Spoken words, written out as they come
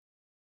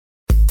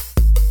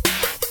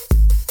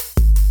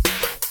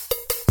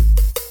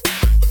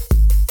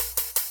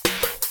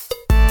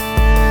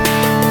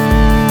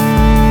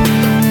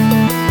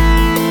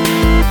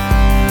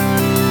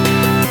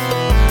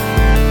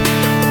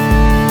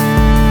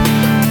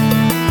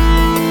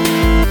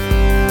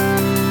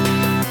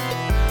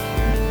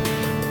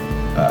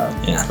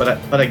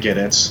but I get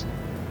it.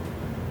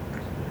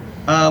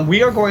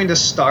 We are going to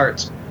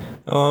start.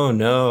 Oh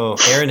no,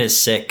 Aaron is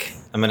sick.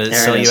 I'm going to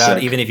sell you out.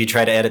 Sick. Even if you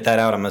try to edit that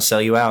out, I'm going to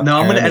sell you out. No,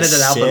 I'm going to edit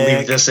it out, but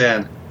leave this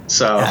in.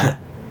 So,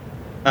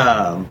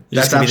 that's going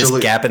to be this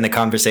gap in the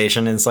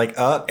conversation. And it's like,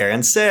 oh,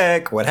 Aaron's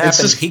sick. What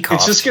happened? He coughed.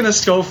 It's just going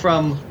to go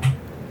from,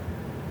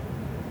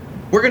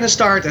 we're going to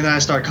start, and then I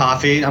start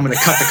coughing. I'm going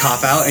to cut the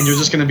cough out, and you're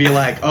just going to be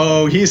like,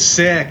 oh, he's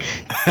sick.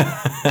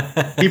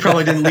 He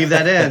probably didn't leave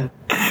that in.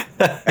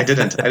 I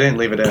didn't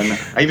leave it in.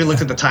 I even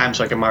looked at the time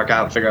so I can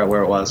figure out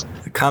where it was.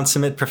 The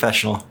consummate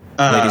professional,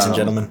 ladies and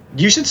gentlemen.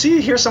 You should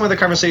hear some of the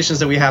conversations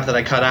that we have that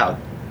I cut out.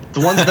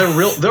 The ones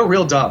they're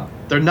real dumb.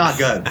 They're not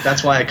good.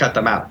 That's why I cut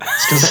them out.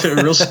 It's because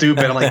they're real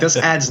stupid. I'm like, this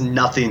adds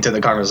nothing to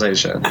the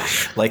conversation.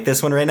 Like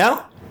this one right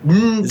now?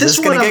 Is this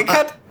going to get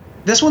cut?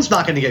 This one's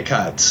not going to get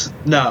cut.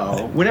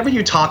 No. Whenever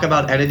you talk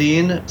about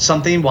editing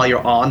something while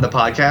you're on the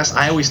podcast,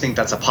 I always think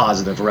that's a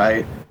positive,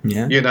 right?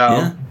 Yeah. You know?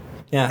 Yeah.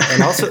 Yeah,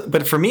 and also,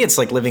 but for me, it's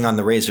like living on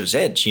the razor's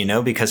edge,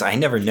 because I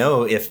never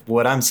know if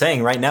what I'm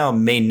saying right now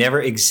may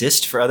never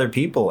exist for other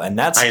people, and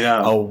that's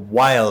a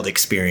wild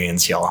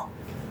experience, y'all.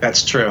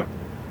 That's true.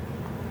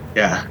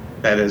 Yeah,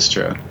 that is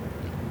true.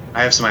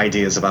 I have some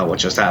ideas about what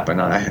just happened.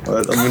 I'm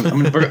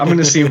going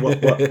to see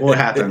what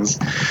happens.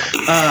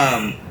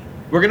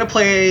 We're going to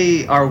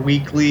play our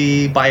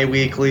weekly,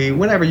 bi-weekly,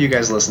 whenever you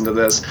guys listen to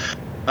this,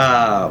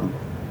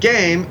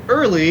 game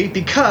early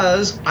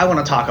because I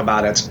want to talk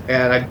about it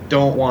and I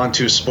don't want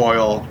to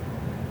spoil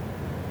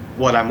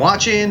what I'm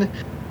watching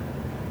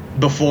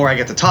before I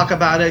get to talk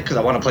about it because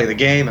I want to play the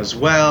game as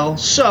well.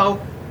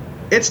 So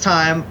it's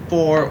time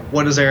for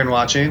What Is Aaron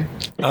Watching?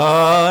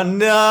 Oh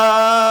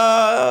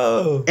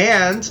no!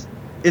 And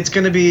it's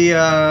going to be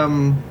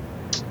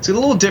it's a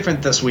little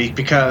different this week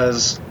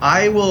because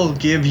I will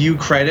give you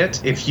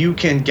credit if you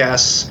can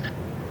guess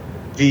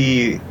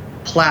the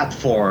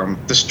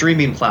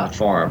streaming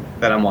platform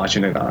that I'm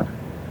watching it on.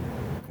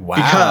 Wow.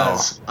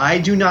 Because I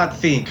do not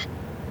think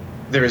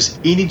there is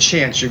any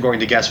chance you're going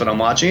to guess what I'm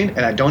watching,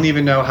 and I don't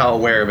even know how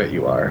aware of it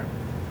you are.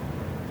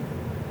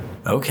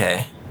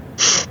 Okay.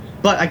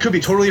 But I could be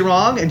totally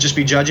wrong and just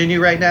be judging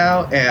you right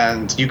now,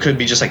 and you could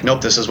be just like,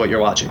 nope, this is what you're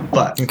watching.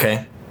 But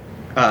okay.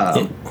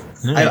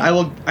 I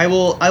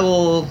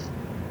will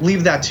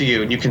leave that to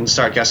you, and you can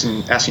start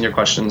asking your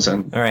questions.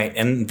 And all right.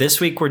 And this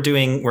week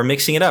we're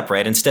mixing it up,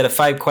 right? Instead of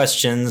 5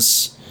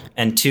 questions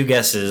and 2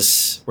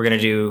 guesses, we're gonna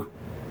do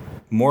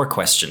more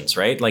questions,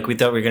 right? Like we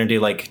thought we were gonna do,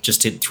 like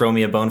just to throw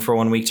me a bone for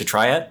 1 week to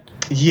try it.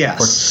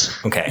 Yes.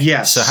 Okay.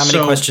 Yes. So how many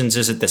questions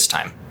is it this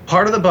time?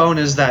 Part of the bone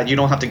is that you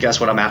don't have to guess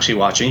what I'm actually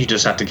watching. You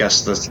just have to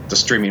guess the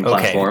streaming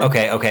platform.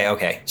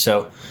 Okay.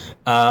 So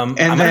I'm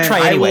gonna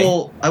try anyway.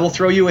 I will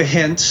throw you a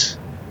hint.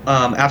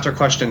 After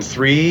question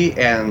 3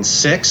 and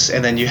 6,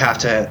 and then you have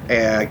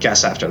to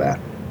guess after that.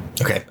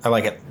 Okay, I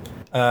like it.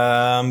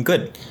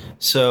 Good.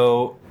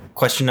 So,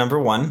 question number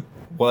 1: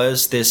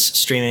 was this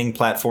streaming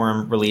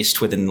platform released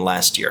within the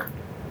last year?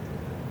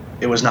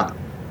 It was not.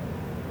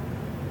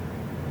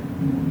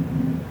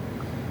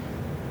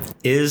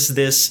 Is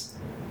this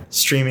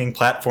streaming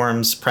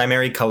platform's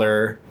primary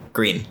color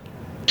green?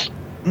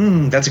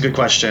 That's a good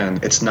question.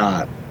 It's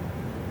not.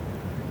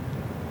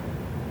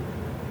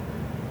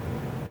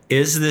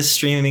 Is this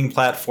streaming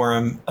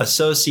platform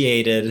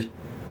associated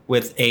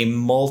with a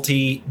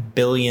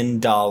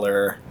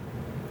multi-billion-dollar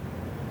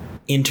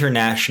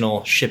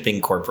international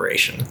shipping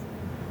corporation?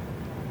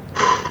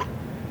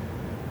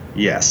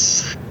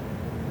 Yes.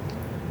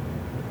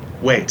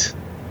 Wait.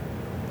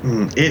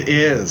 It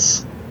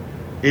is.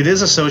 It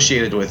is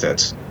associated with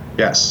it.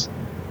 Yes.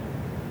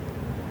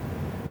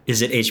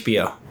 Is it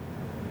HBO?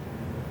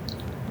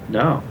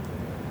 No.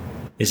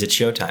 Is it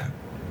Showtime?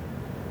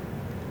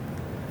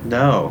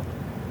 No.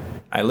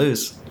 I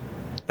lose.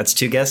 That's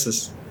 2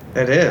 guesses.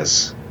 It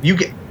is.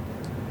 I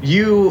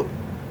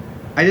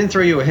didn't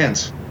throw you a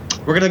hint.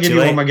 We're going to give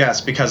you one more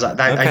guess because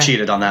I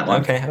cheated on that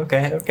one.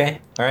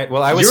 Okay. All right.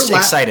 Well, I was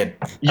excited.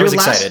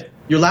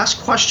 Your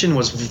last question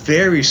was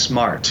very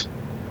smart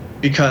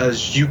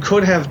because you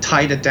could have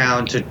tied it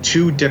down to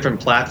 2 different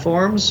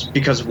platforms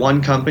because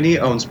one company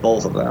owns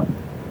both of them.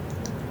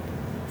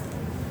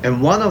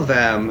 And one of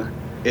them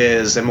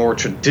is a more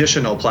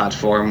traditional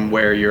platform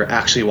where you're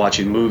actually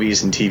watching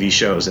movies and TV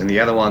shows, and the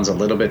other one's a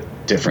little bit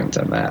different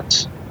than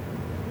that.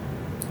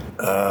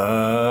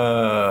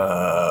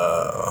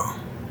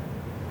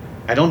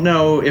 I don't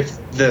know if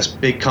this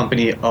big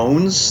company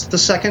owns the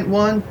second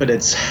one, but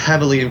it's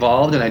heavily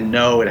involved, and I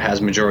know it has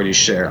majority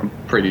share. I'm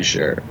pretty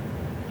sure.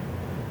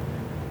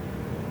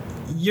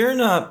 You're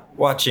not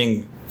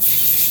watching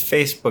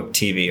Facebook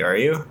TV, are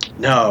you?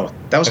 No,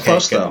 that was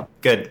close, though.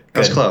 Good. That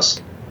was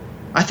close.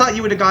 I thought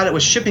you would have got it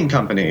with shipping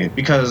company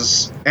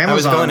because Amazon. I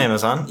was going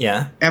Amazon,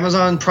 yeah.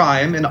 Amazon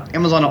Prime, and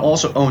Amazon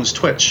also owns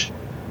Twitch.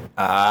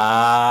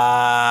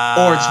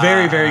 Or it's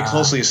very, very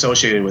closely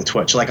associated with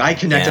Twitch. Like I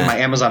connected my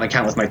Amazon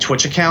account with my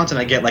Twitch account, and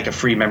I get like a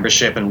free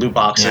membership and loot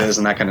boxes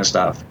and that kind of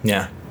stuff.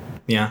 Yeah.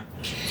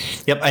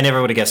 Yep, I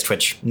never would have guessed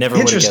Twitch. Never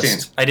would have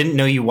guessed. I didn't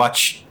know you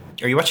watch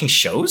Are you watching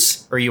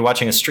shows or are you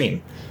watching a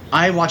stream?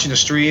 I'm watching a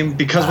stream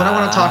because when I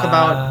want to talk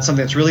about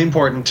something that's really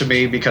important to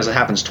me because it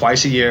happens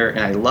twice a year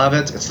and I love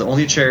it. It's the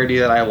only charity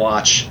that I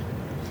watch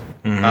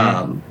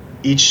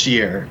each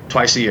year,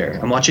 twice a year.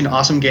 I'm watching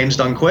Awesome Games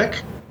Done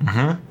Quick.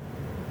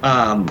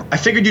 I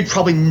figured you'd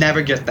probably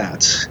never get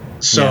that.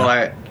 So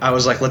I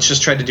was like, let's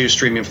just try to do a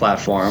streaming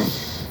platform.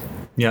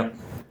 Yep.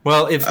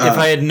 Well, if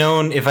I had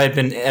known, if I had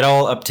been at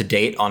all up to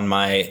date on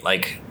my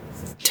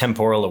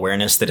temporal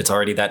awareness that it's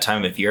already that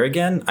time of year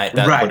again, that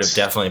would have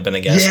definitely been a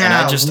guess. Yeah, and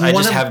I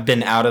just have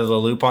been out of the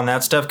loop on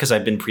that stuff because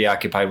I've been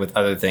preoccupied with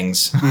other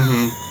things.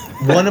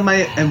 One of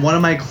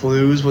my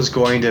clues was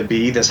going to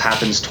be this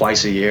happens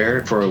twice a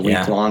year for a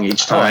week long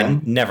each time. I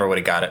never would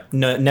have got it.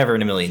 No, never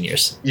in a million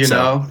years. You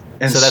know,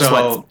 and so that's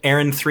what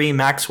Aaron 3,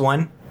 Max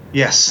 1.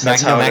 Yes,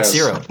 that's how Max it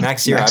is. 0.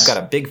 Max 0. I've got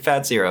a big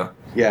fat 0.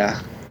 Yeah,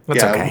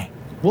 that's okay.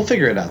 We'll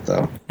figure it out,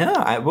 though.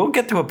 Yeah, we'll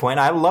get to a point.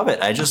 I love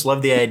it. I just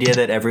love the idea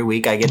that every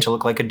week I get to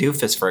look like a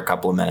doofus for a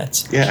couple of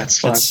minutes. Yeah, it's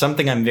fun. It's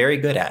something I'm very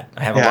good at.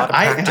 I have a lot of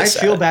practice. I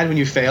feel bad when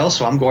you fail,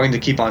 so I'm going to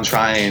keep on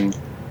trying.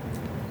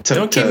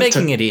 Don't keep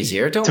making it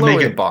easier. Don't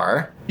lower the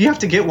bar. You have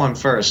to get one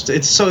first.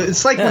 It's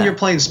like when you're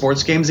playing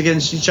sports games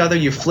against each other.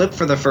 You flip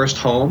for the first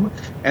home,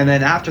 and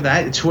then after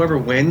that, it's whoever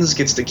wins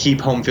gets to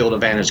keep home field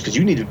advantage because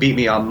you need to beat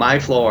me on my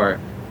floor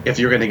if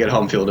you're going to get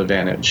home field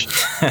advantage.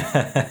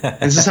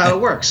 This is how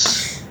it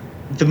works.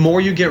 The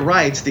more you get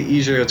right, the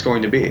easier it's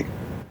going to be.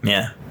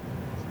 Yeah.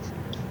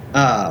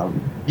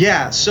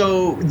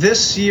 So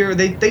this year,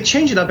 they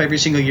change it up every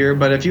single year,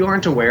 but if you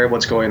aren't aware of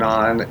what's going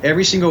on,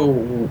 every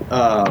single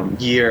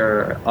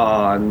year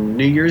on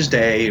New Year's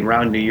Day,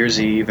 around New Year's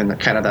Eve, and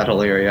kind of that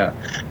whole area,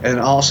 and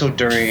also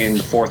during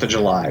the 4th of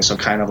July, so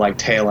kind of like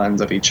tail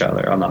ends of each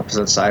other on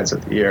opposite sides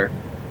of the year,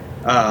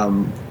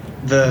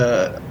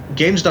 the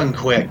Games Done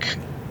Quick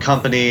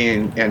company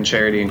and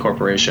charity and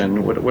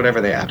corporation,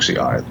 whatever they actually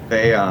are,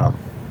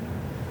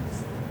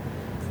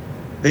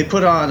 they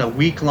put on a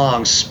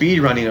week-long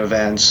speedrunning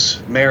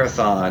event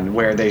marathon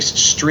where they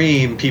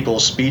stream people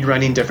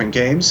speedrunning different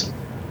games.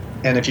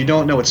 And if you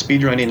don't know what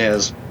speedrunning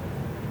is,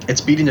 it's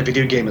beating a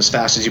video game as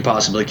fast as you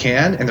possibly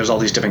can, and there's all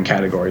these different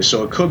categories.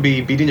 So it could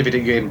be beating a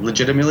video game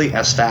legitimately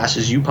as fast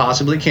as you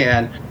possibly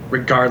can,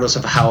 regardless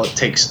of how it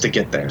takes to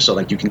get there. So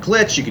you can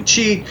glitch, you can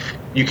cheat,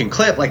 you can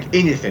clip,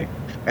 anything.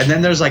 And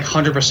then there's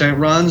 100%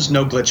 runs,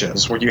 no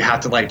glitches, where you have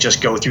to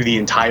just go through the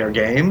entire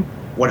game,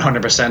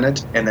 100%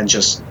 it, and then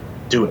just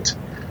do it.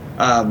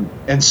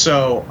 And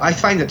so I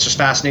find it just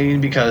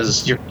fascinating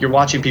because you're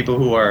watching people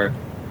who are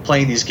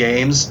playing these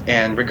games,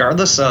 and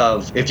regardless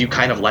of if you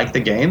kind of like the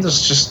game,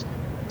 there's just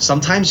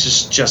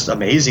sometimes just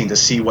amazing to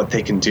see what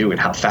they can do and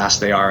how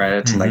fast they are at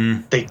it.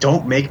 And they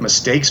don't make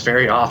mistakes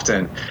very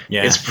often.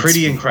 Yeah, it's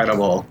pretty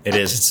incredible. It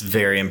is. It's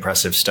very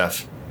impressive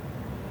stuff.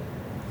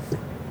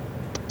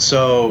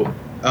 So,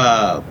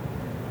 and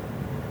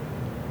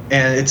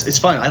it's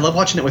fun. I love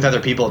watching it with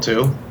other people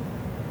too,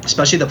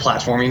 especially the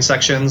platforming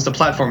sections. The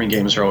platforming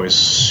games are always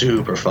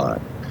super fun,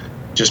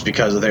 just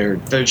because they're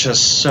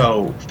just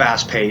so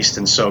fast paced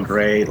and so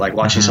great. Like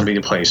watching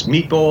somebody play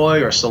Meat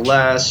Boy or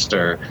Celeste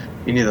or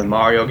any of the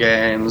Mario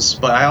games.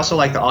 But I also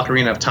like the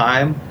Ocarina of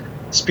Time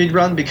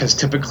speedrun because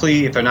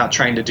typically, if they're not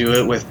trying to do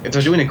it if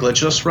they're doing a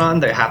glitchless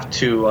run, they have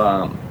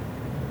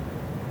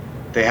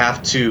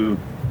to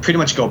pretty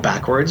much go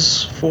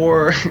backwards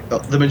for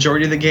the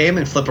majority of the game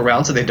and flip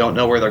around so they don't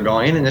know where they're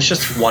going, and it's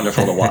just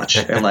wonderful to watch.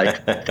 And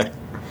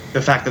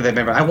the fact that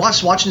I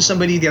was watching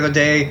somebody the other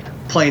day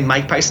playing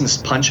Mike Tyson's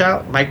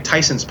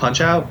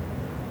Punch-Out,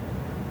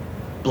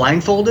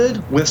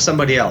 blindfolded with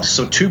somebody else.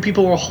 So two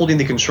people were holding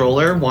the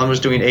controller, one was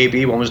doing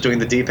AB, one was doing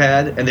the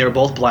D-pad, and they were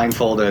both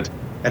blindfolded,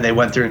 and they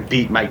went through and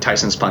beat Mike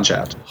Tyson's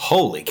Punch-Out.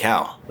 Holy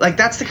cow.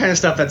 That's the kind of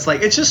stuff that's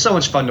it's just so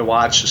much fun to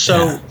watch.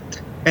 So yeah.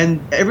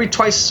 And every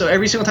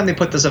single time they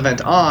put this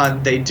event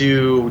on, they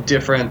do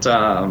different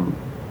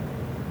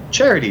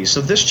charities.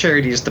 So this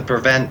charity is the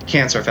Prevent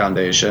Cancer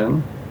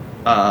Foundation.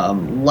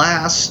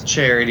 Last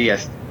charity, I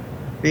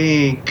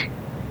think,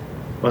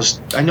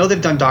 I know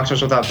they've done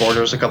Doctors Without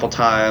Borders a couple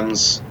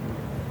times,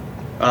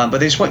 but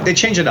they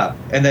change it up,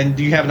 and then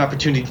you have an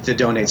opportunity to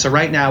donate. So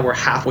right now we're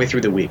halfway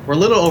through the week. We're a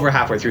little over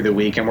halfway through the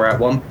week, and we're at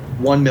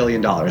 $1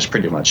 million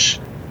pretty much,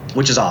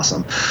 which is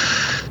awesome.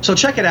 So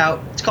check it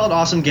out. It's called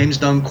Awesome Games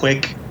Done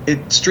Quick.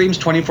 It streams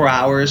 24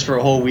 hours for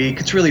a whole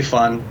week. It's really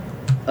fun.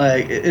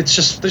 It's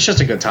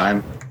just a good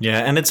time. Yeah,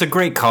 and it's a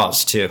great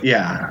cause too.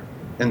 Yeah,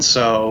 and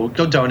so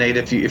go donate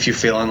if you're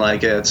feeling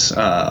like it.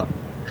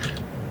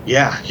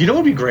 Yeah, what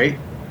would be great?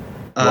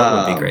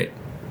 What would be great?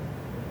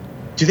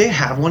 Do they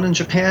have one in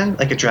Japan,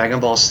 like a Dragon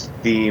Ball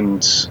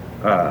themed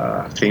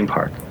theme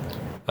park?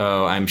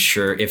 Oh, I'm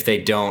sure. If they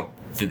don't,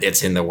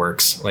 it's in the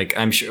works.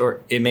 I'm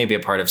sure it may be a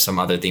part of some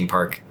other theme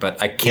park,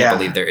 but I can't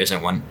believe there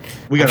isn't one.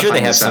 I'm sure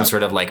they have some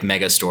sort of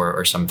mega store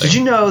or something. Did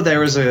you know there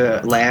was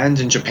a land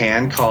in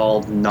Japan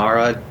called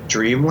Nara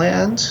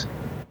Dreamland?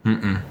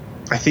 Mm-mm.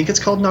 I think it's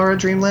called Nara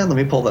Dreamland. Let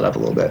me pull that up a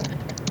little bit.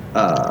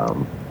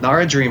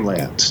 Nara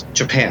Dreamland,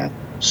 Japan.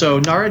 So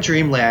Nara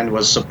Dreamland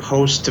was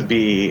supposed to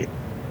be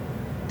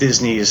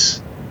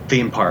Disney's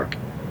theme park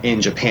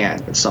in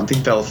Japan, but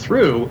something fell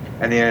through,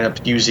 and they ended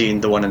up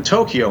using the one in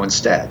Tokyo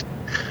instead.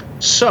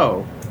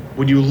 So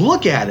when you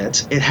look at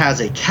it, it has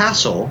a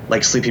castle,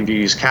 like Sleeping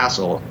Beauty's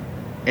castle,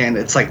 and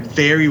it's like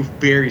very,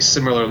 very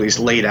similarly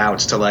laid out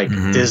to like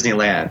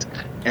Disneyland,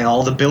 and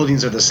all the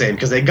buildings are the same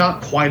because they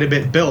got quite a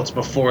bit built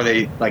before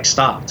they like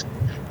stopped.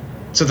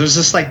 So there's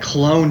this like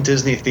clone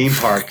Disney theme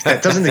park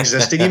that doesn't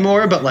exist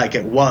anymore, but like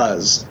it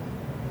was.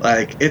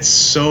 Like, it's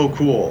so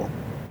cool.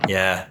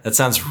 Yeah, that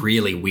sounds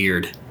really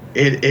weird.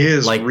 It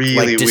is like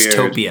really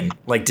dystopian, weird.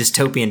 like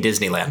dystopian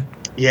Disneyland.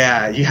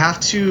 Yeah, you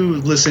have to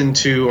listen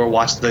to or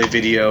watch the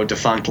video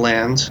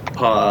Defunctland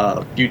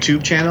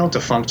YouTube channel,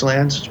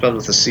 Defunctland, spelled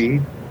with a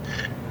C.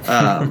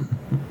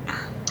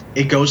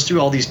 It goes through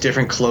all these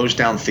different closed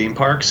down theme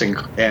parks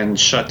and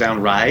shut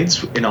down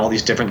rides in all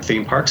these different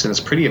theme parks, and it's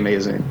pretty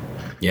amazing.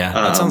 Yeah,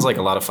 that sounds like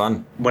a lot of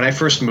fun. When I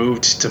first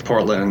moved to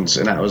Portland,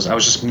 and I was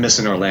just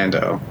missing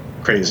Orlando,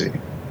 crazy.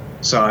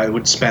 So I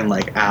would spend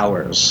like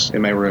hours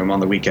in my room on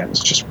the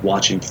weekends just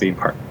watching theme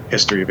park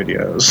history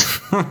videos,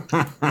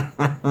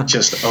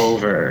 just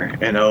over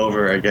and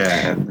over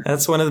again.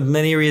 That's one of the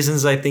many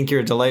reasons I think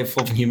you're a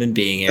delightful human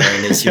being,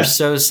 Aaron. Is you're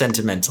so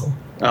sentimental.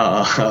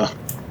 I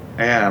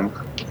am.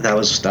 That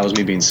was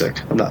me being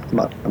sick. I'm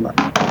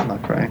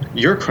not crying.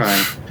 You're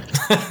crying.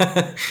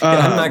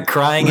 I'm not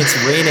crying. It's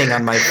raining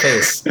on my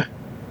face.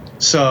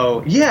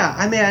 So yeah,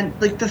 I mean,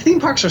 like the theme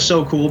parks are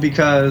so cool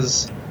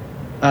because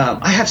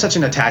I have such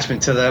an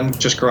attachment to them.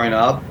 Just growing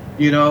up,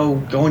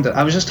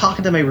 I was just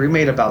talking to my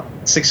roommate about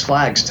Six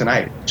Flags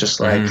tonight, just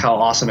like how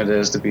awesome it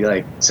is to be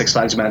like Six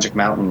Flags Magic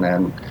Mountain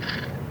and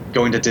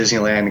going to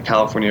Disneyland and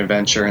California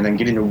Adventure, and then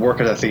getting to work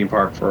at a theme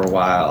park for a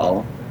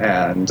while,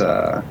 and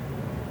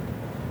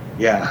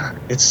yeah,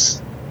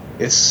 it's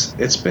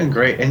been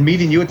great, and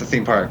meeting you at the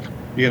theme park.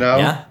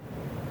 Yeah.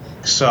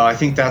 So I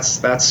think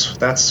that's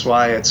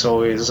why it's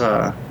always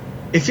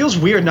it feels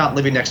weird not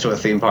living next to a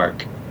theme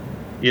park.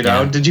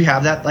 Yeah. Did you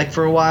have that like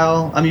for a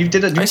while? I mean, you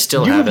did it. I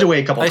still you have moved it. away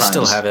a couple times. I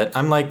still have it.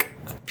 I'm like,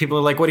 people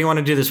are like, "What do you want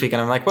to do this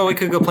weekend?" I'm like, "Well, we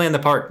could go play in the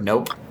park."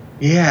 Nope.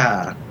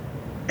 Yeah,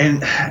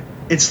 and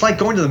it's like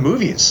going to the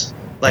movies.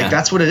 Like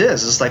that's what it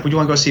is. It's like, would you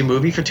want to go see a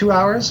movie for 2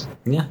 hours?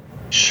 Yeah.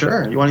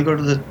 Sure. You want to go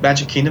to the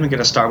Magic Kingdom and get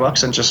a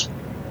Starbucks and just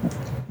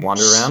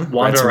wander around?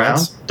 Wander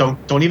around.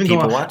 Don't even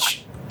people go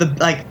watch.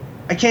 I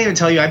can't even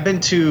tell you. I've been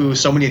to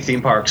so many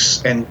theme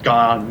parks and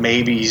gone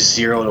maybe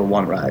 0 to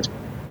 1 ride.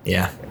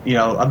 Yeah.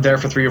 I'm there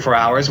for 3 or 4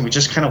 hours, and we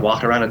just kind of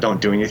walk around and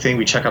don't do anything.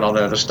 We check out all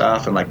the other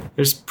stuff, and like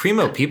there's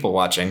primo people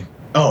watching.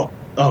 Oh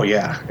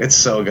yeah, it's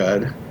so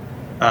good.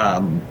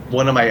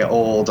 One of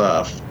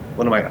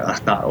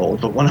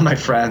my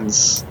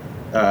friends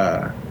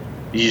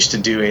used to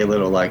do a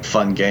little like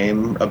fun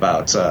game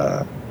about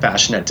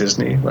fashion at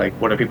Disney. Like,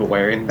 what are people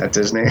wearing at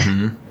Disney?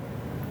 Mm-hmm.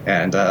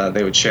 And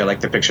they would share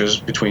like the pictures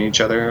between each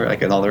other,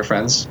 like, and all their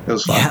friends. It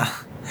was fun. Yeah.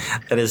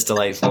 That is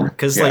delightful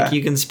because like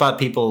you can spot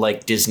people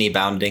like Disney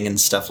bounding and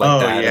stuff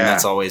like that, and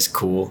that's always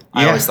cool.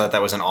 I always thought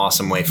that was an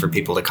awesome way for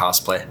people to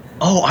cosplay.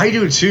 Oh, I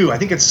do too. I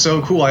think it's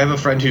so cool. I have a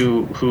friend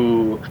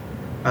who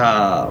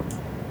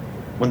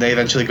when they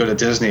eventually go to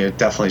Disney, it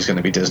definitely is going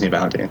to be Disney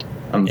bounding.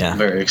 I'm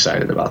very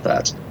excited about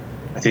that.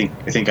 I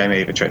think I may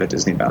even try to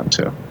Disney bound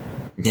too.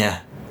 Yeah.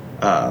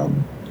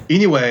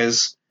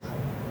 Anyways,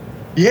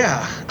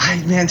 yeah.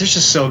 They're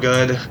just so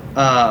good.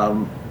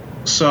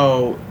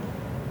 So.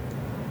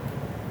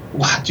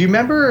 Do you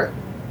remember?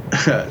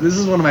 This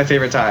is one of my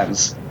favorite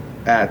times.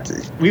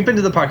 We've been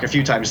to the park a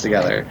few times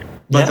together,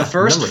 but the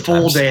first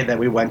full day that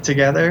we went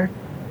together,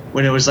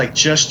 when it was like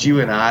just you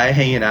and I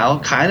hanging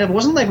out, kind of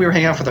wasn't like we were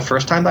hanging out for the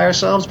first time by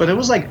ourselves, but it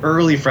was like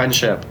early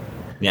friendship.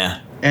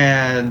 Yeah.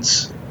 And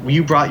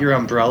you brought your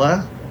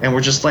umbrella, and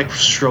we're just like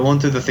strolling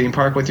through the theme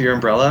park with your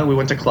umbrella. We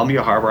went to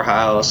Columbia Harbor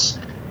House,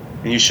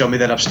 and you showed me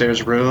that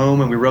upstairs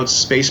room, and we rode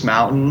Space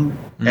Mountain,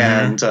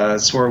 and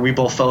it's where we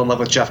both fell in love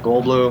with Jeff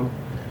Goldblum.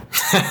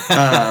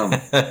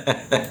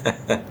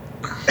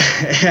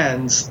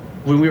 And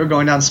when we were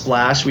going down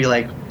Splash, we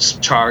like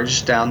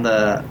charged down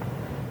the.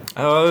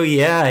 Oh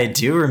yeah, I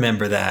do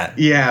remember that.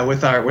 Yeah,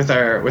 with our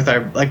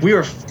like we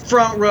were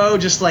front row,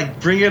 just like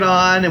bring it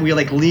on, and we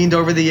like leaned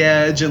over the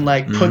edge and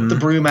like put the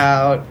broom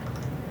out.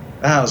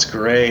 That was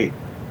great.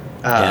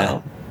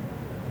 Yeah,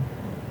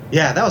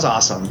 that was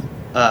awesome.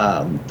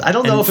 I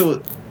don't know if it was.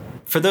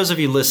 For those of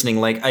you listening,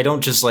 like I don't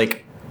just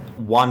like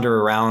wander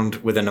around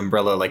with an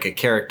umbrella like a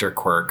character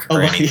quirk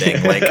or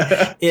anything. Like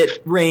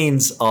it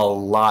rains a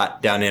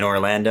lot down in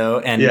Orlando,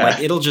 and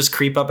like it'll just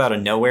creep up out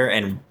of nowhere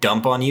and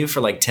dump on you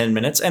for like 10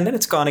 minutes, and then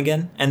it's gone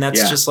again. And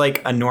that's just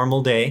like a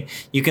normal day.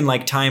 You can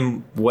like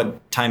time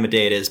what time of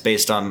day it is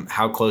based on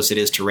how close it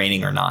is to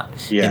raining or not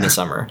in the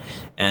summer.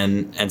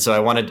 And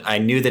so I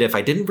knew that if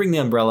I didn't bring the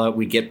umbrella,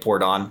 we'd get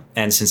poured on.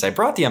 And since I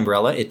brought the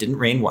umbrella, it didn't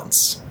rain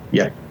once.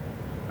 Yeah.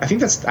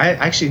 I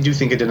actually do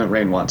think it didn't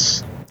rain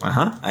once.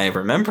 I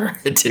remember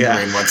it didn't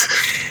rain once.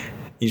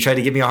 You tried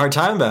to give me a hard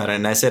time about it,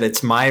 and I said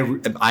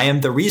I am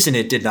the reason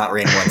it did not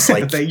rain once.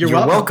 Like you're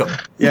welcome.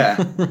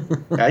 Yeah,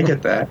 I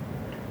get that.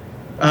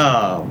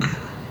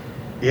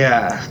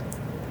 Yeah.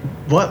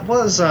 What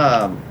was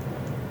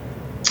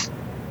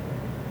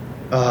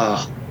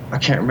Oh, I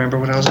can't remember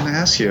what I was going to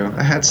ask you.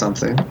 I had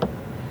something.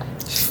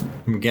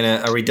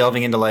 Are we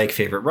delving into like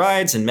favorite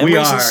rides and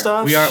memories and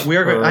stuff? We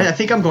are. I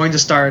think I'm going to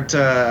start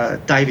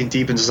diving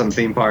deep into some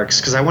theme parks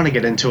because I want to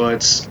get into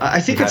it. I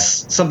think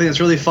it's something that's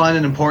really fun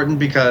and important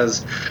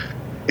because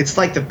it's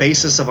like the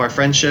basis of our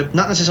friendship.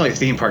 Not necessarily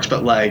theme parks,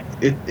 but like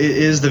it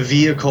is the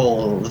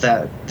vehicle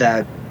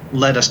that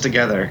led us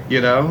together, you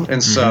know?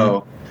 And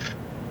so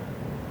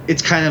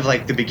it's kind of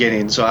like the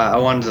beginning. So I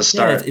wanted to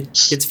start. Yeah,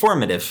 it's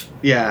formative.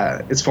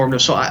 Yeah, it's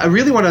formative. So I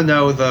really want to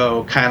know,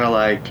 though, kind of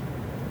like,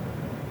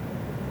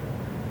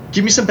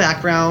 give me some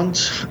background.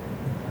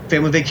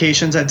 Family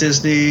vacations at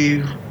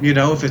Disney, you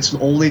know, if it's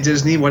only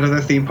Disney, what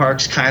other theme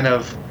parks kind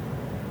of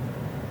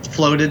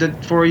floated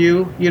it for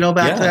you, you know,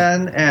 back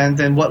then? And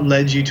then what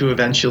led you to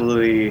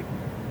eventually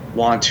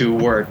want to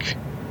work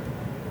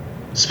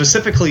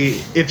specifically,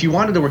 if you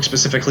wanted to work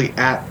specifically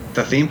at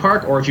the theme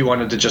park or if you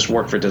wanted to just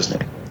work for Disney?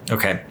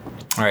 Okay.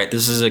 All right.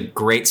 This is a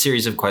great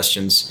series of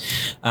questions.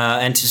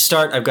 And to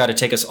start, I've got to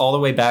take us all the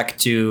way back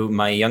to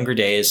my younger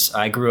days.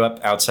 I grew up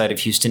outside of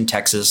Houston,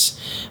 Texas,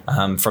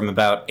 from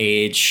about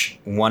age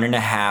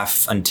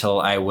 1.5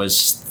 until I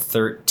was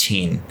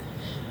 13.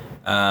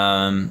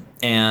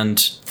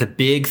 And the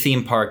big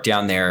theme park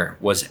down there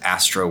was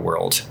Astro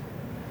World,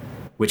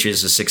 which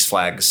is a Six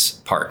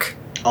Flags park.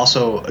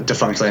 Also,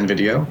 Defunctland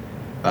Video.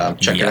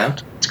 Check it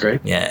out. It's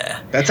great.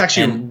 Yeah. That's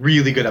actually a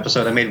really good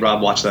episode. I made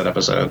Rob watch that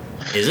episode.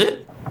 Is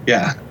it?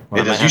 Yeah.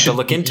 Well, I have to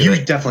look into it.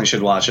 You definitely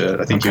should watch it.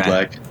 I think you'd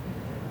like.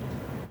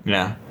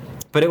 Yeah.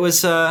 But it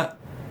was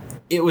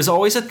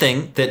always a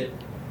thing that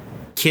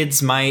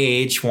kids my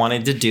age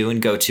wanted to do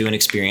and go to and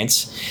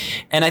experience.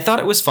 And I thought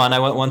it was fun. I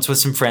went once with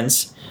some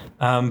friends.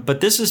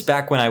 But this is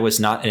back when I was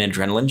not an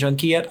adrenaline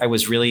junkie yet. I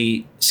was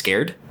really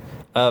scared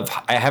of,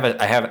 I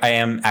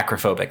am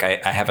acrophobic.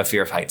 I have a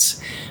fear of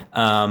heights.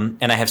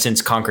 And I have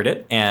since conquered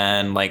it,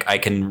 and like I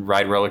can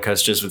ride roller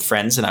coasters with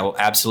friends, and I will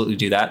absolutely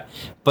do that.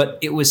 But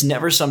it was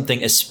never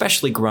something,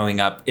 especially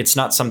growing up, it's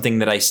not something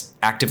that I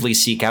actively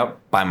seek out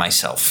by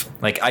myself.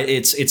 Like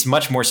it's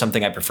much more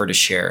something I prefer to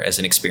share as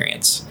an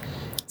experience.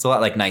 It's a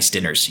lot like nice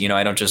dinners. You know,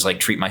 I don't just like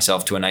treat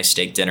myself to a nice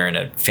steak dinner and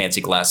a fancy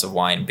glass of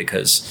wine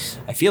because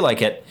I feel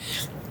like it.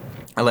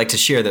 I like to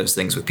share those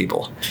things with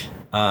people.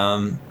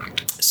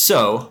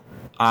 So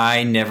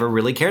I never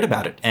really cared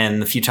about it. And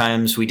the few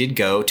times we did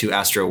go to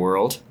Astro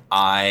World,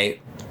 I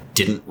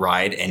didn't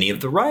ride any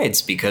of the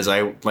rides because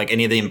I like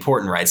any of the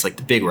important rides, like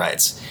the big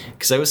rides,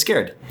 because I was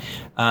scared.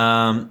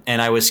 And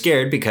I was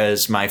scared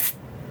because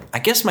I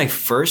guess my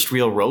first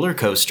real roller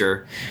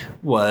coaster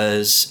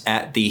was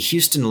at the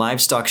Houston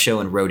Livestock Show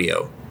and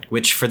Rodeo,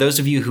 which for those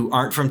of you who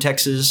aren't from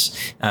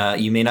Texas,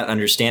 you may not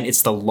understand.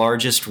 It's the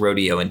largest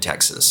rodeo in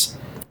Texas.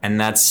 And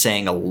that's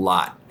saying a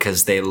lot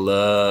because they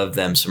love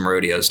them some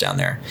rodeos down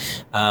there.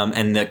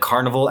 And the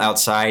carnival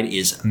outside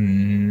is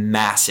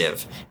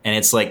massive and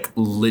it's like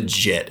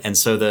legit. And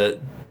so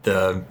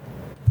the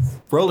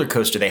roller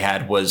coaster they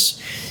had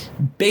was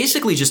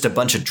basically just a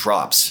bunch of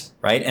drops,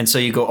 right? And so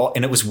you go,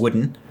 and it was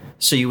wooden.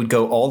 So you would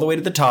go all the way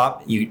to the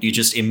top. You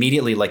just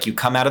immediately, like you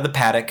come out of the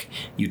paddock,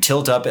 you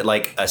tilt up at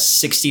like a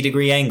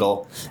 60-degree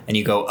angle and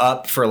you go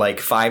up for like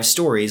 5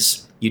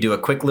 stories. You do a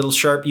quick little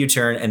sharp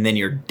U-turn and then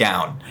you're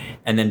down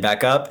and then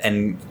back up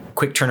and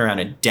quick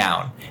turnaround and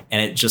down. And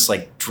it just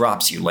like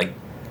drops you like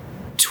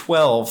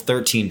 12,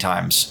 13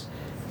 times.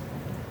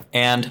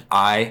 And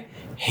I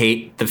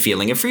hate the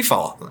feeling of free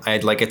fall. I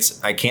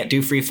can't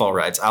do free fall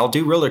rides. I'll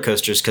do roller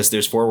coasters because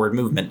there's forward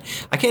movement.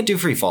 I can't do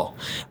free fall.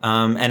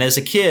 And as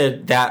a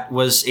kid, that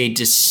was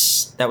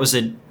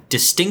a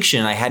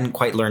distinction I hadn't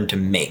quite learned to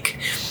make.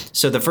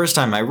 So the first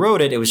time I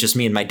rode it, it was just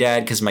me and my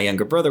dad because my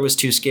younger brother was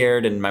too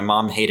scared and my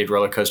mom hated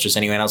roller coasters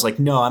anyway. And I was like,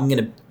 no, I'm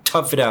going to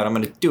tough it out. I'm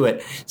going to do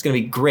it. It's going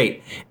to be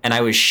great. And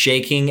I was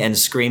shaking and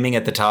screaming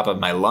at the top of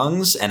my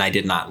lungs and I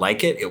did not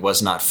like it. It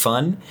was not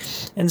fun.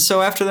 And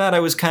so after that, I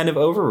was kind of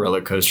over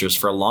roller coasters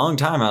for a long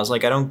time. I was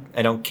like, I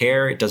don't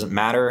care. It doesn't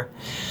matter.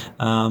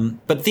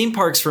 But theme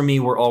parks for me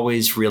were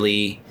always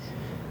really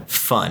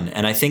fun.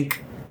 And I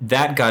think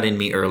that got in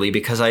me early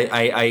because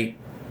I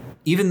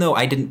even though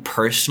I didn't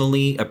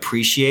personally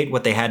appreciate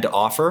what they had to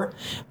offer,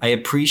 I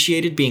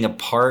appreciated being a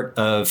part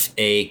of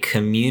a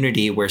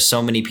community where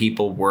so many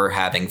people were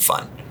having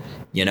fun.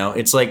 You know,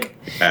 it's like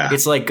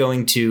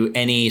going to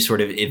any sort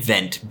of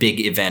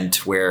big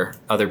event where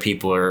other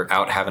people are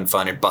out having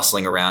fun and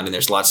bustling around and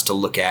there's lots to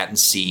look at and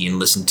see and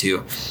listen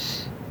to.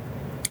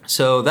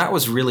 So that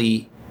was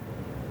really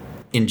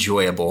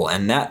enjoyable,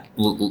 and that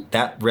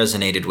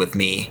resonated with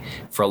me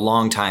for a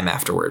long time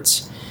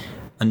afterwards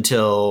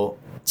until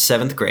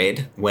 7th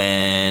grade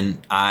when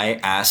I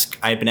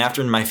had been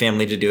after my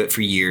family to do it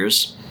for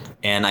years.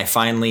 And I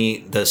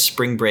finally, the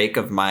spring break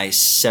of my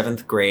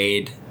 7th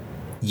grade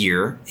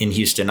year in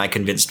Houston, I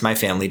convinced my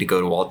family to go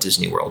to Walt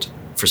Disney World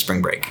for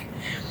spring break.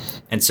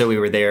 And so we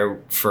were there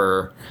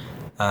for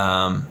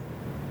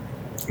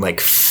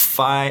like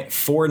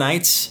 4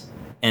 nights.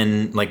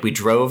 And like we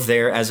drove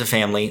there as a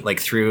family, like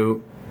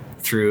through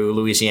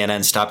Louisiana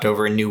and stopped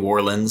over in New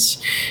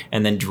Orleans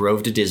and then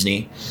drove to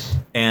Disney.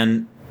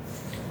 And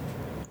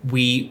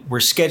we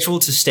were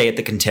scheduled to stay at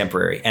the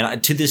Contemporary,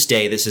 and to this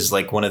day, this is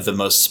like one of the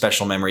most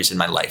special memories in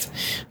my life.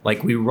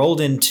 Like, we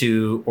rolled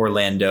into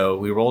Orlando,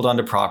 we rolled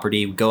onto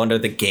property, we go under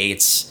the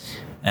gates,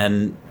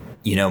 and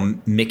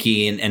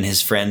Mickey and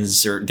his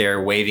friends are there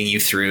waving you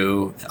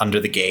through under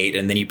the gate,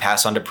 and then you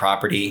pass onto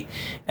property.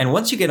 And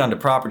once you get onto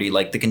property,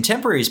 like, the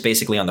Contemporary is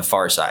basically on the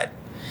far side,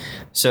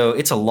 so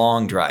it's a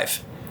long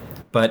drive.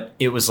 But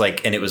it was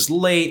like, and it was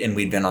late, and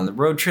we'd been on the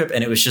road trip,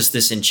 and it was just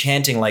this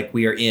enchanting, like,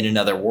 we are in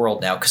another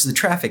world now, because the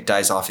traffic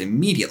dies off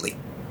immediately.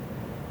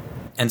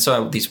 And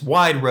so these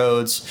wide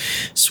roads,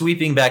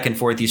 sweeping back and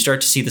forth, you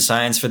start to see the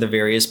signs for the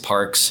various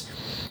parks.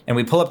 And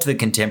we pull up to the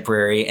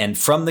Contemporary, and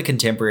from the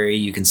Contemporary,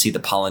 you can see the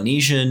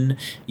Polynesian,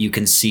 you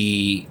can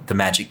see the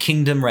Magic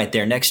Kingdom right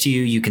there next to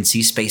you, you can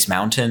see Space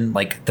Mountain,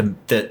 like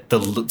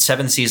the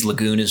Seven Seas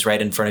Lagoon is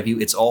right in front of you.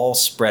 It's all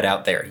spread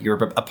out there. You're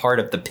a part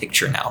of the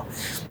picture now,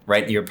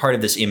 right? You're part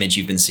of this image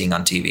you've been seeing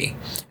on TV.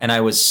 And I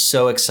was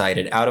so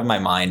excited, out of my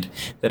mind,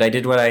 that I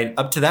did what I,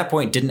 up to that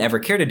point, didn't ever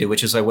care to do,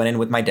 which is I went in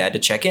with my dad to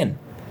check in.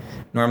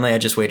 Normally, I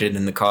just waited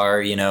in the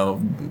car,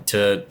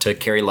 to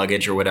carry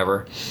luggage or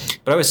whatever.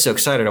 But I was so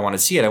excited I wanted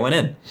to see it. I went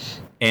in.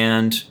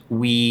 And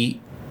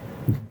we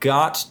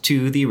got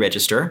to the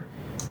register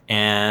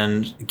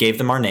and gave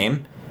them our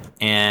name.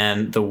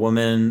 And the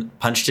woman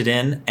punched it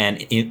in,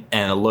 and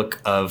a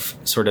look of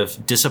sort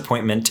of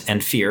disappointment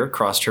and fear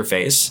crossed her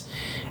face.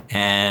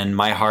 And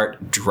my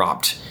heart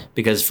dropped.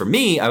 Because for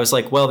me, I was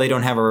like, well, they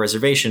don't have a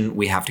reservation.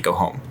 We have to go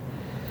home.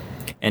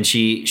 And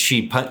she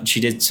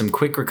did some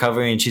quick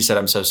recovery, and she said,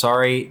 "I'm so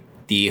sorry.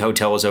 The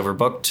hotel was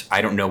overbooked.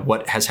 I don't know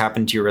what has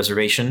happened to your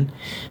reservation.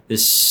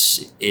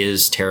 This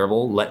is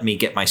terrible. Let me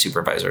get my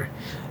supervisor."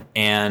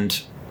 And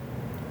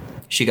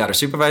she got her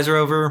supervisor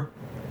over,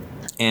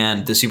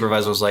 and the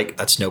supervisor was like,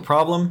 "That's no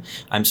problem.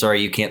 I'm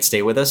sorry you can't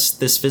stay with us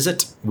this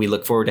visit. We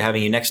look forward to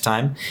having you next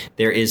time.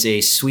 There is a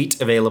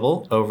suite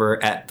available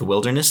over at the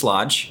Wilderness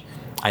Lodge.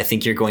 I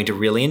think you're going to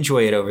really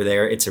enjoy it over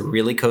there. It's a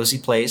really cozy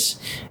place,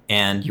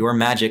 and your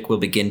magic will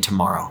begin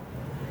tomorrow."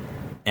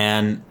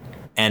 And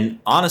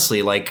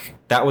honestly, like,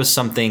 that was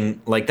something,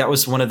 like, that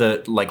was one of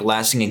the, like,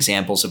 lasting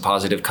examples of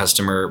positive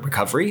customer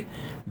recovery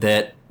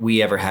that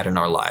we ever had in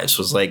our lives,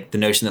 was like the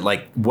notion that,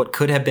 like, what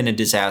could have been a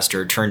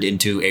disaster turned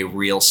into a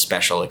real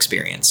special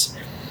experience.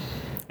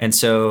 And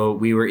so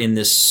we were in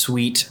this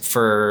suite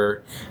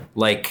for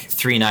like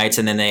 3 nights,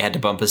 and then they had to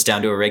bump us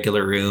down to a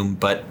regular room,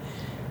 but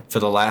for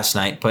the last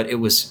night. But it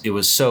was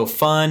so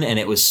fun, and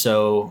it was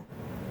so,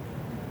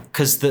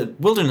 because the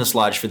Wilderness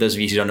Lodge, for those of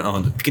you who don't know,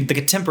 the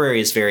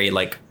Contemporary is very,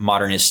 like,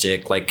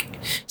 modernistic, like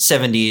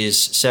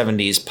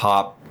 70s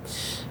pop,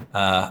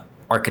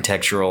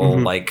 architectural,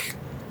 like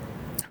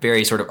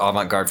very sort of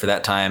avant-garde for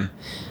that time.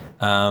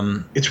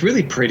 It's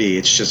really pretty.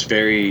 It's just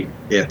very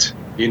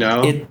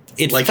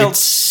It like, felt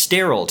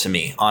sterile to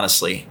me,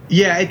 honestly.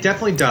 Yeah, it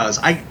definitely does.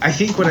 I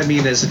think what I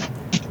mean is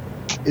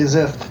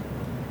if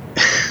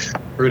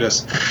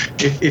Brutus,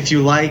 if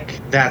you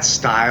like that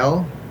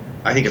style,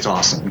 I think it's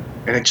awesome.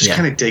 And I just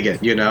kind of dig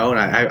it, And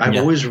I've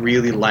always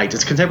really liked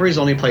it. Contemporary's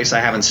the only place I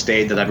haven't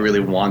stayed that I've really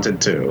wanted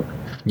to.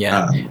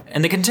 Yeah.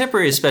 And the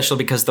Contemporary is special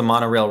because the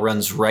monorail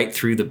runs right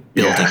through the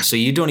building. So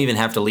you don't even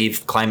have to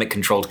leave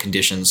climate-controlled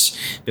conditions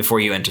before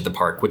you enter the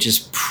park, which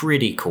is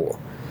pretty cool.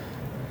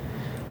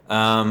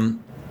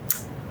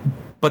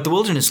 But the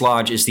Wilderness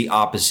Lodge is the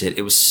opposite.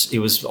 It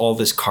was all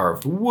this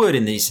carved wood,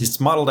 and it's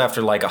modeled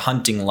after, like, a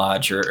hunting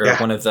lodge or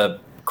one of the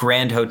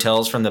grand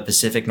hotels from the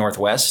Pacific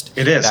Northwest.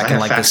 It is. Back in,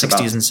 like, the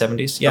 60s and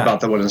 70s. Yeah. About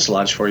the Wilderness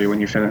Lodge for you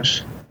when you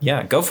finish.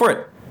 Yeah, go for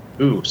it.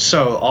 Ooh,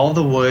 so all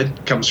the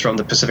wood comes from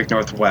the Pacific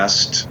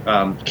Northwest,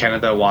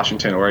 Canada,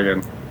 Washington,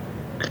 Oregon.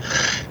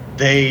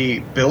 They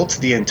built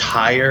the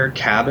entire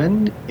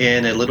cabin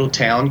in a little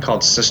town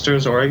called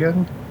Sisters,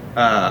 Oregon,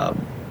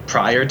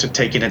 prior to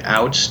taking it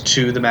out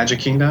to the Magic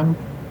Kingdom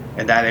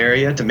in that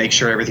area to make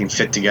sure everything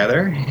fit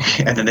together.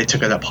 And then they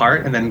took it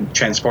apart and then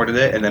transported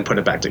it and then put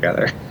it back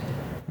together.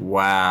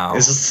 Wow.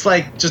 It's just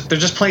like, they're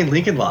just playing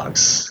Lincoln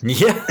Logs.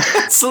 Yeah,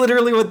 that's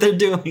literally what they're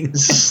doing.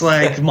 It's just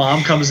like,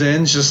 mom comes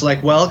in, she's just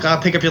like, well,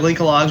 gotta pick up your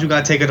Lincoln Logs, we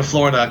gotta take it to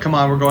Florida. Come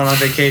on, we're going on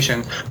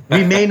vacation.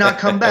 We may not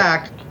come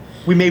back.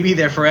 We may be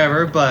there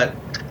forever, but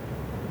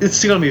it's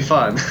still gonna be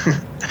fun.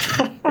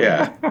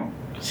 Yeah.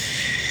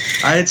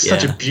 It's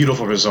such a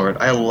beautiful resort.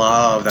 I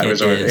love that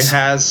resort. It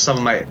has some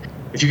of my...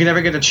 If you can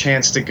ever get a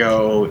chance to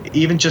go,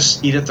 even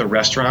just eat at the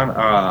restaurant,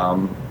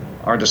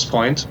 Artist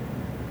Point.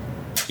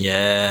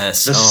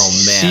 Yes. The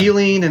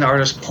ceiling in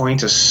Artist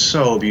Point is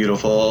so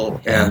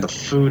beautiful, and the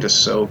food is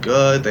so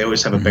good. They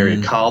always have a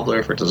berry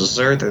cobbler for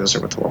dessert. They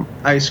serve with warm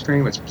ice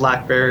cream. It's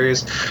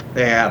blackberries.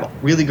 They have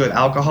really good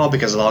alcohol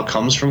because it all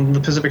comes from the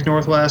Pacific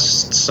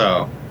Northwest.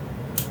 So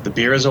the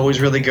beer is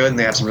always really good, and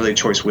they have some really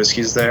choice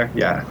whiskeys there.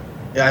 Yeah,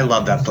 I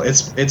love that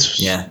place.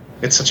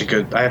 It's such a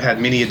good... I've had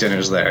many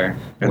dinners there,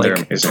 and they're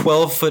amazing.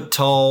 12-foot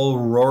tall,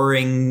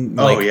 roaring,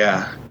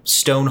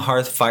 stone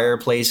hearth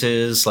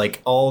fireplaces,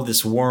 like all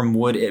this warm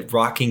wood,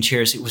 rocking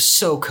chairs. It was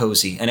so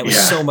cozy, and it was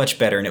so much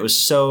better, and it was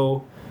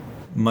so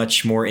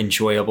much more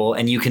enjoyable.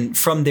 And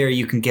from there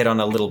you can get on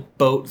a little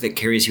boat that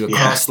carries you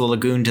across the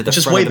lagoon to the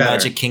front of the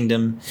Magic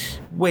Kingdom.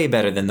 Way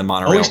better than the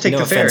monorail. Always take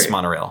the offense, ferry.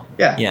 Monorail.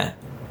 Yeah.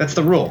 That's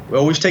the rule. We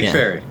always take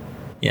ferry.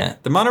 Yeah.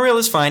 The monorail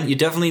is fine. You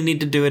definitely need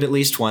to do it at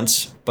least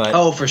once. But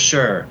oh, for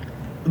sure.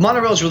 The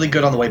monorail is really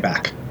good on the way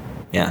back.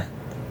 Yeah.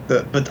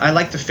 But I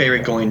like the ferry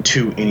going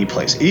to any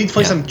place. Any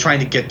place I'm trying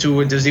to get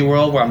to in Disney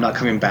World where I'm not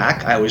coming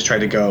back, I always try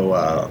to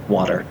go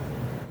water.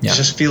 Yeah. It's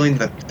just feeling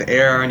the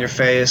air on your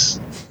face.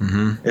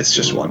 Mm-hmm. It's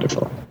just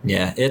wonderful.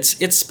 Yeah, it's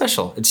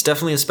special. It's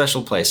definitely a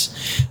special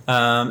place.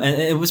 And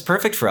it was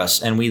perfect for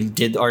us. And we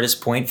did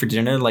Artist Point for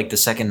dinner like the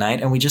second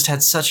night. And we just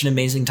had such an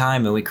amazing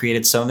time. And we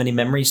created so many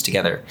memories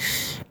together.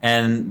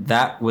 And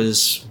that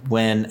was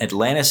when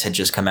Atlantis had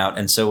just come out.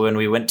 And so when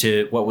we went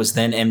to what was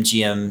then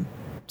MGM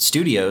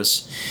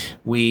Studios,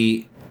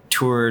 we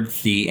toured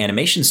the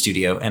animation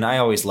studio, and I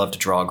always loved to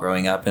draw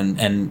growing up,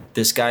 and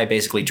this guy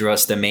basically drew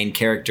us the main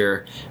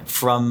character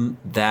from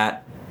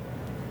that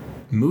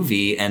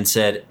movie and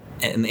said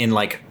in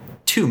like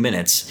 2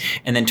 minutes,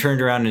 and then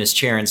turned around in his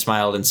chair and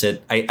smiled and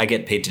said, I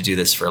get paid to do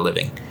this for a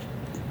living.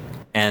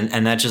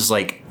 And that just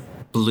like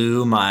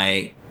blew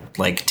my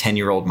like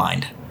 10-year-old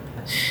mind.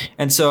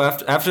 And so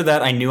after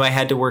that, I knew I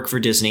had to work for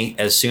Disney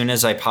as soon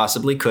as I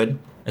possibly could,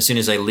 as soon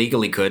as I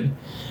legally could.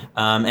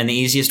 And the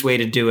easiest way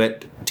to do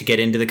it, to get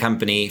into the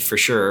company for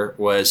sure,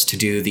 was to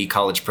do the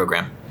college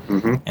program.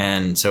 Mm-hmm.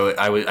 And so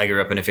I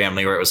grew up in a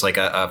family where it was like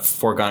a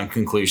foregone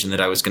conclusion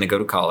that I was going to go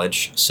to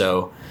college.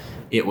 So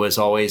it was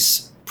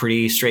always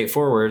pretty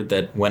straightforward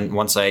that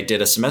once I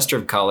did a semester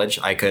of college,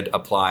 I could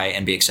apply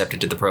and be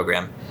accepted to the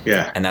program.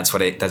 Yeah. And that's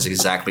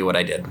exactly what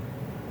I did.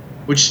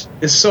 Which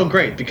is so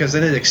great because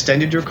then it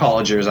extended your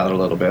college years out a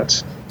little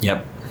bit.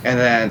 Yep. And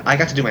then I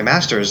got to do my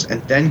master's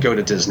and then go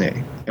to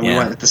Disney. And we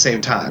went at the same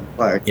time.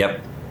 Like,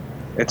 yep.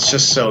 It's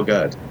just so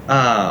good.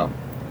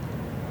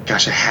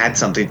 Gosh, I had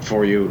something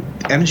for you.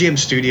 MGM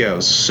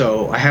Studios.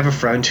 So I have a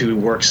friend who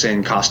works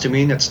in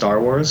costuming at Star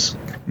Wars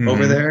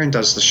over there and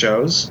does the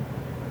shows.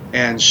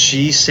 And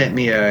she sent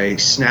me a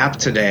snap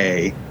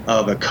today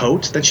of a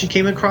coat that she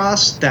came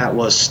across that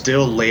was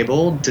still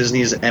labeled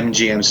Disney's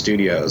MGM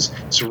Studios.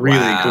 It's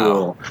really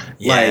cool.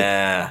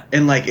 Yeah.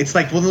 It's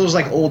like one of those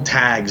like old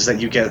tags that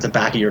you get at the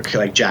back of your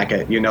like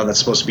jacket, that's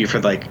supposed to be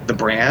for like the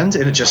brand,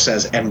 and it just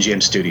says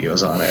MGM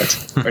Studios on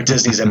it, or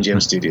Disney's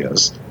MGM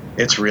Studios.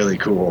 It's really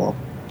cool.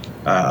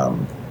 I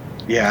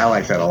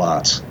like that a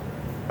lot.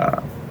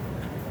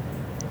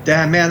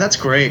 Damn, man, that's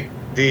great.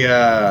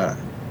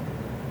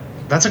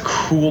 That's a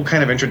cool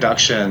kind of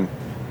introduction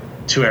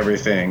to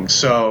everything.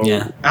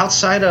 So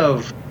outside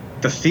of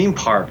the theme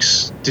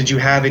parks, did you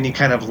have any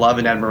kind of love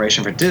and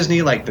admiration for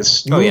Disney, like the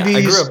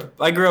movies? Yeah,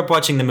 I grew up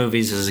watching the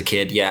movies as a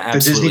kid. Yeah,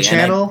 absolutely. The Disney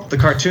Channel, the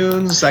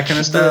cartoons, that kind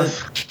of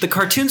stuff. The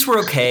cartoons were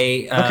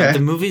okay. The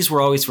movies were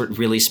always what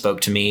really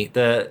spoke to me.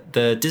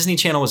 The Disney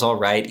Channel was all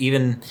right.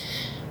 Even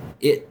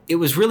it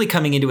was really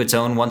coming into its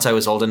own once I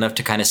was old enough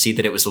to kind of see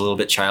that it was a little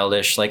bit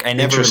childish. Like I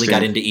never really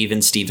got into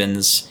Even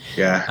Stevens.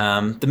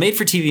 Yeah. The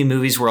made-for-TV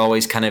movies were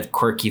always kind of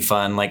quirky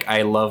fun. Like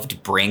I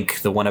loved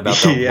Brink, the one about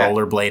the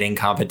rollerblading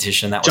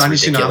competition. That was Johnny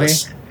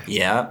ridiculous. Tsunami.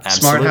 Yeah,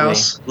 absolutely. Smart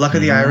House, Luck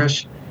of the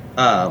Irish.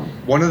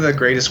 One of the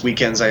greatest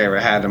weekends I ever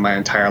had in my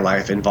entire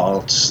life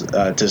involved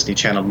Disney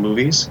Channel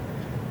movies.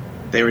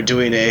 They were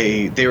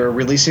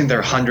releasing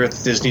their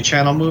 100th Disney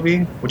Channel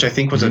movie, which I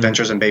think was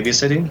Adventures in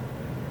Babysitting.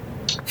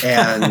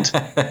 And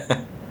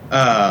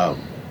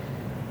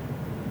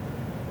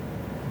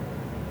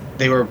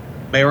they were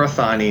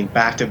marathoning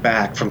back to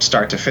back from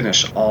start to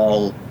finish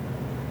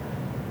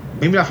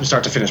maybe not from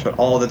start to finish, but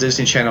all the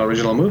Disney Channel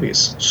original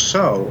movies.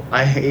 So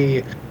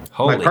my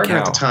partner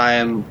at the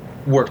time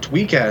worked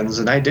weekends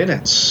and I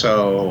didn't.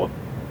 So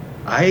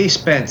I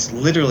spent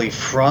literally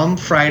from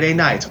Friday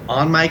night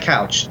on my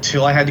couch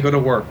till I had to go to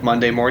work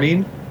Monday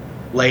morning,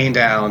 laying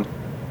down,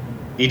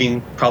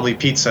 eating probably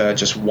pizza,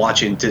 just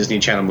watching Disney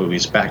Channel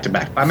movies back to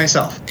back by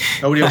myself.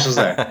 Nobody else was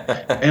there.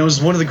 And it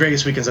was one of the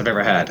greatest weekends I've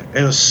ever had.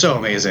 It was so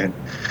amazing.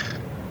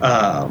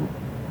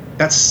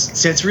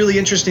 It's really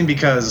interesting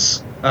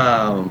because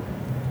the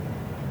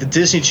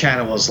Disney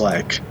Channel was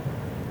like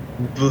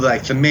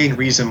the main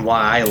reason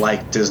why I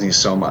like Disney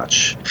so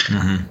much.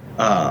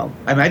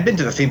 I've been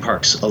to the theme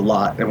parks a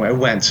lot, and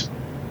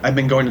I've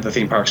been going to the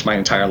theme parks my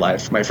entire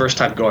life. My first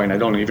time going, I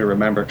don't even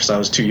remember because I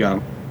was too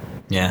young.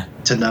 Yeah.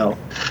 To know,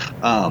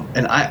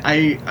 and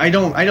I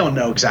don't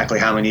know exactly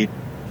how many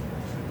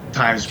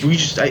times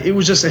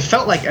it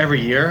felt like every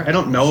year. I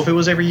don't know if it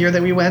was every year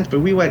that we went,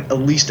 but we went at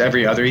least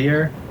every other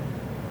year,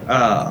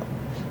 on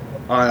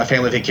a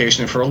family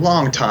vacation for a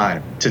long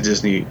time to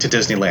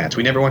Disneyland.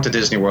 We never went to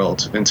Disney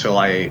World until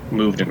I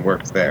moved and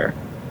worked there.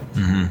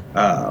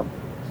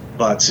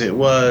 But it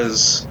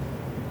was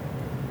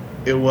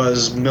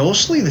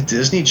mostly the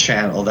Disney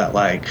Channel that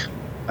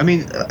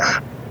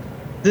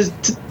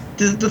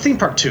the theme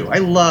park too. I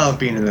love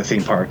being in the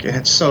theme park, and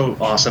it's so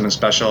awesome and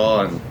special.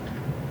 And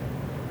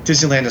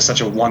Disneyland is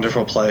such a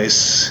wonderful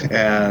place,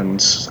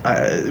 and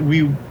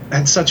we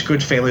had such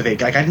good family.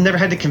 Like I never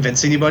had to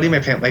convince anybody. My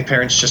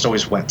parents just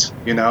always went.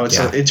 You know, it's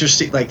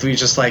interesting. Like we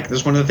just like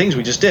this is one of the things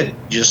we just did.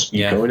 You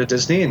go to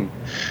Disney, and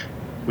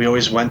we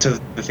always went to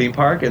the theme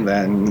park, and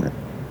then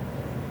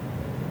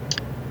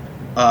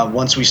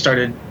once we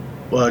started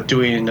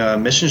doing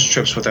missions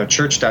trips with our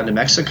church down to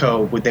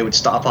Mexico, they would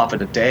stop off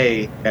at a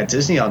day at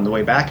Disney on the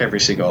way back every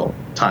single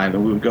time,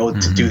 and we would go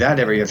to do that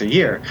every other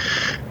year.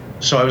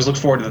 So I always look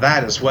forward to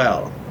that as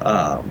well.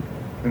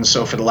 And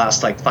so for the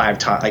last like 5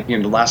 times, like the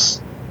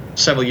last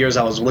several years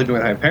I was living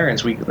with my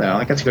parents, I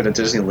got to go to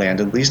Disneyland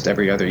at least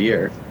every other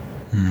year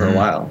for a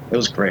while. It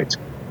was great.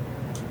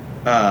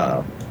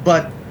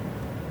 But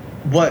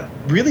what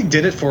really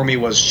did it for me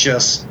was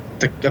just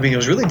it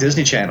was really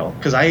Disney Channel,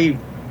 because I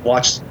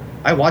watched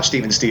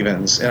Even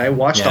Stevens, and I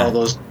watched all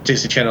those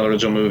Disney Channel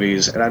original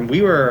movies, and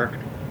you're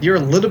a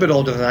little bit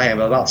older than I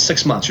am, about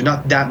 6 months. You're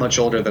not that much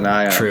older than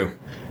I am. True.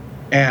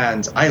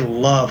 And I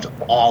loved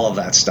all of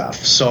that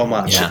stuff so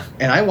much. Yeah.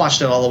 And I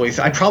watched it all the way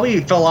through. I probably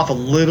fell off a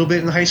little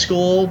bit in high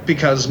school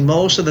because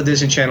most of the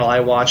Disney Channel I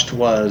watched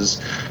was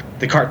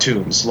the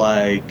cartoons,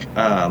 like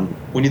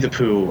Winnie the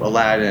Pooh,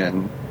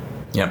 Aladdin,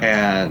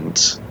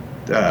 and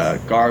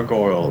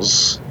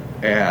Gargoyles,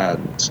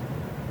 and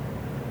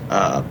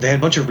they had a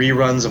bunch of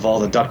reruns of all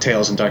the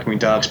DuckTales and Darkwing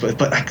Ducks,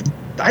 but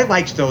I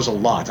liked those a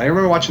lot. I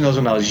remember watching those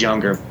when I was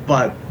younger,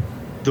 but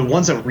the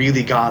ones that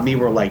really got me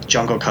were like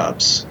Jungle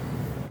Cubs.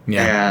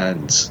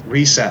 And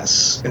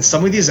Recess, and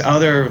some of these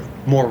other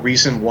more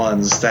recent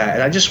ones that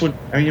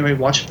I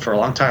watched it for a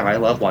long time. I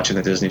love watching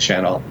the Disney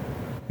Channel.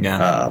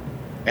 And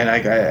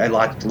I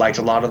liked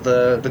a lot of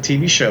the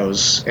TV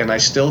shows, and I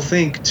still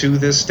think to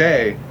this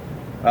day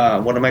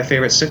one of my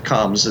favorite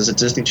sitcoms is a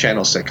Disney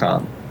Channel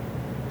sitcom,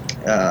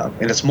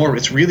 and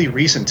it's really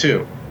recent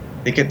too.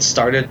 I think it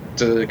started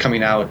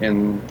coming out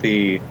in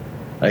the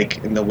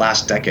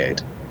last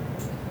decade.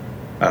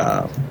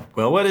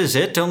 Well, what is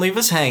it? Don't leave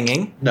us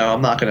hanging. No,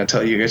 I'm not going to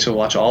tell you guys to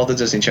watch all the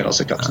Disney Channel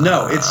sitcoms.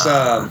 No,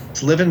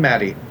 it's Liv and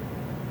Maddie,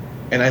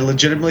 and I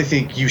legitimately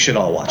think you should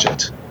all watch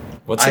it.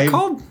 What's it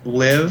called?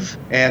 Liv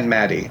and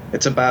Maddie.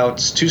 It's about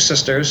 2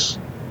 sisters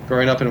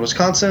growing up in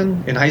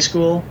Wisconsin in high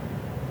school,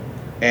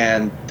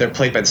 and they're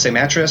played by the same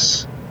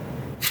actress.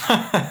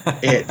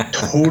 It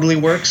totally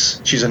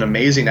works. She's an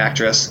amazing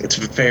actress. It's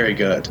very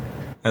good.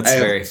 That's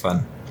very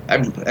fun.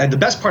 And the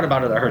best part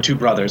about it are her 2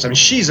 brothers. I mean,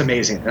 she's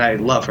amazing, and I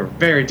love her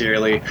very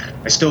dearly.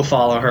 I still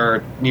follow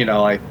her.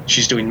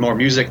 She's doing more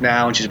music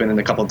now, and she's been in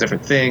a couple of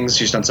different things.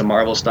 She's done some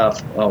Marvel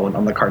stuff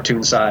on the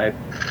cartoon side.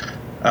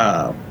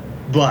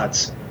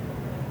 But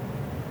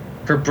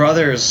her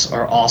brothers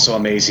are also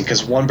amazing,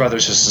 because one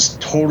brother's just this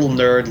total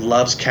nerd,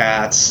 loves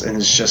cats, and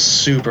is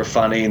just super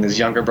funny. And his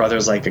younger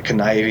brother's like a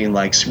conniving,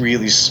 like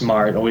really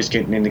smart, always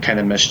getting into kind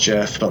of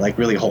mischief, but like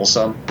really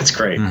wholesome. It's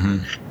great.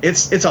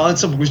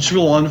 It's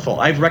real wonderful.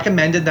 I've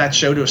recommended that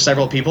show to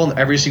several people, and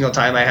every single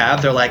time I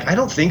have, they're like, I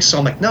don't think so.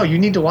 I'm like, no, you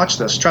need to watch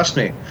this. Trust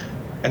me.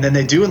 And then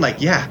they do, and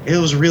like, yeah, it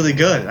was really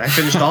good. I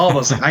finished all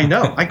of them. Like, I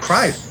know. I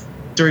cried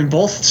during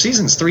both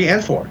seasons, 3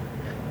 and 4.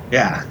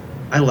 Yeah.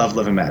 I love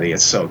Liv and Maddie.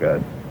 It's so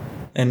good.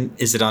 And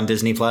is it on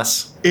Disney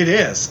Plus? It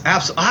is.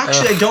 Absolutely.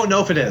 Actually, I don't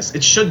know if it is.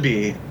 It should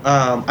be.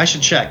 I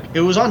should check.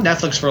 It was on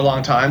Netflix for a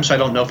long time, so I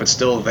don't know if it's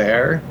still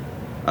there.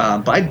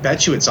 But I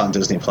bet you it's on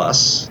Disney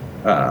Plus.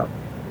 And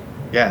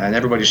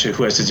everybody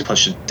who has Disney Plus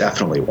should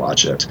definitely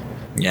watch it.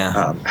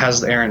 Yeah.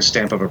 Has Aaron's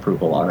stamp of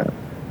approval on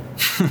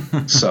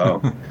it. So,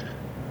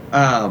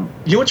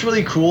 what's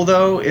really cool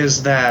though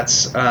is that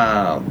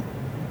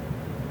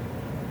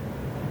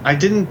I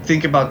didn't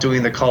think about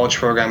doing the college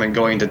program and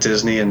going to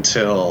Disney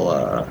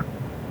until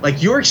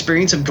your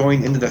experience of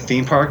going into the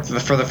theme park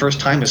for the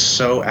first time is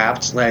so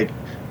apt. Like,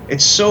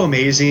 it's so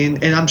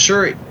amazing. And I'm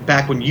sure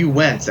back when you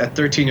went at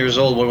 13 years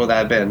old, what would that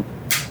have been?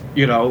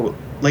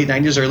 Late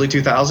 90s, early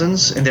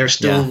 2000s, and they're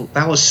still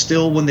that was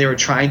still when they were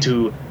trying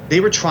to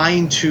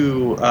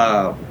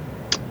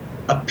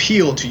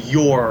appeal to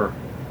your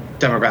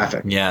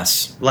demographic.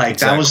 Yes. Like,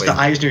 exactly. That was the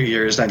Eisner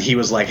years that he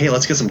was like, hey,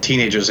 let's get some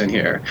teenagers in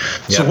here.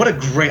 Yep. So what a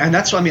great, and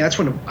that's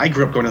when I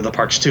grew up going to the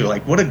parks too.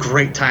 Like, what a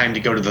great time to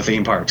go to the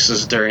theme parks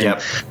is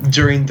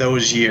during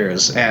those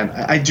years. And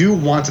I do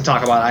want to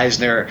talk about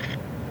Eisner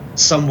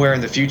somewhere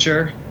in the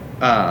future,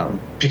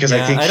 because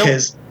I think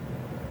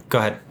go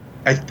ahead.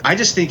 I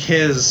just think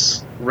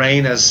his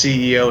reign as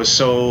CEO is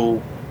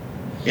so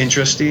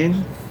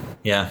interesting.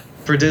 Yeah.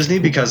 For Disney,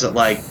 because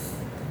it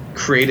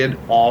created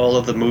all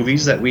of the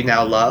movies that we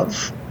now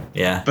love.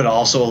 Yeah. But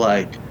also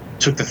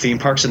took the theme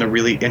parks in a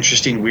really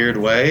interesting, weird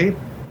way.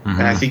 Mm-hmm.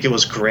 And I think it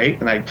was great,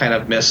 and I kind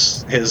of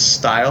miss his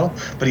style,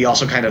 but he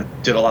also kind of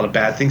did a lot of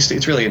bad things.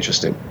 It's really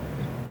interesting.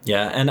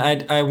 Yeah, and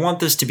I want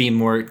this to be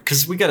more,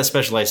 because we got to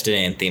specialize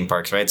today in theme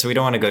parks, right? So we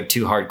don't want to go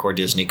too hardcore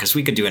Disney, because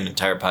we could do an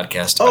entire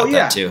podcast about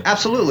that too.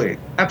 Absolutely.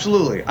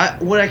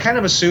 What I kind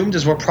of assumed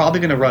is we're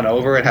probably going to run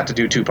over and have to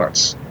do 2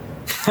 parts.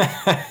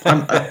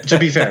 To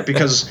be fair,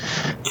 because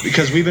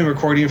we've been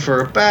recording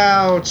for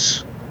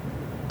about,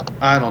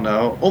 I don't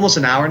know, almost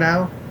an hour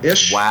now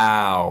ish.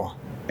 Wow.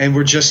 And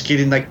we're just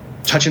getting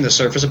touching the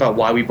surface about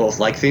why we both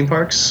like theme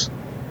parks.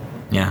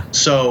 Yeah.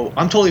 So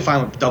I'm totally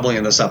fine with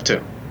doubling this up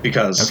too,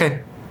 because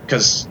Okay.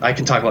 I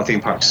can talk about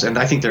theme parks and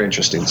I think they're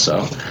interesting.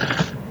 So,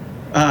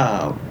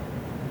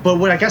 but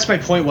what I guess my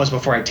point was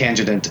before I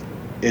tangented,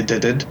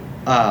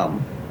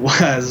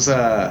 was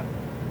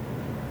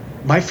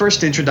my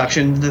first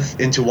introduction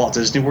into Walt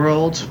Disney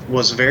World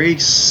was very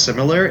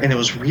similar, and it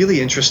was really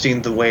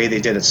interesting the way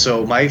they did it.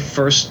 So my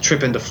first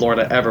trip into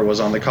Florida ever was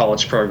on the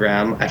college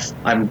program.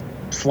 I'm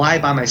fly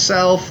by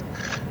myself.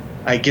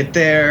 I get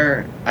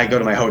there, I go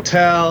to my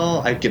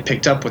hotel, I get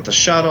picked up with the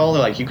shuttle.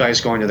 They're like, you guys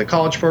going to the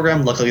college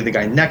program? Luckily, the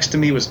guy next to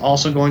me was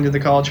also going to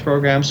the college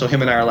program. So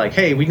him and I are like,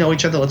 hey, we know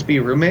each other. Let's be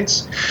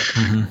roommates.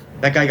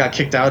 Mm-hmm. That guy got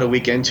kicked out a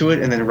week into it,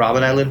 and then Rob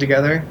and I lived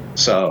together.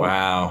 So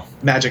wow,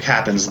 magic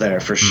happens there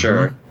for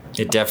sure.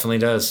 It definitely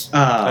does.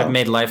 I've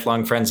made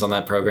lifelong friends on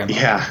that program.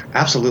 Yeah,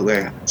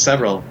 absolutely.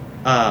 Several.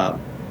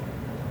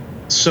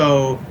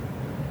 So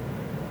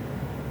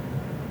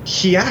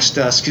he asked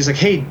us, he's like,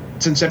 hey,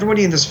 since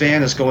everybody in this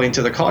van is going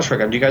to the college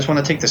program, do you guys want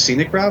to take the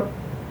scenic route?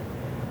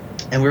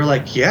 And we were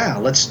like, yeah,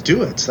 let's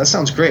do it. That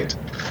sounds great.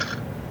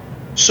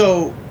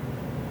 So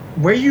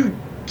where you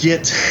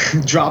get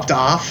dropped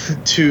off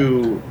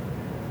to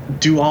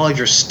do all of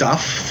your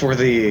stuff for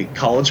the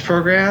college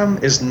program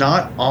is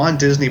not on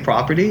Disney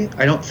property,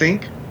 I don't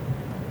think.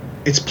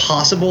 It's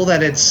possible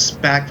that it's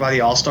backed by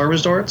the All-Star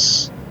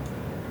Resorts,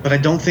 but I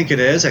don't think it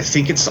is. I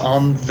think it's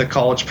on the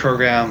college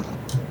program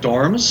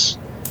dorms.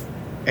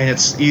 And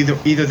it's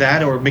either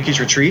that or Mickey's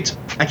Retreat.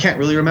 I can't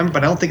really remember,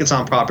 but I don't think it's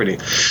on property.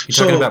 You're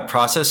talking about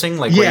processing,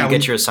 like where you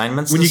get your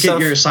assignments. When you get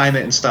your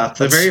assignment and stuff,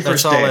 the very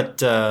first day.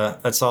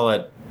 That's all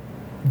at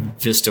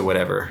Vista,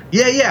 whatever.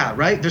 Yeah,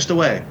 right, Vista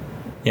Way.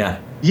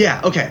 Yeah.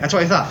 Yeah. Okay, that's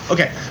what I thought.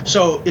 Okay,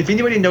 so if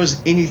anybody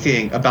knows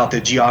anything about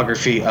the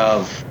geography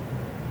of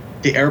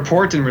the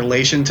airport in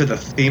relation to the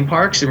theme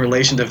parks, in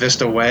relation to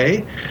Vista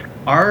Way,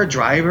 our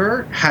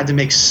driver had to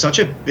make such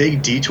a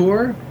big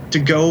detour to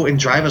go and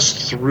drive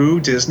us through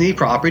Disney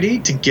property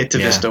to get to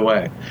Vista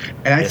Way.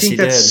 And I think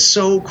that's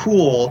so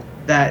cool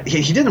that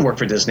he didn't work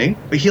for Disney,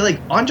 but he like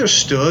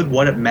understood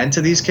what it meant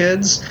to these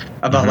kids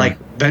about like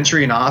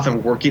venturing off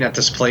and working at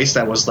this place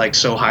that was like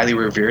so highly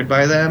revered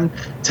by them,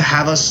 to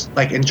have us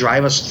like and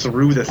drive us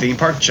through the theme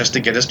park just to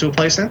get us to a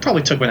place. And it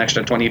probably took an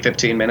extra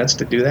 20-15 minutes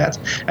to do that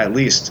at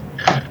least.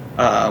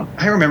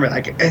 I remember I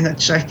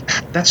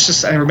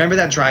remember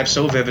that drive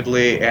so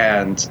vividly,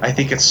 and I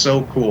think it's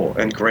so cool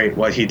and great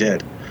what he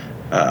did.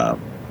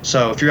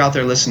 So if you're out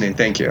there listening,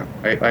 thank you.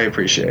 I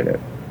appreciate it.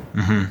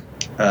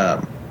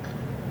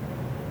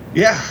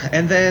 Yeah,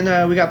 and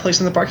then we got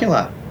placed in the parking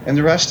lot, and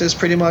the rest is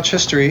pretty much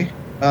history.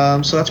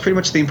 So that's pretty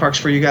much theme parks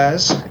for you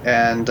guys.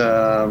 And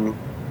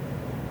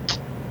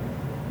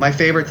my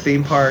favorite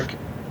theme park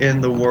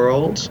in the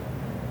world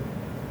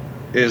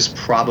is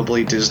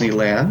probably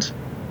Disneyland.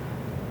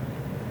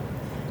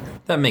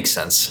 That makes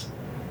sense.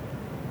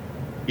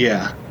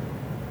 Yeah,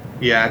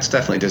 it's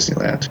definitely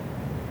Disneyland.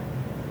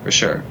 For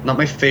sure. Not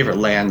my favorite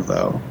land,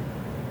 though.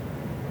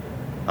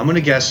 I'm going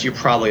to guess you're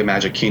probably a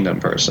Magic Kingdom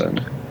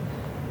person.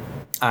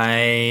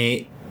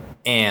 I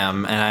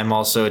am, and I'm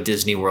also a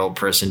Disney World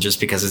person just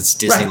because it's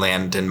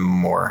Disneyland and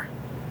more.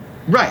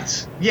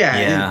 Right.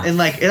 Yeah. And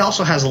like, it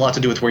also has a lot to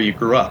do with where you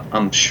grew up,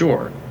 I'm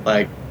sure.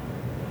 Like,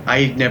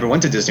 I never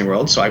went to Disney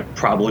World, so I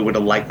probably would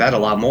have liked that a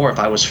lot more if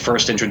I was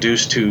first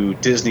introduced to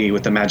Disney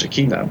with the Magic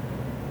Kingdom.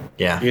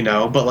 Yeah. You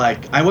know, but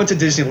like I went to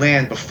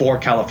Disneyland before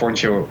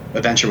California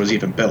Adventure was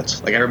even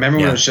built. Like I remember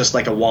when it was just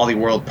like a Wally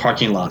World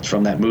parking lot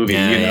from that movie,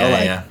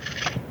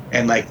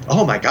 and like,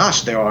 oh my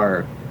gosh, there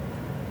are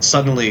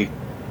suddenly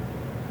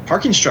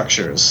parking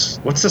structures.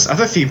 What's this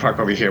other theme park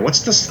over here?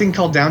 What's this thing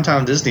called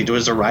Downtown Disney?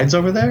 Is there rides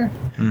over there?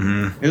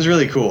 It was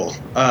really cool.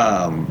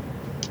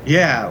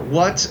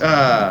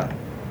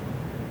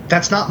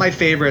 That's not my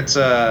favorite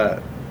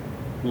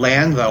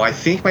land, though. I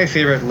think my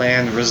favorite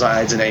land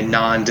resides in a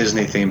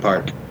non-Disney theme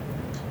park.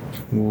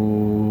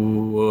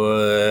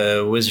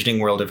 Wizarding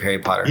World of Harry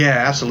Potter.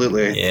 Yeah,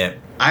 absolutely. Yeah.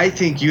 I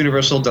think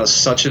Universal does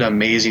such an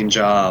amazing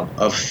job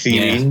of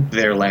theming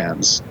their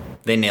lands.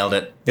 They nailed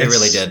it. They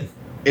really did.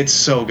 It's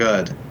so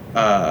good.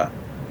 The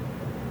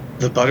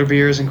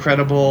butterbeer is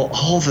incredible.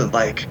 All the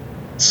like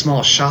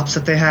small shops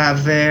that they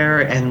have there,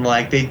 and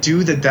like they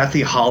do the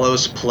Deathly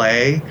Hallows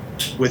play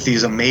with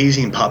these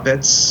amazing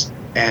puppets,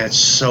 and it's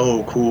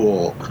so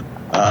cool.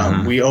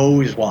 We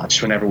always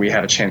watch whenever we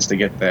have a chance to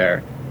get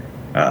there.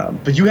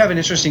 But you have an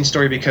interesting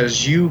story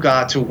because you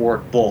got to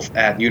work both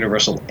at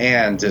Universal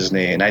and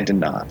Disney, and I did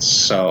not.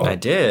 So I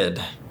did.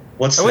 I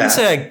wouldn't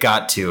say I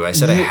got to. I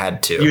said I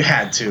had to. You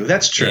had to.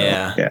 That's true.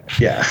 Yeah.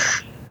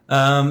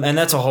 And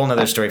that's a whole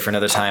nother story for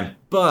another time.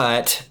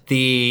 But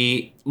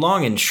the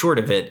long and short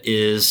of it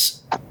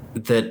is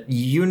that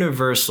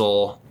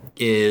Universal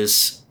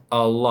is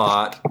a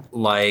lot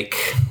like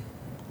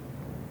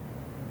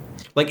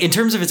in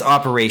terms of its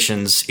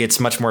operations, it's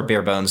much more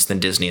bare bones than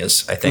Disney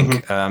is, I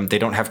think. They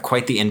don't have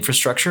quite the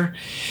infrastructure.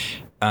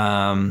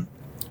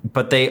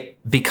 But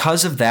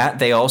because of that,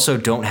 they also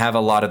don't have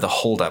a lot of the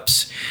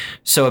holdups.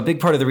 So a big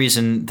part of the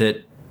reason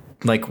that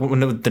like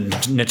one of the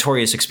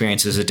notorious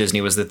experiences at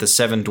Disney was that the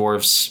Seven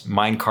Dwarfs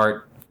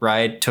minecart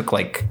ride took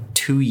like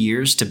 2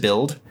 years to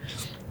build.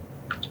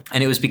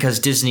 And it was because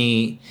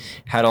Disney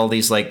had all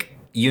these like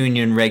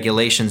union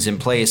regulations in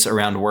place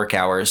around work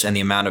hours and the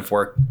amount of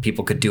work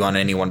people could do on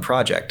any one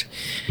project.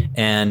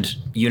 And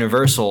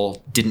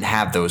Universal didn't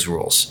have those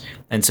rules.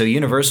 And so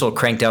Universal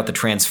cranked out the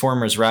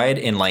Transformers ride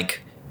in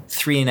like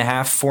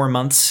 3.5, 4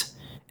 months.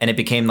 And it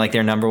became like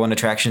their number one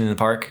attraction in the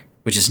park,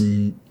 which is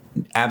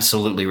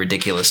absolutely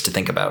ridiculous to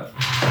think about.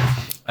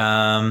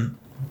 And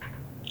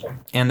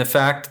the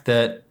fact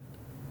that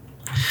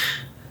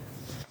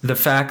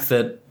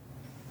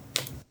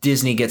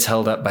Disney gets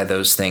held up by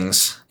those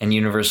things and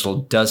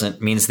Universal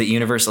doesn't means that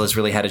Universal has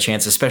really had a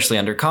chance, especially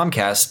under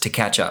Comcast, to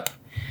catch up.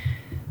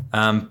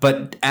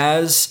 But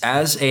as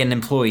an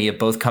employee of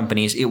both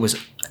companies, it was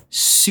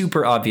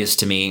super obvious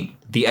to me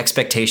the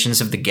expectations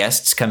of the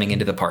guests coming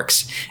into the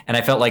parks. And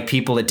I felt like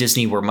people at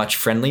Disney were much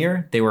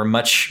friendlier. They were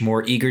much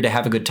more eager to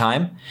have a good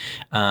time.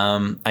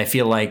 I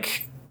feel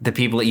like the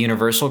people at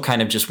Universal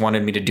kind of just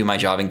wanted me to do my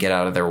job and get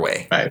out of their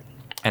way. Right.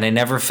 And I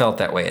never felt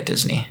that way at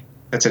Disney.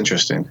 That's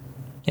interesting.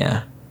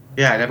 Yeah.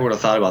 Yeah, I never would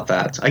have thought about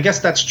that. I guess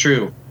that's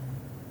true.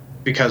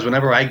 Because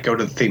whenever I go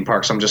to the theme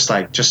parks, I'm just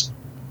like, just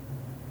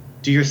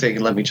do your thing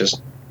and let me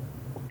just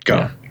go,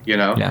 Yeah. you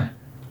know? Yeah.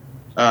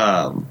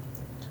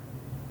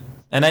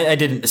 And I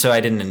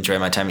didn't enjoy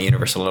my time at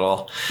Universal at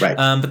all. Right.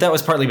 But that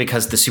was partly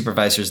because the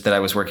supervisors that I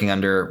was working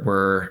under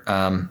were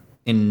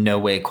in no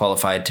way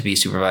qualified to be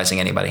supervising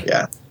anybody.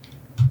 Yeah.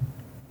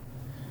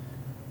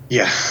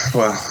 Yeah,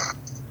 well,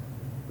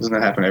 doesn't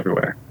that happen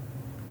everywhere?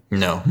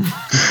 No,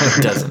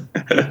 it doesn't.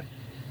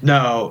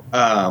 No,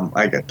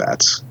 I get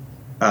that.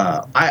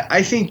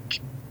 I think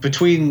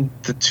between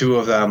the two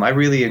of them, I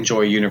really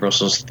enjoy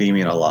Universal's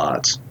theming a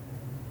lot.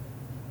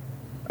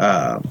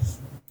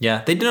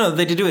 Yeah, they do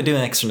an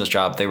excellent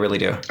job. They really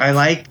do.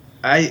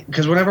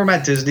 Because whenever I'm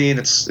at Disney, and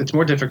it's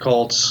more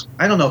difficult.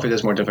 I don't know if it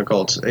is more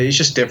difficult. It's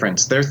just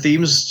different. Their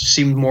themes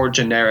seem more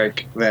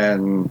generic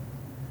than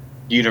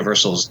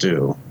Universal's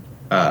do.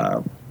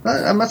 I'm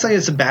not saying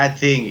it's a bad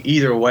thing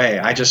either way.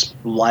 I just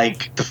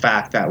like the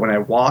fact that when I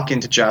walk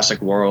into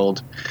Jurassic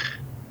World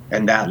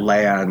and that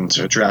land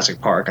or Jurassic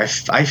Park, I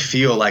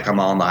feel like I'm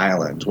on the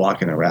island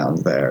walking around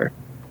there.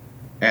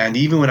 And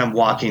even when I'm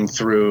walking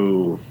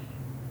through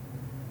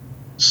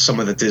some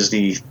of the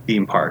Disney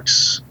theme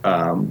parks,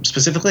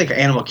 specifically like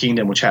Animal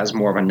Kingdom, which has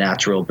more of a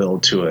natural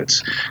build to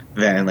it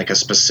than like a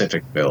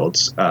specific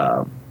build,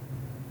 I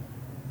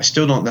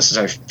still don't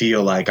necessarily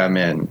feel like I'm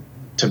in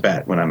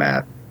Tibet when I'm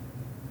at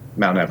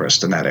Mount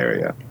Everest in that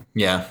area.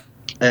 Yeah.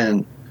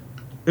 And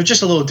they're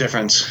just a little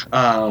different.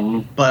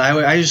 But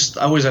I just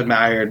always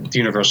admired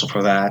Universal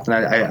for that. And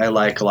I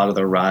like a lot of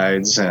their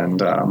rides.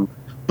 And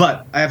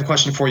but I have a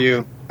question for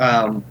you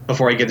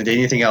before I get into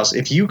anything else.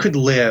 If you could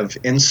live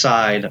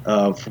inside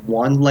of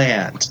one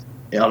land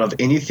out of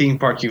any theme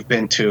park you've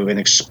been to and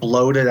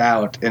explode it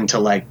out into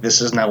like,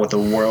 this is not what the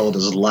world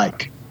is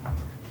like,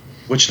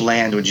 which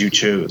land would you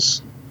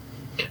choose?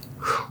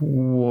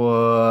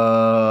 Whoa.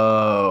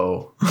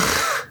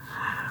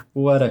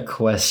 What a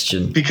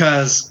question.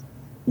 Because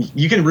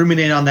you can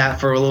ruminate on that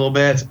for a little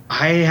bit.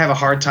 I have a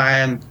hard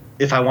time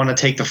if I want to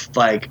take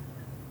the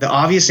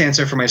obvious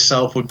answer for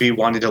myself would be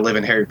wanting to live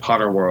in Harry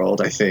Potter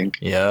world, I think.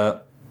 Yeah.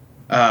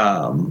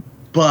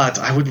 But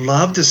I would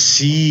love to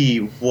see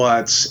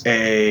what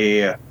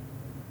a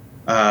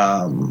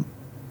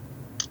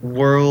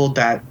world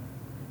that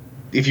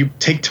if you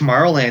take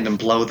Tomorrowland and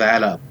blow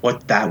that up,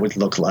 what that would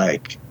look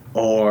like.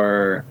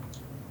 Or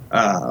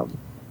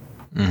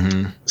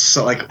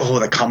so like,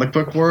 the comic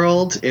book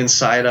world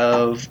inside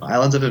of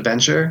Islands of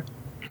Adventure.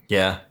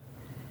 Yeah.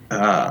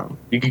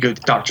 You could go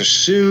to Dr.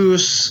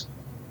 Seuss.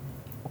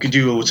 You could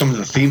do some of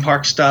the theme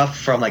park stuff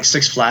from like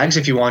Six Flags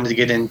if you wanted to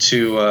get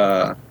into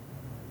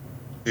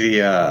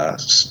the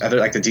other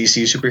like the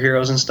DC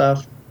superheroes and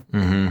stuff.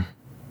 Mm-hmm.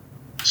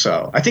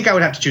 So I think I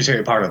would have to choose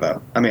Harry Potter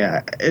though. I mean,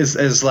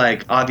 as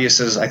like obvious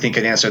as I think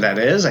an answer that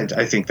is,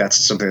 I think that's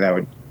something that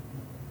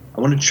I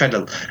want to try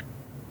to.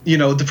 You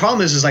know, the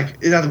problem is like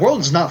the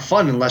world is not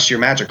fun unless you're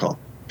magical.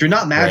 If you're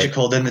not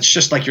magical, then it's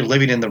just like you're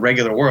living in the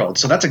regular world.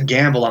 So that's a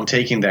gamble I'm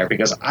taking there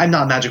because I'm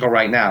not magical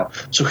right now.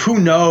 So who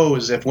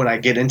knows if when I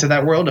get into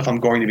that world, if I'm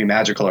going to be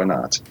magical or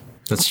not.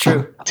 That's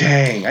true.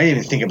 Dang, I didn't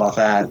even think about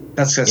that.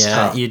 That's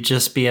tough. You'd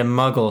just be a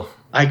muggle.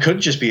 I could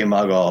just be a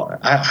muggle.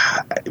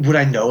 Would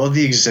I know of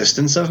the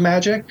existence of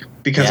magic?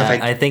 Because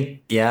I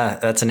think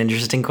that's an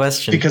interesting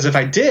question. Because if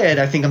I did,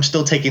 I think I'm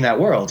still taking that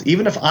world.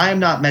 Even if I'm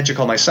not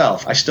magical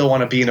myself, I still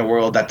want to be in a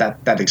world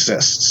that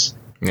exists.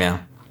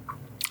 Yeah.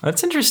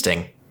 That's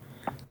interesting.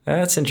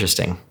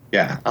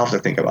 Yeah, I'll have to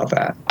think about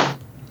that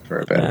for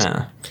a bit.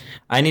 Yeah.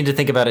 I need to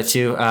think about it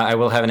too. I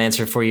will have an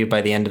answer for you by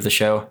the end of the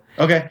show.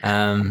 Okay.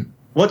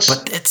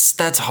 But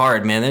that's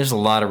hard, man. There's a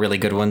lot of really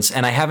good ones,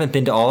 and I haven't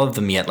been to all of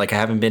them yet. Like I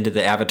haven't been to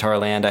the Avatar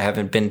land, I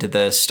haven't been to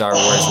the Star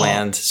Wars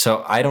land,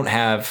 so I don't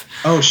have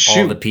all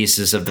the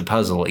pieces of the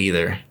puzzle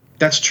either.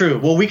 That's true.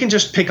 Well, we can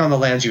just pick on the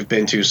lands you've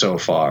been to so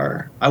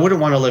far. I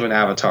wouldn't want to live in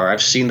Avatar.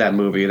 I've seen that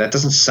movie. That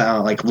doesn't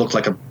sound look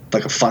like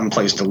a fun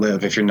place to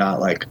live if you're not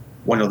like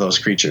one of those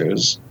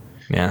creatures.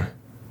 Yeah.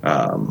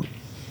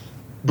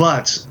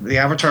 But the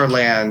Avatar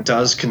land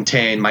does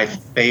contain my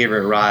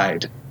favorite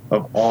ride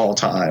of all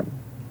time.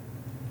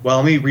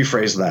 Well, let me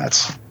rephrase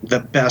that. The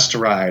best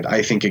ride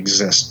I think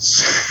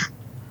exists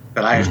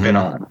that I have been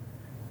on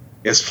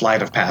is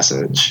Flight of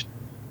Passage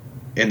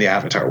in the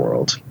Avatar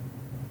world.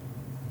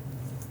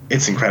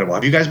 It's incredible.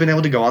 Have you guys been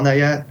able to go on that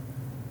yet?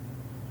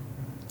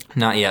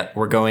 Not yet.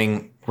 We're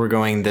going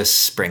this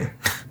spring.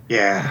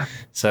 Yeah.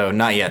 So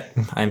not yet.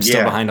 I'm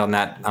still behind on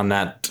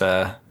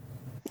that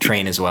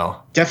train as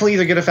well. Definitely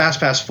either get a fast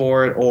pass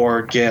for it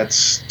or get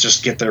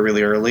there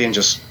really early and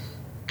just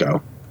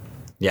go.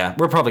 Yeah,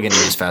 we're probably going to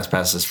use fast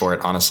passes for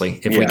it,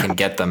 honestly, if we can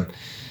get them.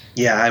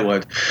 Yeah, I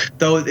would.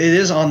 Though it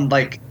is on,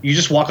 like, you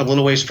just walk a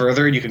little ways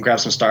further and you can grab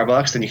some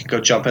Starbucks, then you can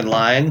go jump in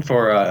line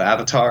for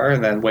Avatar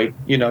and then wait,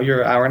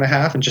 your hour and a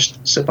half and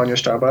just sip on your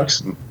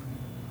Starbucks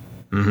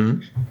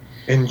and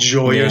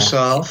enjoy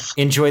yourself.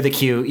 Enjoy the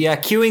queue. Yeah,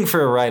 queuing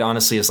for a ride,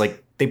 honestly, is like,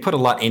 they put a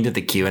lot into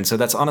the queue. And so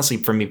that's honestly,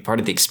 for me,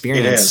 part of the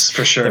experience. It is,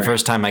 for sure. The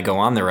first time I go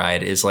on the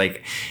ride is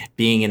like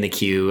being in the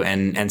queue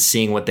and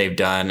seeing what they've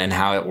done and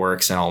how it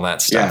works and all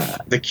that stuff. Yeah,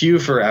 the queue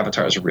for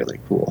Avatar is really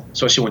cool,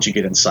 especially once you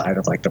get inside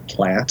of like the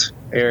plant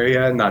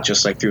area, not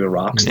just like through the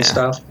rocks and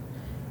stuff.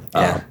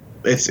 Yeah,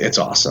 it's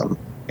awesome,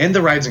 and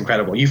the ride's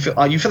incredible. You feel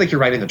like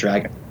you're riding the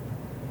dragon.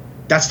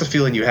 That's the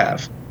feeling you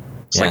have.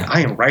 It's like,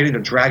 I am riding a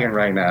dragon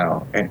right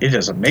now, and it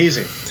is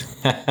amazing.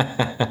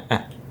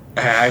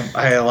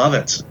 I love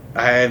it.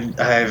 I've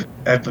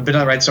been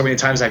on a ride so many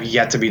times. I've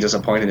yet to be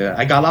disappointed in it.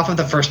 I got off it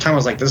the first time. I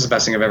was like, this is the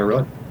best thing I've ever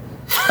ridden.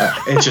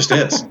 It just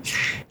is.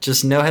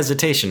 Just no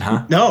hesitation,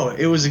 huh? No,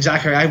 it was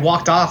exactly right. I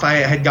walked off. I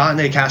had gotten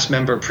a cast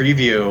member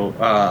preview.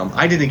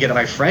 I didn't get it.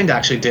 My friend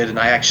actually did, and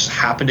I actually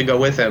happened to go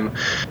with him.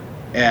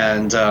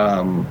 And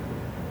I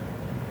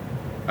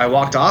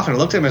walked off and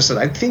looked at him and said,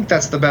 I think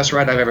that's the best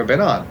ride I've ever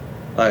been on.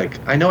 Like,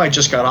 I know I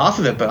just got off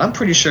of it, but I'm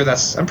pretty sure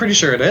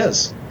it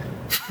is.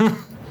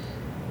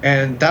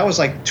 And that was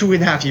like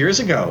 2.5 years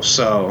ago,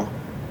 so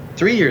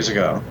 3 years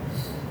ago.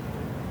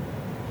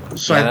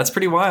 So that's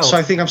pretty wild. So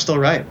I think I'm still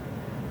right.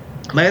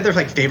 My other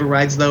favorite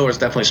rides though is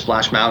definitely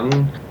Splash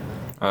Mountain.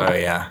 Oh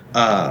yeah,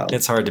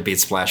 it's hard to beat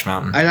Splash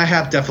Mountain. And I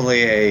have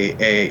definitely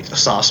a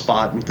soft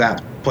spot in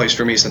that place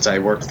for me since I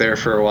worked there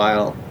for a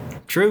while.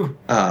 True.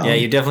 Yeah,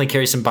 you definitely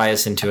carry some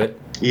bias into it.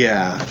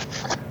 Yeah.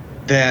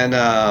 Then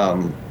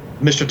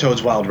Mr.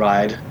 Toad's Wild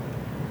Ride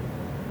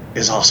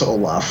is also a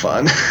lot of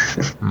fun.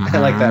 I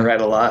like that ride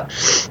a lot.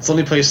 It's the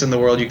only place in the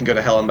world you can go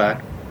to hell and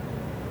back.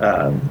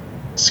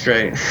 It's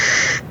great.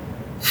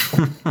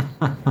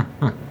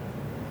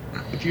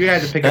 If you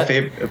had to pick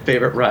a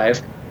favorite ride,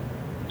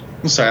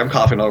 I'm sorry, I'm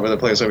coughing all over the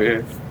place over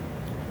here.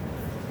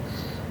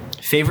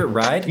 Favorite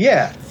ride?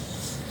 Yeah.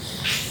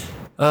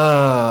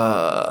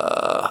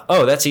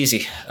 That's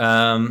easy.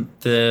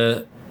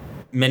 The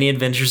Many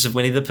Adventures of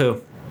Winnie the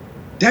Pooh.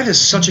 That is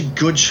such a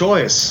good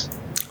choice.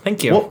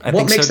 Thank you. What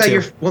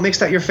makes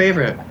that your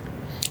favorite?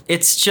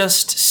 It's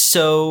just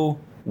so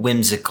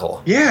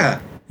whimsical.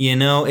 Yeah.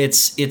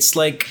 It's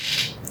like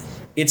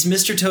it's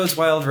Mr. Toad's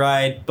Wild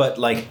Ride, but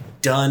like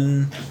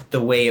done the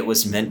way it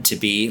was meant to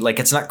be. Like,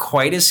 it's not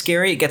quite as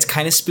scary. It gets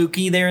kind of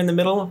spooky there in the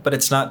middle, but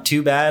it's not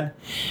too bad.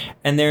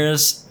 And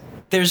there's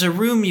a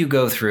room you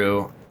go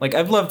through. Like,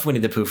 I've loved Winnie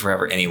the Pooh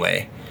forever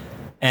anyway.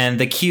 And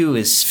the queue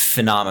is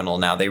phenomenal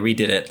now. They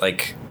redid it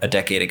like a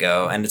decade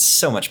ago, and it's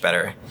so much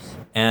better.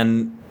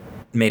 And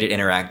made it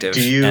interactive.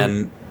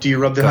 Do you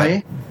rub the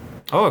honey?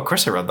 Oh, of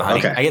course I rub the honey.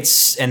 Okay.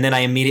 And then I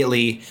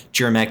immediately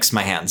Germ-X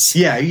my hands.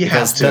 Yeah, you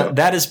have to.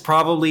 That is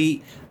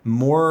probably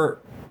more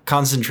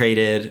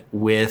concentrated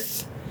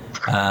with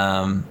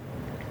germs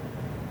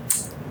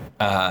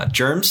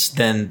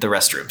than the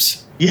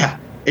restrooms. Yeah.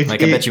 I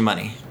bet you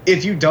money.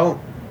 If you don't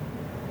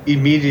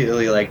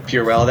immediately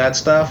Purell that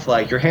stuff,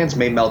 your hands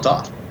may melt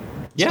off.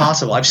 It's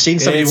possible. I've seen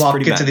somebody walk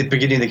into the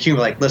beginning of the queue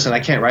like, listen, I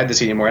can't ride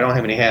this anymore. I don't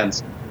have any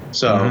hands.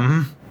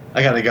 So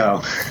I gotta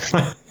go.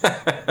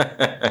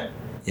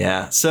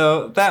 Yeah.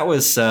 So that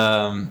was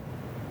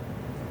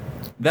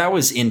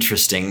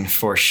interesting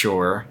for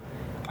sure.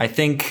 I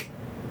think,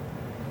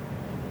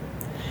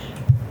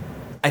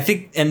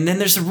 and then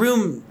there's a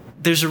room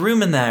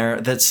in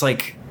there that's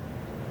like,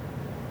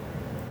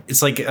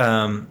 it's like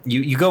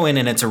you go in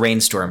and it's a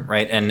rainstorm,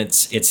 right? And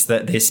it's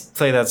that they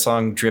play that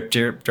song "Drip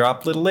Drip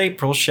Drop Little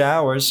April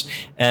Showers,"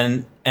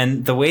 and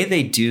the way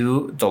they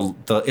do the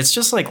it's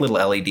just like little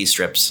LED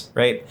strips,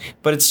 right?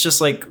 But it's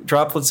just like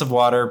droplets of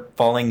water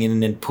falling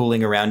in and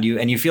pooling around you,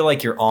 and you feel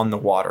like you're on the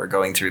water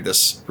going through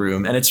this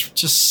room, and it's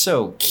just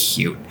so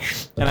cute.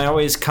 And I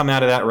always come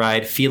out of that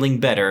ride feeling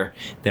better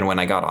than when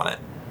I got on it,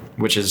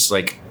 which is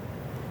like,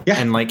 yeah,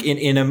 and like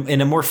in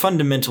a more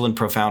fundamental and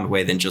profound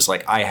way than just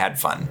like I had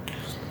fun.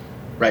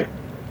 Right.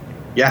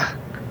 Yeah.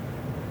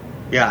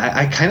 Yeah,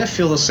 I kind of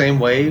feel the same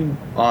way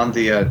on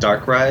the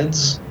dark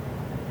rides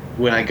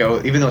when I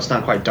go, even though it's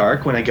not quite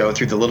dark, when I go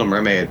through the Little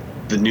Mermaid,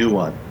 the new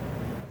one.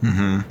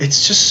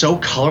 It's just so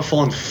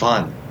colorful and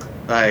fun.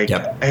 Like,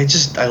 Yep.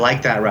 I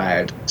like that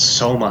ride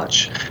so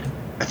much.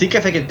 I think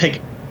if I could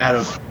pick out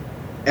of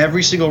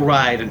every single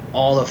ride in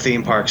all of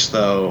theme parks,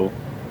 though,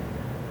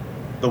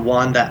 the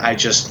one that I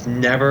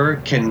never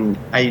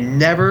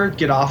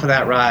get off of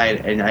that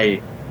ride, and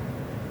I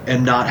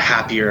am not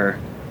happier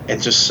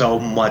and just so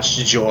much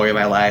joy in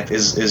my life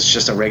is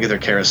just a regular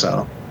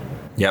carousel.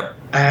 Yep.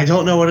 I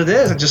don't know what it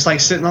is. I just like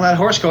sitting on that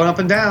horse going up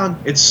and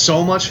down. It's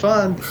so much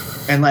fun.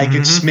 And like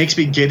it just makes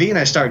me giddy and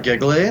I start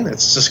giggling.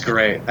 It's just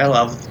great. I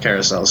love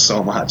carousels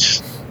so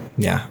much.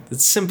 Yeah,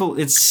 it's simple.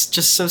 It's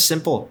just so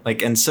simple.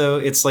 Like, and so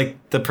it's like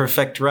the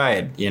perfect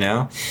ride, you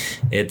know?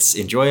 It's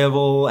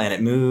enjoyable and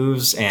it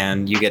moves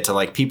and you get to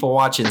like people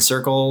watch in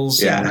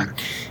circles. Yeah. And,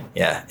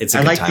 yeah, it's a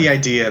I good like time. the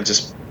idea of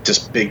just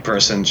big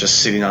person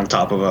just sitting on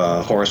top of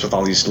a horse with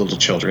all these little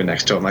children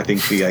next to him. I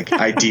think the like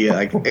idea,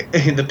 like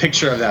the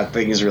picture of that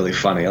thing is really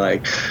funny.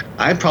 Like,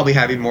 I'm probably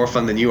having more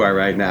fun than you are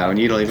right now, and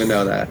you don't even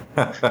know that.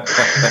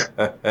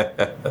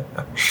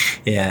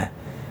 Yeah.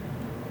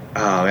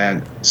 Oh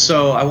man!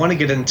 So I want to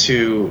get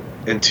into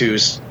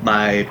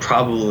my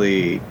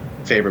probably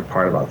favorite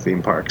part about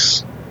theme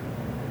parks,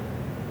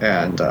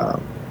 and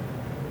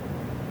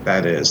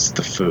that is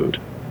the food.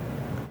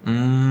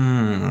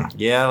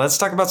 Yeah, let's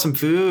talk about some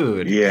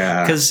food.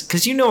 Yeah.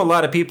 Because you know a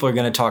lot of people are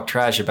going to talk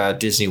trash about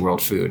Disney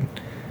World food.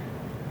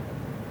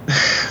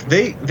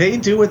 They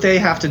do what they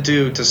have to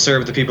do to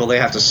serve the people they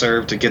have to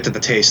serve to get to the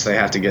taste they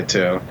have to get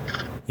to.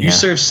 You Yeah.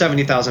 serve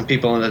 70,000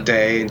 people in a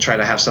day and try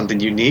to have something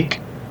unique,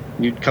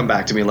 you'd come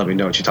back to me and let me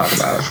know what you talk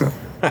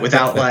about.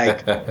 Without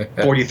like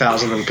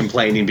 40,000 of them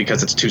complaining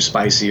because it's too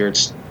spicy or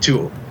it's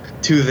too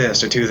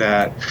this or too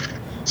that.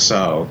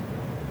 So,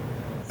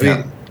 I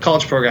mean,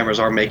 college programmers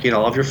are making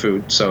all of your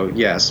food, so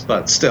yes,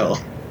 but still.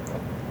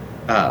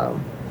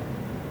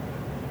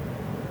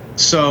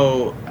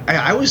 So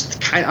I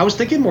was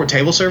thinking more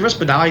table service,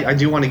 but now I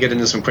do want to get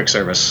into some quick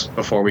service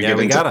before we get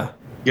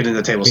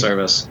into table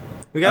service.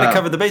 We gotta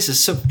cover the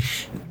bases. So,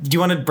 do you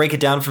want to break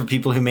it down for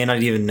people who may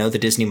not even know the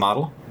Disney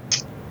model?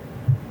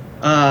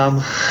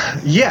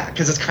 Yeah,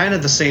 because it's kind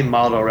of the same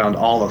model around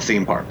all of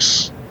theme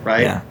parks,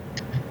 right? Yeah.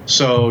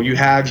 So you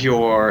have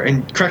your,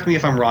 and correct me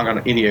if I'm wrong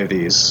on any of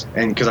these,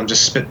 and because I'm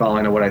just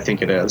spitballing on what I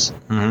think it is.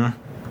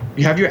 Mm-hmm.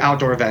 You have your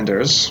outdoor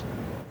vendors,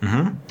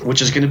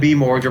 which is going to be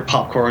more of your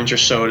popcorns, your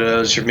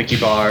sodas, your Mickey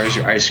bars,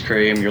 your ice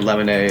cream, your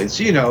lemonades,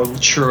 you know,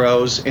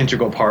 churros,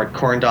 integral part,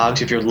 corn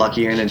dogs if you're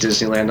lucky and in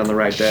Disneyland on the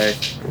right day.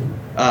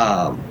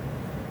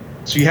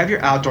 So you have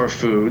your outdoor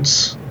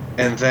foods,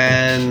 and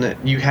then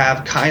you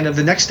have kind of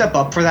the next step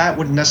up for that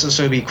wouldn't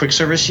necessarily be quick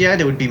service yet.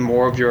 It would be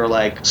more of your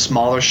like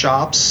smaller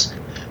shops,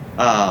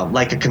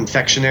 like a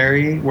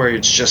confectionery where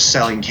it's just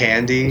selling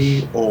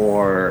candy,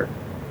 or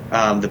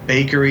the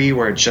bakery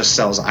where it just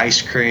sells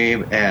ice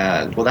cream,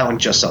 and well, that one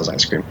just sells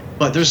ice cream.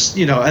 But there's,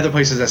 you know, other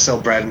places that sell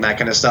bread and that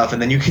kind of stuff,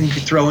 and then you can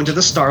throw into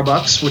the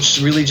Starbucks,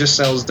 which really just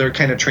sells their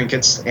kind of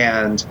trinkets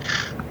and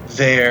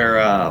their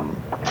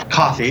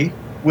coffee,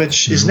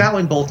 which is now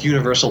in both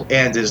Universal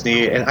and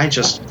Disney, and I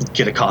just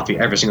get a coffee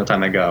every single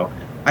time I go.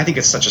 I think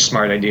it's such a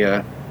smart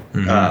idea.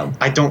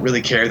 I don't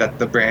really care that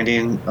the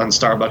branding on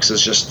Starbucks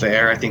is just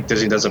there. I think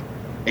Disney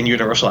and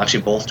Universal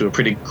actually both do a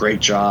pretty great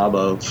job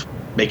of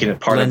making it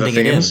part Blending of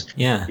the themes.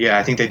 Yeah. Yeah,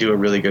 I think they do a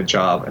really good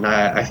job, and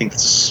I think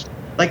it's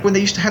like when they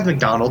used to have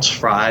McDonald's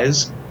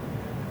fries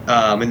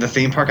in the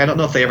theme park. I don't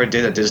know if they ever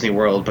did at Disney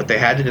World, but they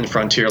had it in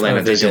Frontierland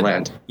at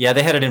Disneyland. Yeah,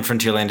 they had it in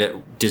Frontierland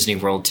at Disney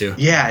World too.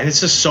 Yeah, and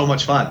it's just so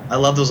much fun. I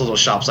love those little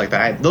shops like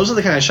that. Those are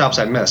the kind of shops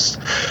I miss.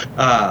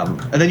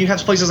 And then you have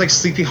places like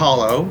Sleepy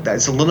Hollow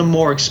that's a little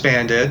more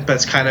expanded, but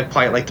it's kind of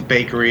quite like the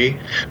bakery,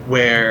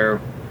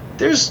 where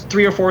there's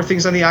 3 or 4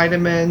 things on the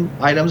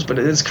items, but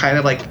it is kind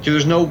of like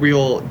there's no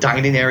real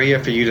dining area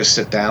for you to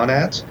sit down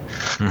at.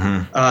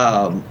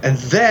 And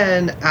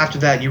then after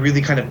that, you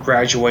really kind of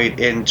graduate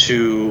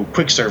into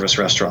quick service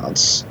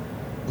restaurants,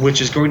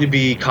 which is going to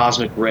be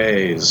Cosmic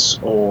Rays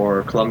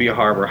or Columbia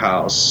Harbor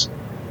House.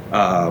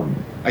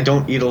 I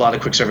don't eat a lot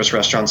of quick service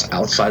restaurants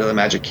outside of the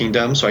Magic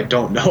Kingdom, so I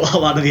don't know a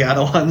lot of the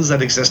other ones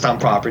that exist on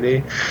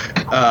property.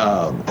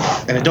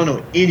 And I don't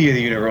know any of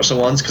the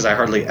Universal ones because I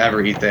hardly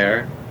ever eat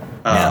there.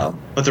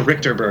 But the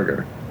Richter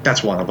Burger,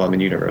 that's one of them in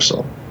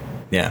Universal.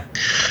 Yeah.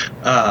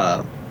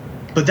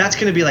 But that's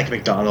going to be like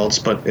McDonald's,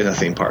 but in a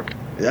theme park.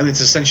 I mean, it's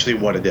essentially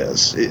what it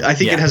is. I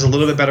think it has a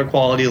little bit better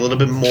quality, a little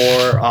bit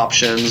more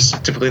options.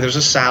 Typically, there's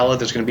a salad.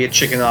 There's going to be a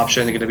chicken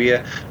option. There's going to be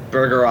a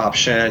burger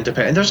option.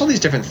 And there's all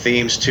these different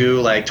themes, too.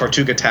 Like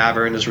Tortuga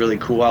Tavern is really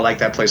cool. I like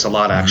that place a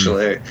lot,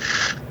 actually.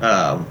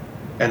 And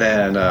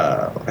then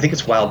I think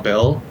it's Wild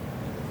Bill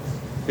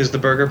is the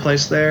burger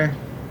place there.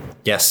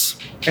 Yes.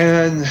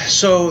 And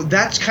so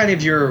that's kind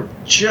of your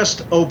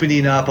just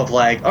opening up of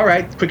like, all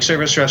right, quick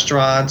service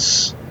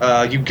restaurants.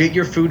 You get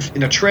your food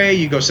in a tray.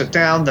 You go sit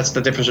down. That's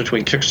the difference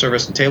between quick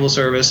service and table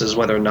service, is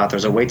whether or not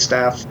there's a wait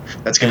staff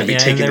that's going to be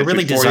taking it. They're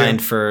really for designed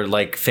you. for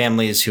like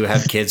families who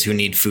have kids who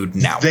need food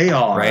now. They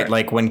are, right.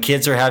 Like when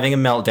kids are having a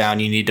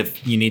meltdown,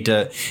 you need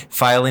to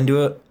file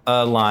into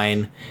a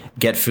line,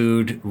 get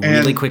food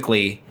really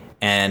quickly,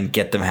 and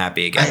get them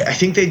happy again. I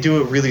think they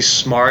do it really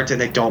smart, and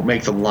they don't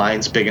make the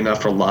lines big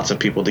enough for lots of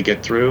people to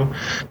get through.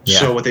 Yeah.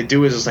 So what they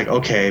do is it's like,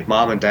 okay,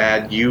 mom and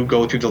dad, you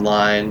go through the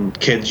line.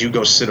 Kids, you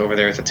go sit over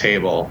there at the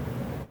table.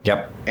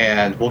 Yep.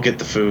 And we'll get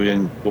the food,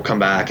 and we'll come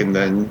back, and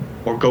then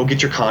or go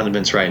get your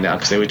condiments right now,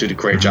 because they would do a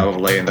great job of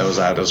laying those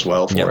out as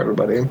well for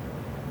everybody.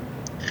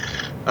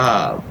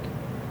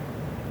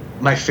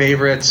 My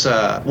favorites.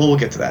 Well, we'll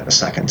get to that in a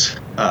second.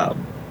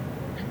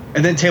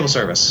 And then table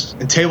service.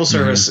 And table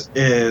service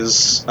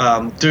is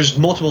there's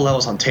multiple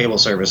levels on table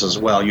service as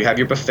well. You have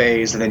your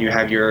buffets, and then you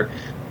have your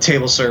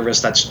table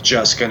service that's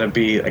just going to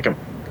be like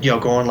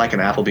going like an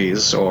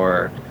Applebee's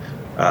or.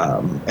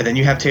 And then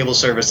you have table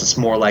service that's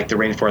more like the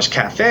Rainforest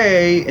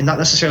Cafe, and not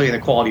necessarily in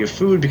the quality of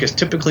food, because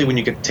typically when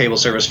you get table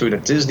service food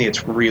at Disney,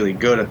 it's really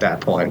good at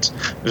that point.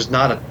 There's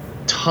not a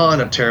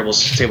ton of terrible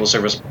table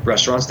service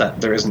restaurants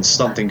that there isn't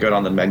something good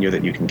on the menu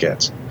that you can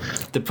get.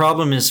 The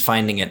problem is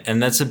finding it,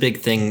 and that's a big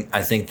thing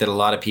I think that a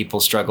lot of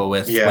people struggle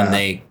with when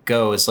they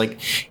go. Is like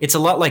it's a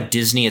lot like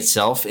Disney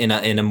itself in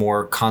a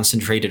more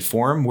concentrated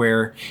form,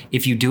 where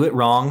if you do it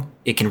wrong,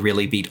 it can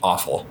really be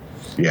awful.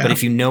 Yeah. But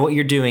if you know what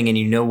you're doing and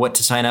you know what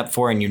to sign up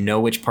for and you know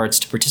which parts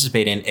to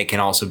participate in, it can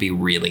also be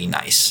really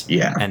nice.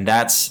 Yeah. And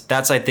that's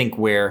I think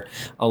where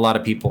a lot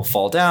of people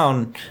fall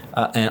down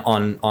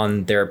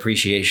on their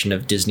appreciation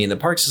of Disney and the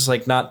parks, is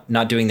like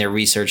not doing their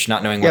research,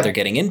 not knowing what they're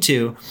getting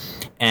into.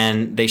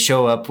 And they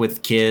show up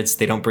with kids,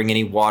 they don't bring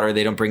any water,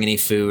 they don't bring any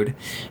food,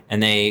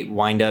 and they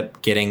wind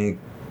up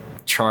getting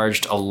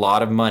charged a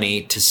lot of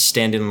money to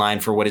stand in line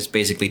for what is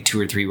basically 2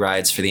 or 3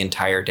 rides for the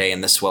entire day in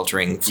the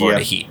sweltering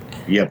Florida heat.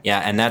 Yep. Yeah,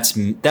 and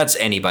that's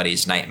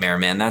anybody's nightmare,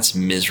 man. That's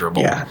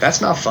miserable. Yeah,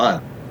 that's not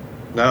fun.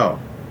 No,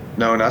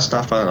 that's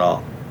not fun at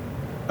all.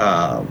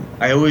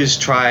 I always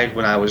tried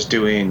when I was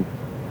doing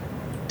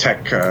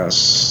tech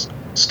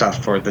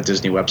stuff for the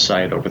Disney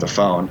website over the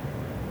phone.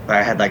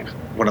 I had like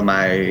one of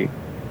my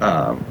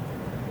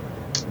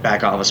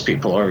back office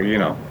people, or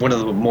one of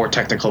the more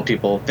technical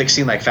people,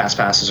 fixing like fast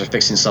passes or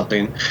fixing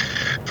something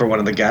for one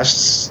of the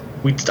guests.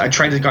 I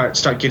tried to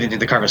start getting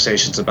into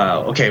conversations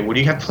about, okay, what do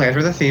you have planned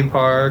for the theme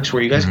parks? Where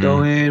are you guys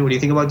going? What do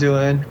you think about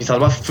doing? You thought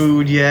about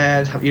food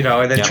yet?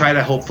 And then try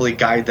to hopefully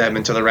guide them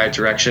into the right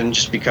direction,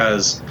 just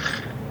because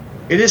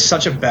it is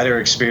such a better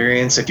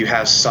experience if you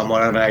have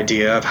somewhat of an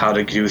idea of how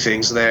to do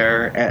things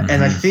there.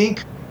 And I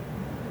think...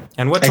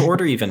 And what to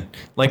order even.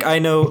 Like I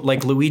know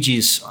like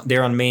Luigi's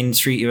there on Main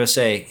Street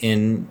USA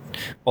in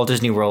Walt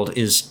Disney World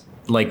is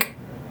like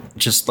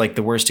just like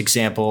the worst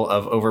example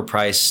of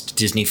overpriced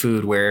Disney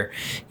food, where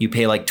you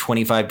pay like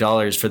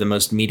 $25 for the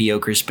most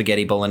mediocre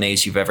spaghetti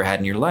bolognese you've ever had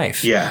in your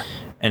life. Yeah.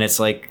 And it's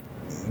like,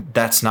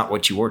 that's not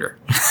what you order.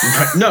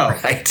 No.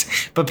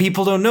 Right. But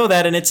people don't know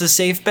that, and it's a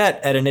safe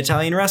bet at an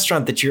Italian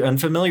restaurant that you're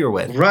unfamiliar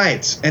with.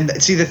 Right. And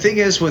see, the thing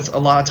is with a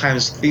lot of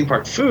times theme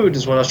park food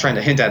is what I was trying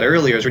to hint at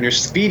earlier, is when you're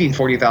feeding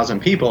 40,000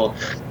 people,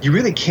 you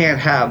really can't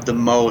have the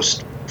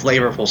most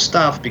flavorful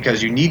stuff,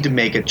 because you need to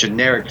make it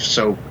generic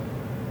so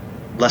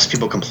less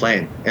people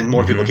complain and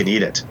more people can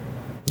eat it.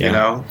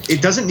 Yeah.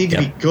 It doesn't need to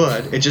be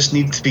good. It just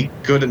needs to be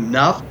good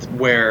enough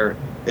where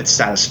it's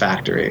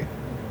satisfactory.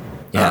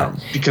 Yeah,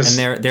 because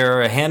there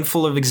are a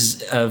handful of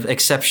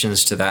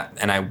exceptions to that,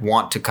 and I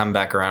want to come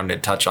back around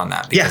and touch on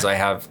that, because I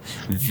have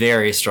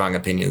very strong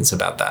opinions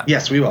about that.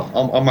 Yes, we will.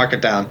 I'll mark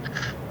it down.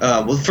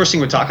 Well, the first thing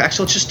we talk.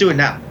 Actually, let's just do it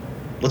now.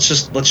 Let's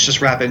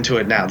just wrap into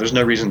it now. There's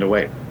no reason to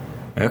wait.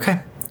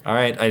 Okay. All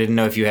right. I didn't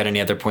know if you had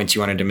any other points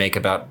you wanted to make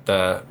about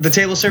the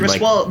table service.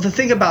 Well, the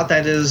thing about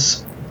that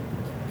is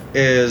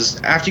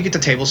after you get to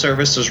table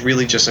service, there's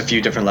really just a few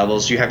different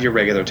levels. You have your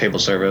regular table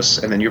service,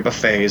 and then your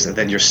buffets, and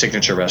then your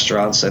signature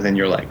restaurants, and then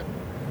your like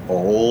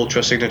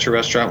ultra signature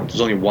restaurant.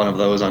 There's only one of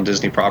those on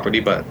Disney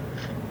property, but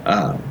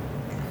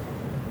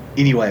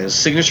anyways,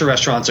 signature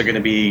restaurants are going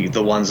to be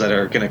the ones that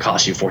are going to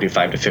cost you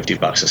 $45 to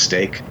 $50 a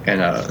steak,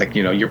 and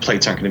your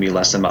plates aren't going to be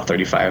less than about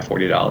 $35,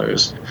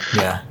 $40.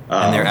 Yeah,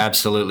 and they're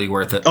absolutely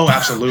worth it. Oh,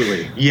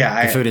 absolutely.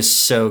 Yeah, the food is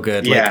so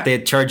good. Yeah. Like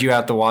they charge you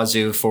out the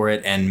wazoo for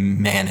it, and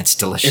man, it's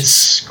delicious.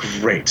 It's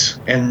great.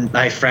 And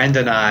my friend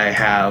and I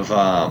have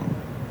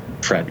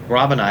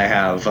Rob and I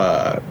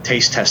have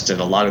taste tested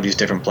a lot of these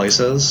different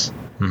places.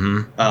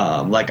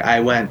 Like I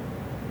went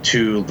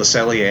to Le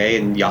Cellier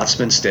and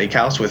Yachtsman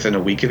Steakhouse within a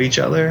week of each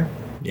other.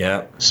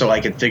 Yeah. So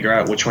I could figure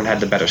out which one had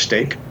the better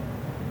steak,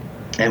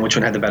 and which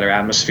one had the better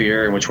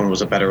atmosphere, and which one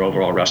was a better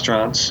overall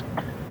restaurant.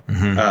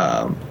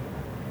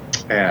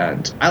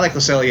 And I like Le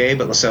Cellier,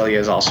 but Le Cellier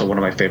is also one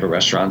of my favorite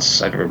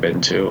restaurants I've ever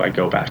been to. I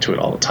go back to it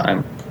all the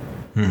time.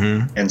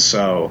 And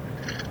so,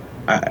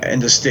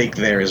 and the steak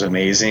there is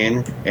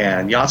amazing.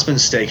 And Yachtsman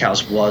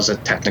Steakhouse was a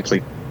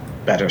technically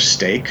better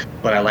steak,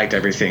 but I liked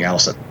everything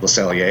else at Le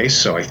Cellier,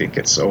 so I think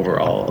it's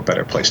overall a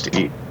better place to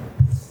eat.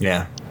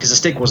 Yeah. Because the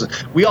steak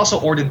wasn't... We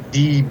also ordered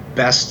the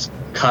best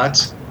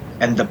cut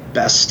and the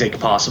best steak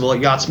possible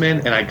at Yachtsman,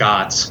 and I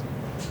got...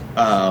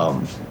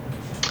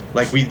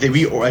 like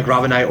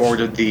Rob and I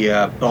ordered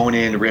the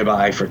bone-in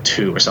ribeye for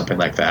 $2 or something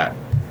like that.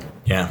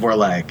 Yeah.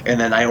 And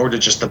then I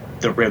ordered just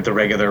the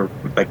regular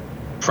like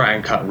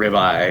prime cut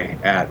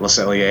ribeye at Le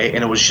Cellier,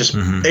 and it was just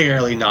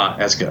barely not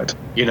as good,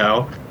 you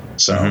know.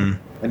 So,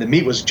 and the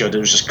meat was good; it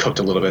was just cooked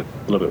a little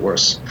bit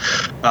worse.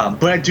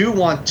 But I do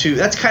want to.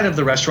 That's kind of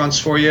the restaurants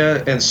for you,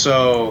 and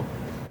so.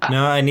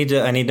 No, I need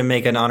to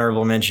make an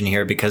honorable mention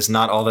here because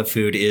not all the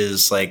food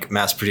is like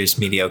mass-produced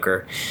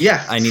mediocre.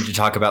 Yeah, I need to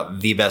talk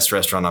about the best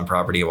restaurant on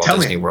property of Walt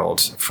Disney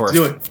World for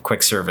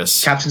quick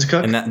service. Captain's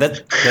Cook, and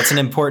that's an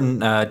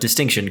important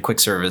distinction. Quick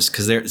service,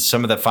 because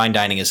some of the fine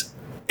dining is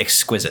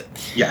exquisite.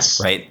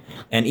 Yes, right,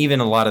 and even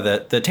a lot of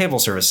the table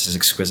service is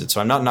exquisite. So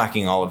I'm not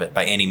knocking all of it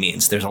by any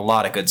means. There's a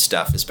lot of good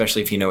stuff,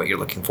 especially if you know what you're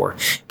looking for.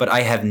 But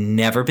I have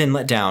never been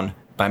let down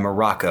by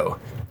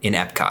Morocco in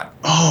Epcot.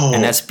 Oh.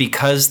 And that's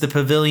because the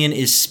pavilion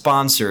is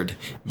sponsored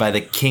by the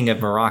King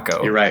of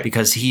Morocco. You're right.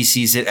 Because he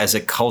sees it as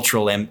a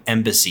cultural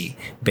embassy,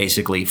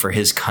 basically, for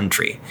his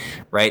country,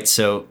 right?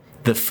 So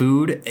the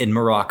food in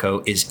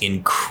Morocco is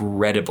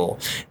incredible.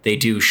 They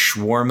do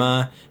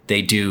shawarma.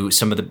 They do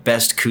some of the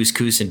best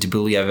couscous and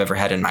tabbouleh I've ever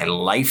had in my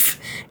life.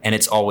 And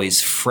it's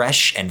always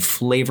fresh and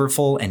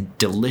flavorful and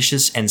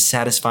delicious and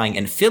satisfying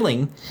and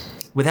filling,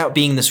 without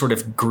being the sort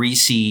of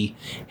greasy,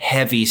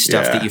 heavy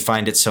stuff that you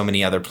find at so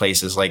many other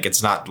places. Like,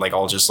 it's not like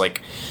all just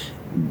like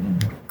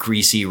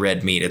greasy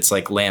red meat. It's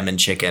like lamb and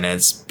chicken, and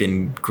it's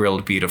been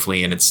grilled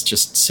beautifully, and it's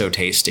just so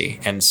tasty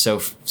and so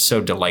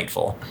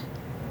delightful.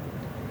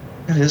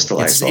 It is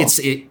delightful. It's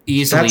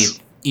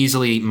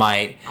easily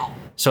my.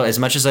 So as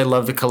much as I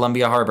love the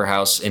Columbia Harbor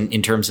House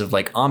in terms of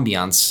like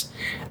ambiance,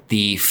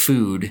 the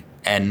food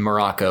and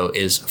Morocco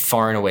is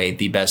far and away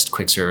the best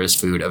quick service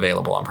food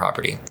available on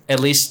property. At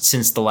least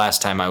since the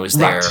last time I was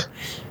there,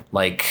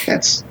 like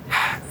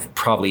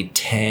probably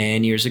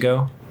 10 years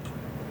ago.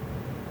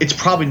 It's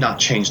probably not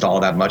changed all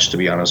that much, to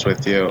be honest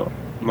with you.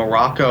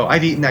 Morocco,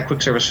 I've eaten that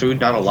quick service food,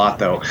 not a lot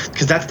though,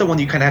 because that's the one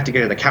you kind of have to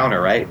get at the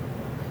counter, right?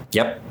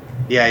 Yep.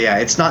 Yeah.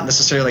 It's not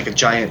necessarily like a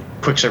giant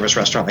quick service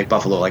restaurant like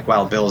Buffalo, like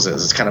Wild Bill's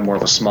is. It's kind of more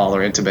of a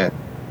smaller, intimate.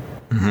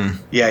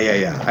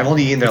 Yeah. I've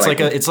only eaten there.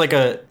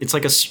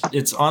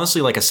 It's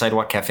honestly like a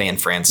sidewalk cafe in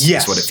France.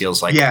 Yes. Is what it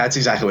feels like. Yeah, it's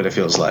exactly what it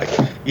feels like.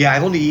 Yeah,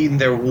 I've only eaten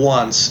there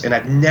once, and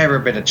I've never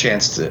had a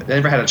chance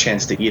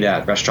to eat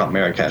at Restaurant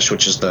Marrakesh,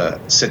 which is the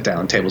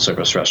sit-down table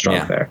service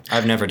restaurant there.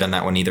 I've never done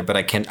that one either, but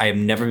I have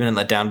never been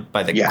let down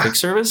by the quick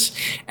service,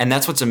 and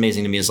that's what's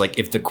amazing to me is like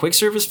if the quick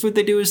service food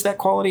they do is that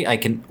quality, I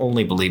can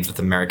only believe that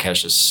the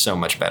Marrakesh is so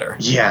much better.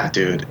 Yeah,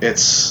 dude,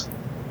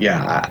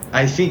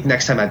 I think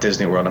next time at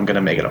Disney World, I'm going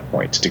to make it a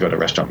point to go to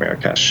Restaurant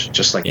Marrakesh.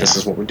 Just like, this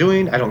is what we're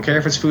doing. I don't care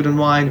if it's food and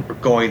wine. We're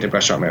going to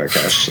Restaurant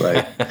Marrakesh.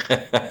 Like,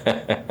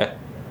 it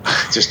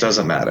just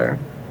doesn't matter.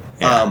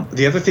 Yeah.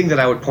 The other thing that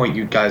I would point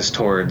you guys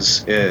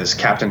towards is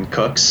Captain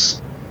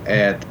Cook's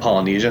at the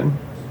Polynesian.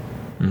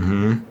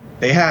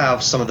 They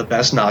have some of the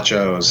best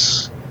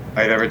nachos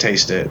I've ever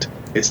tasted.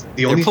 It's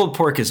the only pulled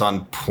pork is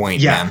on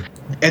point, man.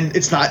 And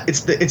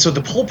so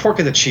the pulled pork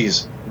and the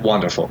cheese,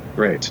 wonderful,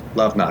 great,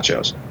 love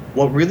nachos.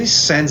 What really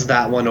sends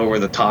that one over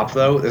the top,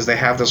 though, is they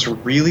have this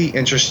really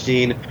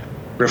interesting,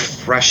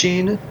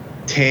 refreshing,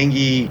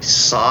 tangy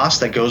sauce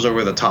that goes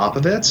over the top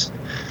of it.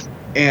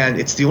 And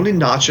it's the only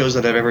nachos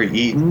that I've ever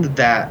eaten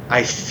that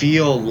I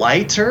feel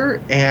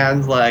lighter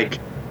and like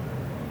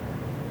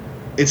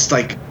it's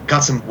like got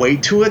some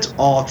weight to it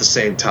all at the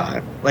same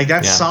time. Like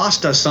that sauce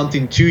does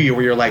something to you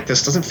where you're like,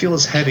 this doesn't feel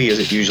as heavy as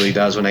it usually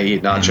does when I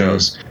eat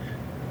nachos.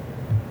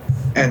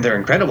 And they're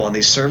incredible, and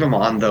they serve them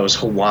on those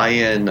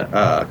Hawaiian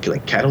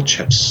like kettle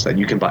chips that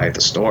you can buy at the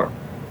store.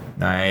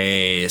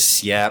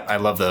 Nice, yeah, I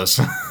love those.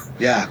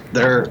 Yeah,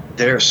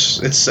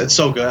 it's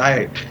so good.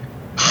 I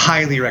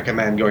highly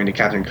recommend going to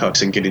Captain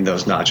Cook's and getting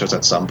those nachos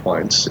at some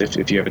point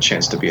if you have a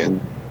chance to be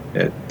in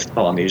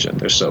Polynesian.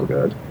 They're so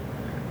good.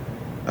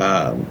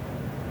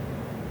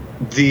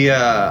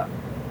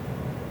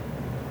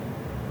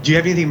 Do you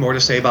have anything more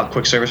to say about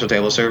quick service or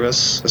table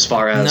service as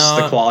far as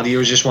the quality?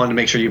 Or just wanted to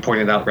make sure you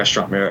pointed out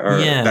restaurant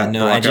Morocco?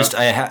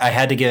 I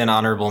had to give an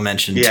honorable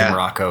mention to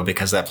Morocco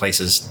because that place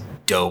is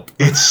dope.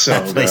 It's so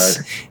that place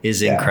good.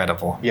 Is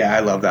incredible. Yeah, I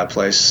love that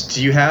place.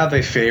 Do you have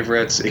a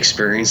favorite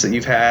experience that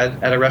you've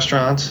had at a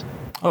restaurant?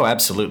 Oh,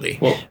 absolutely.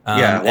 Well,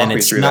 and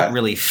it's not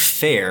really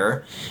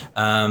fair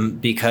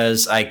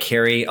because I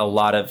carry a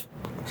lot of.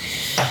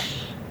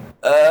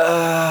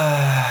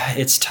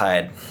 It's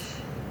tied.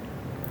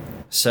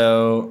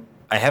 So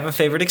I have a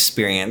favorite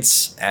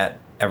experience at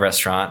a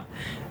restaurant,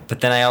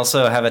 but then I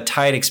also have a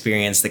tied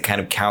experience that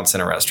kind of counts in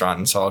a restaurant,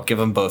 and so I'll give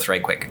them both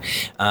right quick.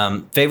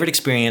 Favorite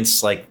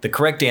experience, like the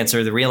correct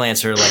answer, the real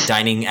answer, like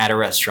dining at a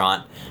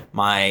restaurant.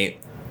 My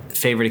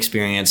favorite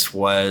experience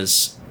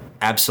was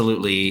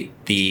absolutely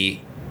the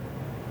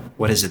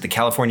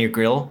California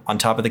Grill on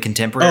top of the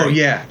Contemporary. Oh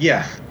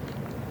yeah.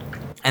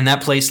 And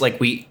that place, like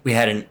we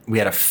had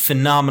a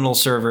phenomenal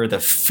server. The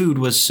food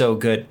was so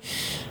good.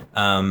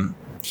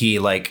 He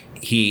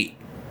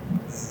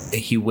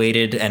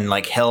waited and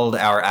like held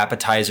our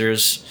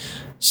appetizers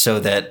so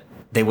that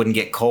they wouldn't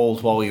get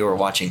cold while we were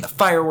watching the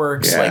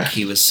fireworks. Yeah. Like,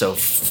 he was so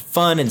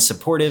fun and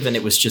supportive, and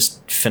it was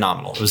just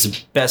phenomenal. It was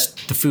the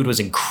best. The food was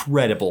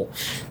incredible.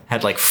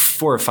 Had like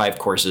 4 or 5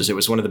 courses. It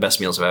was one of the best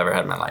meals I've ever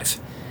had in my life.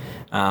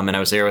 And I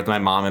was there with my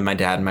mom and my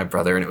dad and my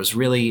brother, and it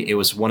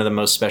was one of the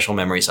most special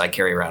memories I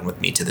carry around with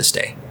me to this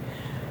day.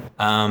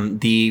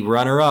 The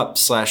runner-up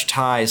 /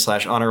 tie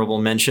 / honorable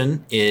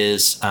mention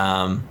is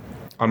on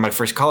my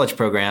first college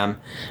program.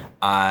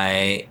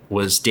 I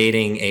was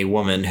dating a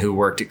woman who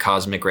worked at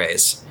Cosmic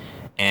Rays,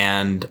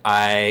 and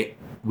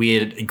we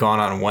had gone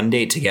on one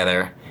date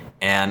together,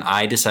 and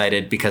I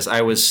decided, because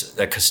I was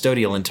a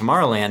custodial in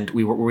Tomorrowland,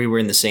 we were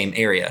in the same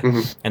area,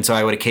 Mm-hmm. and so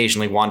I would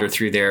occasionally wander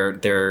through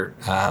their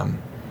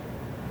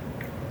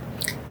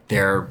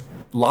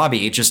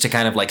lobby just to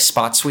kind of like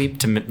spot sweep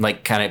to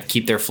like kind of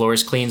keep their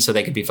floors clean so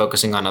they could be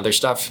focusing on other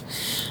stuff.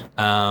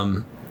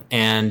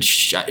 And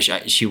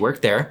she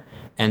worked there,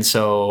 and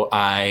so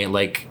I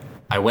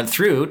went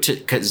through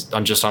because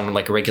I'm just on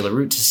like a regular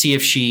route to see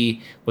if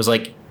she was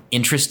like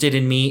interested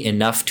in me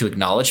enough to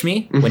acknowledge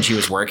me when she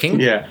was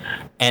working. Yeah.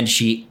 And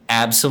she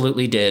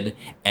absolutely did,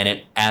 and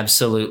it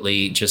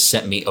absolutely just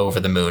sent me over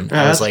the moon. Oh,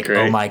 I was that's like, great.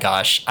 "Oh my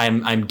gosh,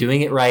 I'm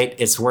doing it right.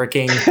 It's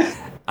working.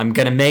 I'm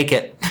gonna make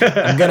it.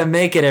 I'm gonna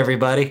make it,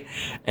 everybody."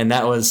 And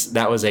that was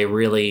a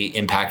really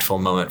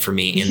impactful moment for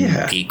me in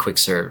the quick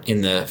serve,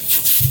 in the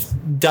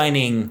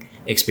dining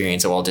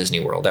experience at Walt Disney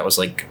World. That was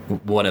like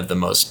one of the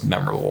most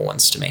memorable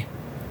ones to me.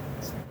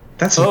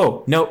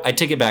 No, I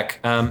take it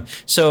back.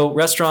 So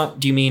restaurant,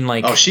 do you mean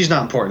like... Oh, she's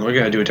not important. We're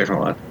going to do a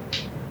different one.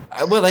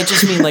 Well, I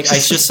just mean like I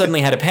just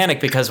suddenly had a panic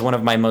because one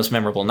of my most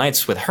memorable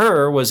nights with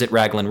her was at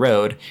Raglan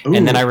Road. Ooh.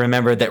 And then I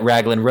remembered that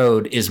Raglan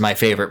Road is my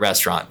favorite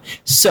restaurant.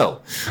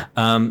 So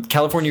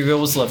California Grill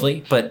was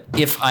lovely, but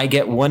if I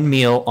get one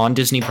meal on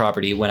Disney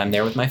property when I'm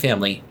there with my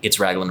family, it's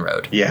Raglan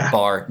Road. Yeah.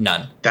 Bar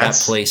none. That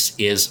place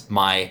is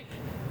my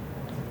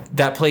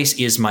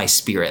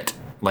spirit.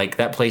 Like,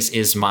 that place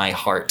is my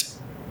heart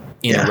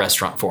in a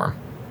restaurant form.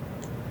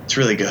 It's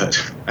really good.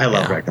 I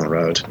love Raglan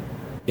Road.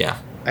 Yeah.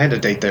 I had a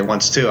date there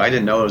once too. I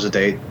didn't know it was a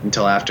date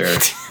until after.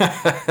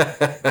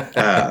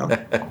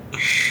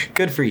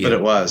 Good for you. But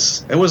it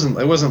was. It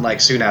wasn't like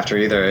soon after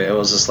either. It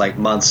was just like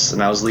months,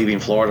 and I was leaving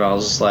Florida. I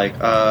was just like,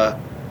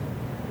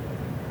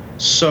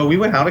 so we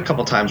went out a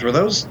couple times. Were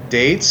those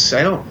dates?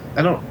 I don't.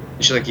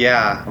 She's like,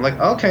 yeah. I'm like,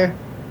 okay.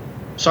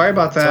 Sorry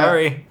about that.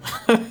 Sorry.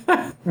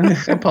 I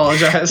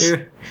apologize.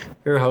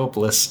 You're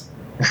hopeless.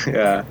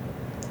 Yeah.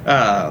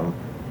 I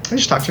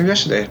just talked to her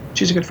yesterday.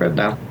 She's a good friend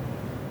now.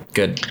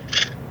 Good.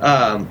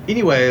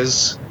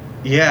 Anyways,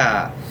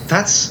 yeah,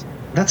 that's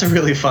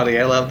really funny.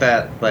 I love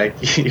that.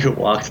 Like, you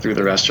walk through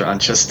the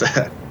restaurant just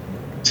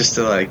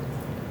to like.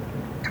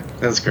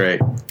 That's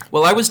great.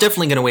 Well, I was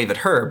definitely going to wave at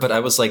her, but I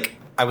was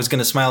going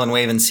to smile and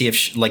wave and see if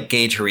she, like,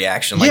 gauge her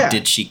reaction. Like,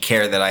 did she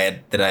care that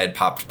I had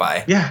popped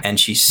by? Yeah. And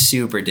she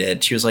super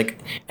did. She was like,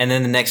 and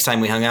then the next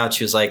time we hung out,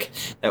 she was like,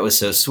 "That was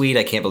so sweet.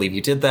 I can't believe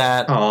you did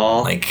that."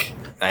 Aww. Like,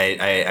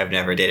 I've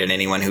never dated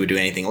anyone who would do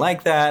anything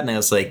like that. And I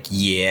was like,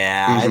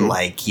 yeah, I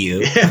like you.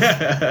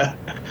 Yeah.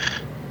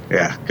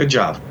 Good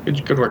job.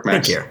 Good work,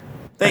 Max.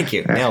 Thank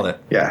you. Nailed it.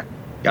 Yeah.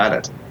 Got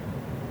it.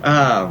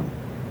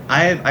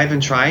 I've been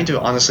trying to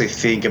honestly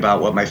think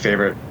about what my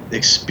favorite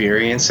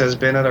experience has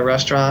been at a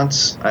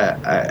restaurant.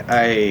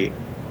 I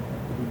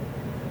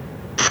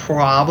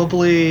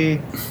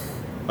probably...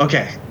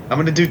 Okay. I'm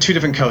going to do 2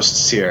 different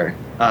coasts here.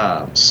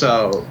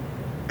 So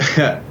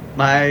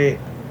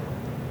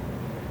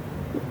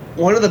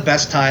one of the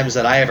best times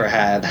that I ever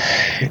had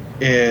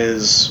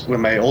is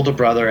when my older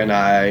brother and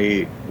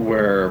I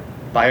were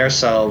by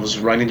ourselves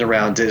running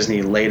around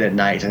Disney late at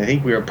night. And I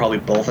think we were probably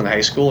both in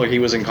high school, or he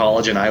was in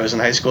college and I was in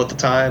high school at the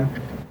time.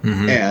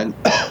 Mm-hmm. And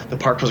the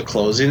park was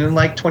closing in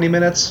like 20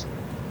 minutes.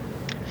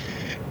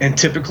 And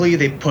typically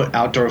they put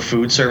outdoor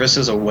food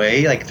services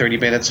away like 30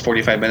 minutes,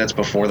 45 minutes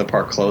before the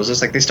park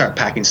closes. Like, they start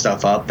packing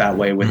stuff up that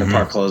way when the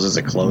park closes,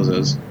 it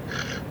closes.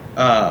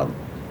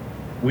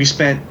 We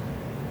spent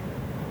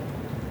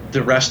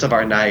the rest of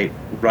our night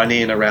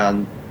running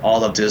around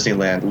all of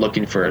Disneyland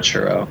looking for a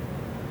churro.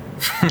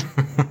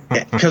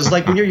 Because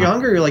like when you're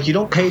younger, like, you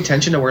don't pay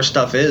attention to where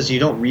stuff is.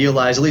 You don't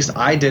realize, at least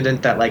I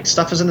didn't, that like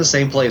stuff is in the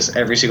same place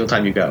every single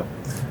time you go.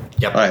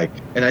 Yep. Like,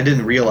 and I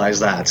didn't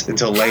realize that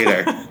until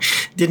later.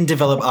 Didn't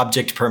develop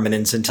object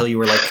permanence until you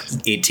were like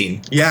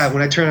 18. Yeah,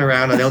 when I turn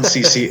around, I don't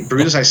see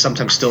Brutus. I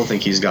sometimes still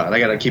think he's gone. I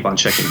got to keep on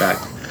checking back.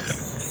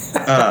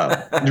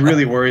 It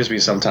really worries me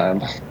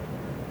sometimes.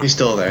 He's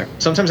still there.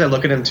 Sometimes I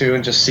look at him too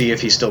and just see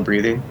if he's still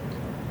breathing.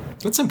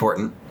 That's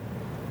important.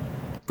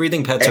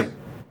 Breathing pets are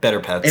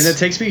better pets. And it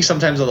takes me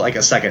sometimes like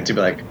a second to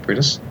be like,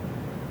 Brutus?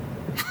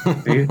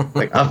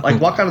 Like, I'll like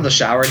walk out of the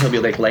shower and he'll be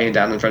like laying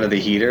down in front of the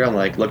heater. I'm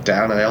like, look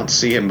down and I don't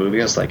see him moving.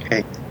 It's like,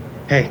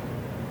 hey,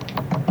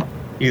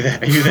 you there?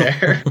 Are you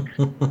there?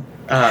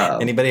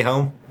 Anybody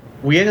home?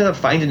 We ended up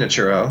finding a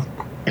churro,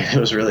 and it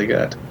was really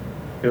good.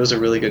 It was a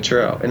really good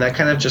churro, and that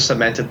kind of just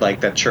cemented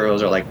like that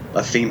churros are like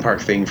a theme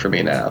park thing for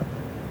me now.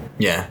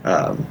 Yeah.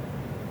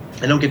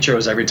 I don't get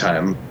churros every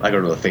time I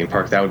go to the theme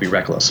park. That would be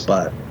reckless,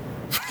 but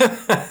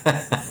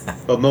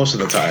But most of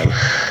the time,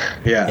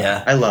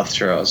 yeah. I love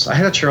churros. I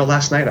had a churro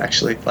last night,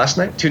 actually. Last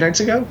night? 2 nights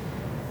ago?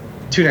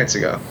 2 nights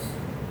ago.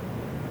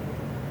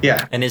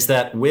 Yeah. And is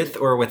that with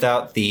or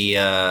without the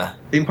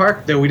theme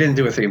park? No, we didn't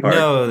do a theme park.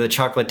 No, the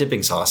chocolate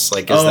dipping sauce.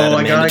 Like, is that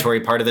a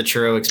mandatory part of the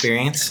churro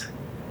experience?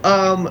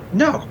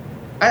 No.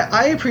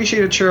 I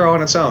appreciate a churro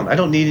on its own. I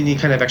don't need any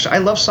kind of extra. I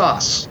love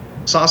sauce.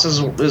 Sauce is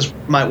is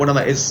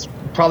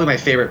probably my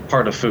favorite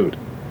part of food.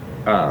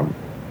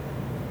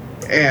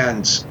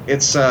 And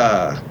it's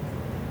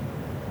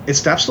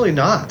absolutely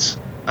not.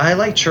 I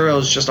like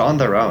churros just on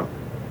their own.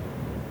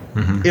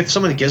 Mm-hmm. If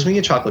someone gives me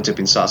a chocolate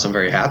dipping sauce, I'm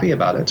very happy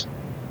about it.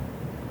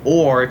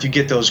 Or if you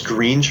get those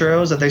green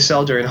churros that they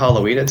sell during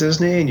Halloween at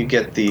Disney, and you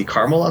get the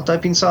caramel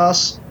dipping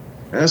sauce,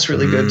 that's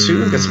really good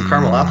too. Get some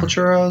caramel apple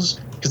churros,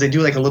 because they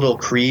do like a little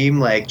cream,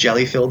 like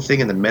jelly-filled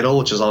thing in the middle,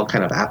 which is all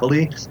kind of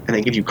apple-y, and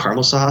they give you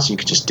caramel sauce, and you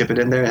can just dip it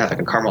in there and have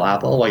like a caramel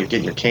apple while you're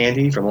getting your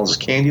candy from all those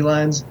candy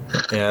lines.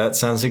 Yeah, that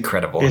sounds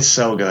incredible. It's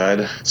so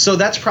good. So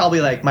that's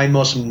probably like my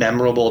most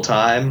memorable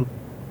time.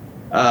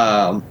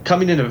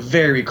 Coming in a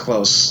very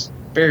close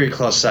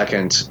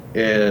second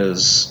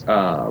is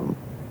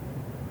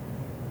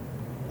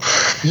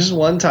this is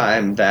one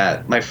time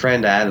that my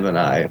friend Adam and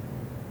I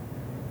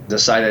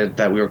decided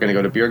that we were going to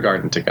go to Beer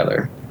Garden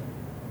together.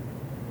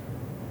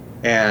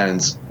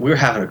 And we were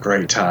having a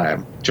great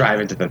time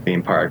driving to the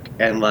theme park.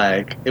 And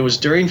like, it was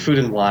during Food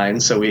and Wine,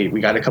 so we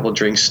got a couple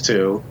drinks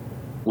too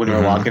when we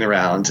were walking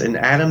around. And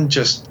Adam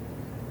just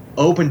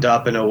opened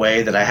up in a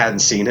way that I hadn't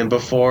seen him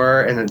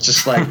before, and it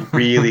just like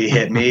really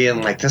hit me.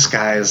 And like, this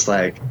guy is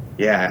like,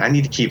 yeah, I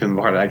need to keep him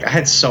part. Like, I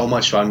had so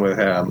much fun with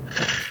him.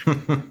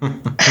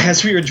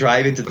 As we were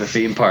driving to the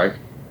theme park,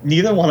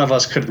 neither one of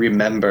us could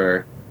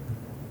remember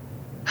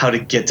how to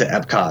get to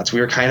Epcot. We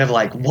were kind of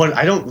like,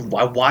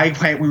 why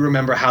can't we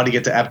remember how to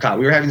get to Epcot?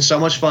 We were having so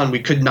much fun, we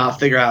could not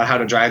figure out how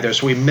to drive there.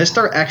 So we missed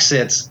our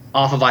exits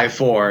off of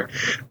I-4.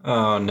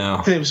 Oh,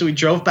 no. So we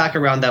drove back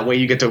around that way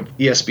you get to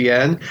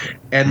ESPN,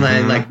 and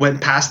then like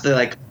went past the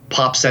like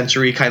Pop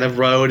Century kind of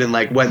road and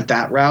like went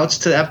that route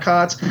to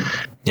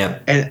Epcot. Yeah.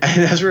 And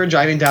as we were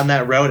driving down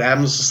that road,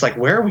 Adam was just like,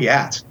 where are we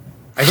at?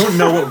 I don't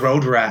know what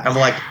road we're at. I'm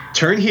like,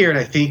 turn here, and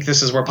I think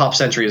this is where Pop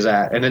Century is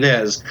at, and it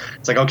is.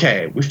 It's like,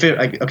 okay, it's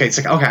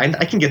like, okay,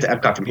 I can get to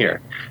Epcot from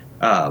here.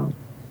 And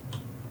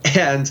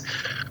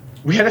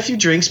we had a few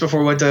drinks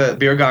before we went to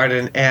Beer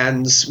Garden,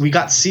 and we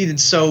got seated.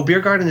 So Beer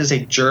Garden is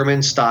a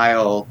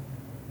German-style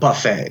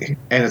buffet,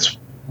 and it's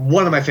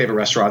one of my favorite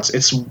restaurants.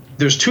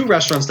 There's two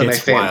restaurants that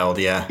it's wild,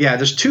 yeah. Yeah,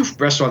 there's two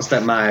restaurants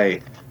that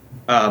my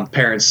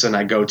parents and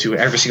I go to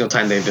every single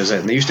time they visit,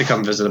 and they used to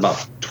come visit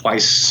about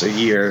twice a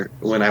year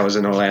when I was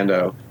in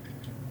Orlando,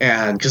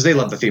 and because they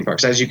love the theme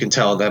parks, as you can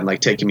tell them like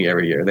taking me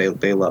every year.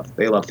 They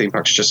love theme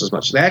parks just as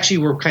much. They actually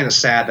were kind of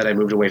sad that I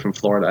moved away from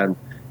Florida,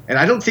 and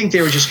I don't think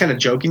they were just kind of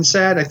joking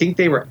sad. I think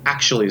they were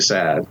actually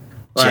sad.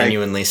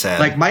 Genuinely sad.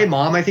 Like my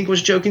mom, I think,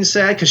 was joking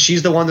sad because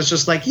she's the one that's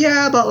just like,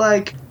 yeah, but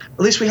like at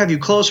least we have you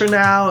closer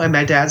now. And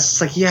my dad's just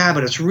like, yeah,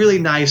 but it's really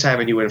nice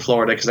having you in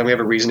Florida because then we have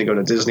a reason to go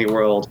to Disney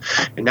World,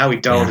 and now we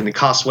don't, and it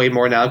costs way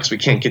more now because you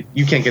can't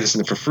get us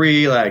in for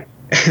free. Like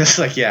it's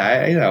like,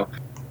 yeah, I know.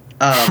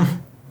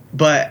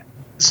 But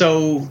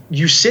so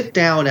you sit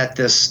down at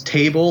this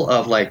table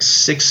of like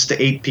 6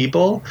 to 8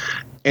 people.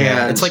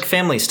 And it's like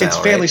family style. It's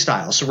family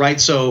style. So, right.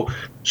 So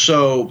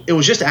it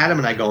was just Adam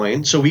and I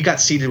going. So we got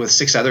seated with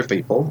 6 other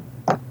people.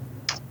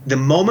 The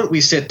moment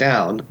we sit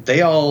down,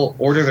 they all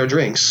order their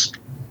drinks.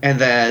 And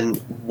then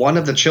one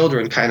of the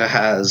children kind of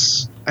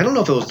has, I don't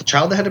know if it was the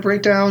child that had a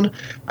breakdown.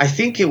 I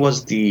think it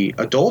was the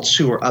adults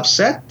who were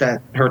upset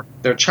that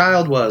their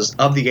child was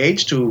of the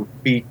age to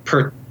be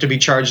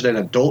charged an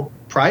adult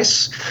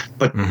price,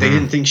 but they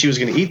didn't think she was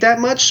going to eat that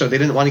much, so they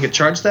didn't want to get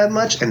charged that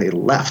much, and they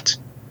left.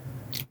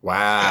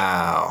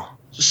 Wow.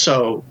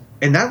 So,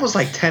 and that was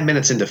like 10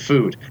 minutes into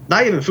food.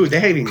 Not even food. They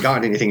hadn't even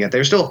gotten anything yet. They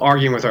were still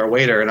arguing with our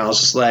waiter, and I was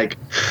just like,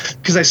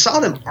 because I saw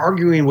them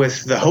arguing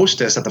with the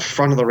hostess at the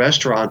front of the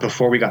restaurant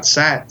before we got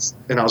sat,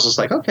 and I was just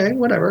like, okay,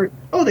 whatever.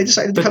 Oh, they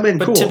decided to come in.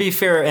 But cool. To be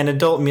fair, an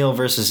adult meal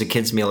versus a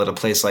kid's meal at a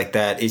place like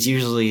that is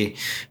usually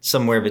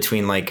somewhere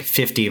between like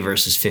 $50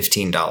 versus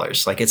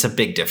 $15. Like, it's a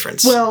big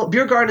difference. Well,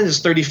 Beer Garden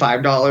is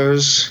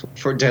 $35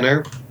 for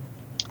dinner.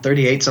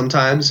 38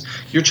 sometimes.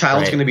 Your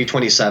child's going to be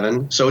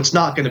 27, so it's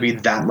not going to be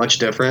that much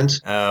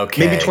different.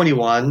 Okay. Maybe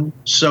 21.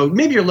 So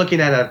maybe you're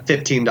looking at a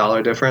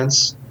 $15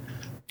 difference.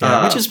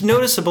 Which is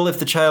noticeable if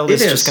the child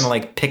is just going to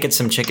like pick at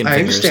some chicken fingers.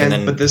 I understand, and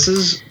then, but this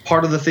is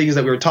part of the things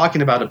that we were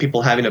talking about of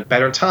people having a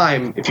better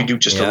time if you do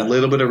just a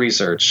little bit of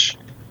research.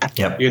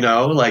 Yep. You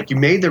know, like you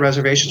made the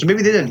reservations.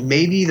 Maybe they didn't.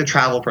 Maybe the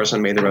travel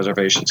person made the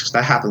reservations because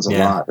that happens a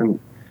lot. And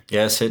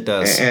yes, it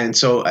does. And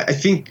so I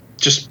think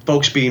just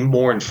folks being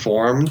more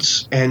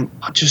informed and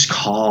just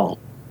call.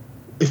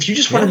 If you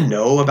just want to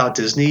know about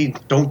Disney,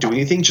 don't do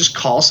anything. Just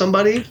call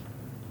somebody.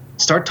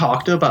 Start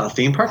talking to them about a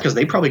theme park because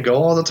they probably go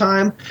all the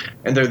time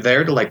and they're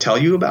there to like tell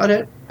you about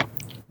it.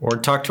 Or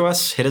talk to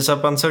us. Hit us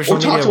up on social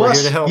media. Talk to We're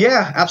us. here to help.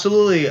 Yeah,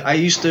 absolutely. I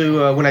used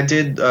to, when I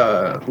did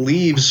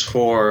leaves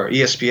for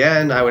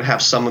ESPN, I would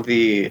have some of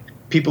the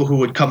people who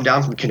would come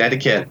down from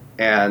Connecticut,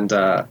 and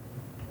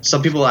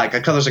some people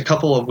there's a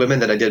couple of women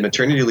that I did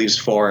maternity leaves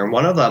for, and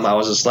one of them I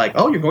was just like,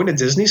 oh, you're going to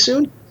Disney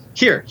soon?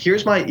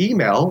 Here's my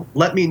email.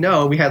 Let me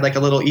know. We had like a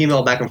little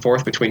email back and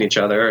forth between each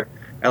other,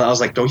 and I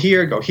was like, go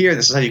here.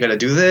 This is how you got to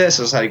do this.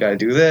 This is how you got to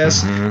do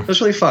this. It was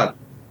really fun.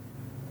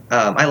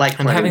 I like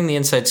and having the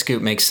inside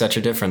scoop makes such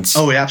a difference.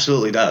 Oh, it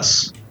absolutely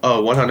does.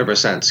 Oh,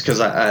 100%.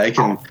 Because I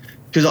can.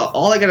 Because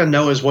all I got to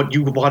know is what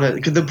you want to.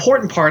 Because the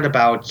important part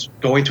about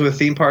going to a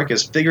theme park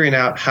is figuring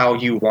out how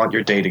you want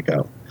your day to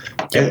go.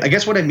 Yeah. And I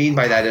guess what I mean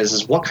by that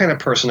is what kind of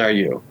person are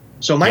you?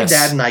 So my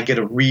dad and I get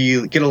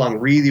along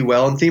really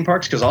well in theme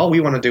parks because all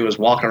we want to do is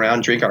walk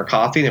around, drink our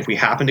coffee, and if we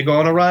happen to go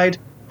on a ride,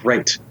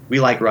 great. We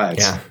like rides.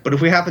 Yeah. But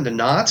if we happen to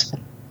not,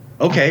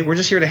 okay, we're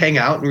just here to hang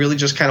out and really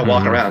just kind of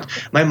walk around.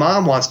 My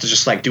mom wants to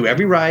just like do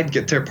every ride,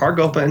 get their park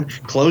open,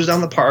 close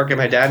down the park, and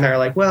my dad and I are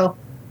like, well,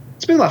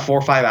 it's been about 4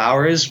 or 5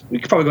 hours. We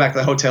could probably go back to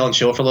the hotel and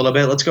chill for a little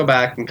bit. Let's go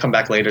back and come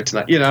back later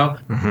tonight, you know?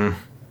 Mm-hmm.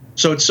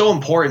 So it's so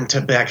important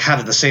to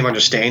have the same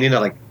understanding of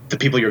like the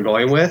people you're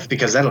going with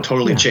because that'll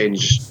totally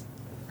change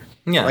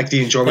like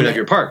the enjoyment of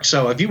your park.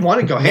 So if you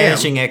want to go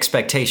managing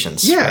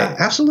expectations. Yeah, right?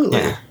 absolutely.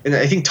 Yeah. And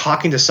I think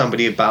talking to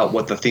somebody about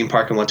what the theme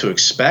park and what to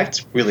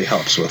expect really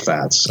helps with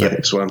that. So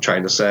that's what I'm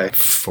trying to say.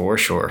 For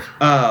sure.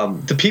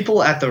 The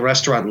people at the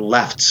restaurant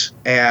left,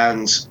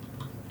 and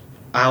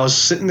I was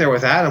sitting there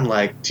with Adam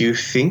like, do you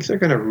think they're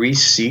going to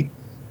reseat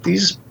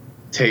these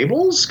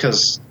tables?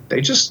 Because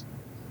they just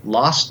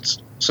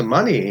lost some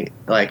money,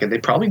 like, and they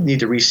probably need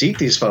to reseat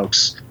these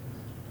folks.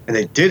 And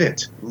they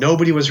didn't.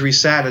 Nobody was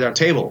resat at our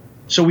table.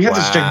 So we have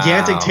this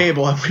gigantic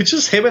table, and we're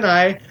just him and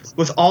I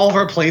with all of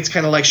our plates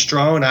kind of like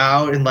strewn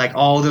out in like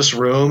all this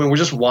room, and we're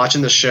just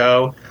watching the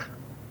show,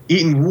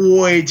 eating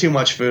way too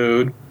much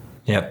food.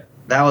 Yep.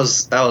 That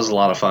was a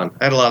lot of fun.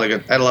 I had a lot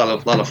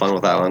of fun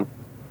with that one.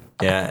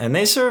 Yeah, and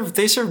they serve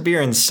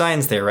beer in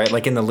steins there, right?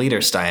 Like in the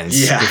liter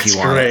steins. Yeah, if you it's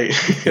want great.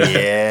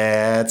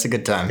 Yeah, it's a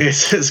good time.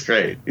 It's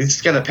great. You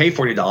just got to pay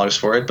 $40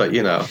 for it, but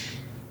you know.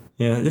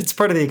 Yeah, it's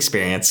part of the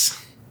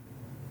experience.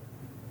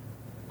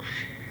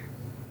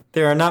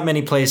 There are not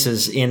many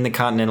places in the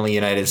continental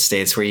United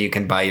States where you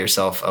can buy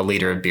yourself a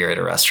liter of beer at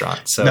a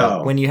restaurant.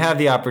 So when you have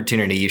the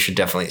opportunity, you should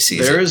definitely seize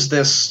it. There is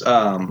this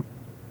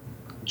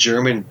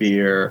German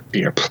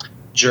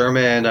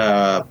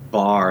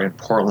bar in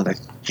Portland. I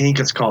think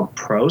it's called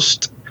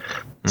Prost.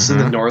 It's in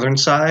the northern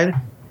side.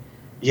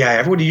 Yeah,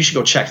 everybody, you should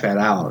go check that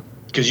out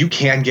because you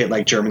can get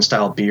like German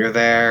style beer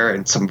there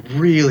and some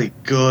really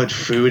good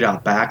food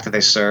out back that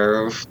they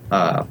serve.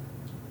 I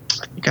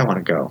think I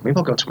want to go. Maybe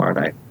I'll go tomorrow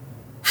night.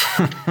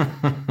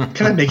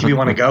 Kind of making me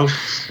want to go. I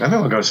think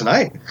I'll go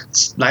tonight.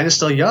 Night is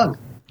still young.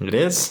 It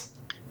is.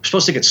 We're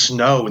supposed to get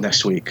snow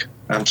next week.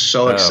 I'm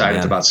so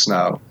excited about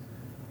snow.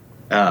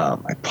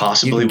 I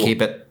possibly will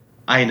keep it.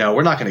 I know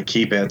we're not going to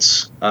keep it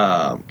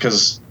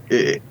because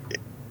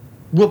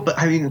but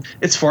I mean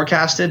it's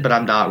forecasted, but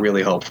I'm not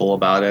really hopeful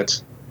about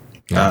it.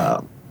 Yeah.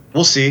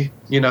 We'll see.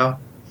 You know,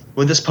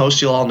 with this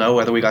post, you'll all know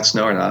whether we got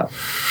snow or not.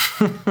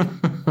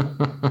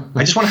 I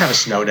just want to have a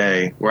snow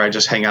day where I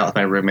just hang out with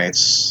my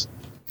roommates.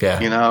 Yeah.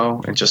 You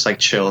know, and just like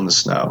chill in the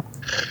snow.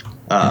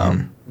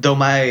 Though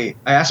I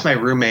asked my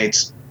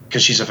roommate,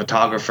 because she's a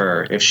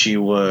photographer, if she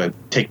would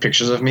take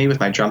pictures of me with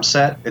my drum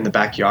set in the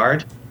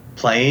backyard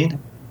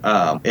playing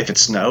if it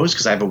snows,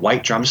 because I have a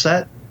white drum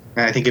set.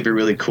 And I think it'd be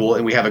really cool.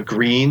 And we have a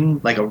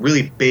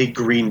really big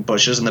green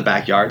bushes in the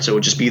backyard. So it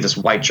would just be this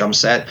white drum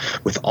set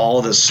with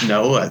all the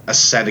snow a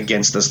set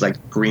against this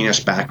like greenish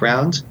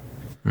background.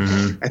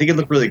 I think it'd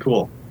look really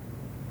cool.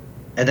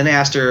 And then I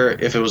asked her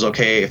if it was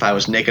okay if I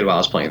was naked while I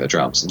was playing the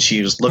drums. And she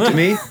just looked at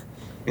me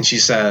and she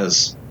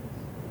says,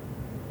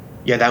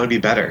 yeah, that would be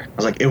better. I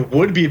was like, it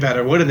would be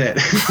better, wouldn't it?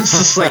 It's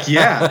just like,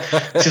 yeah.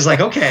 She's like,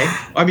 okay.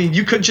 I mean,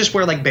 you could just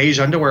wear like beige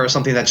underwear or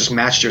something that just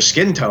matched your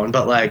skin tone.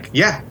 But like,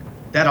 yeah,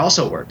 that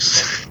also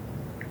works.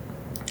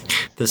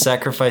 The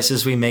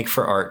sacrifices we make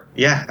for art.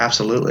 Yeah,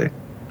 absolutely.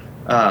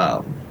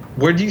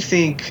 Where do you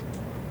think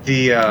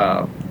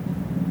if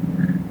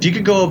you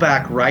could go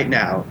back right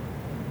now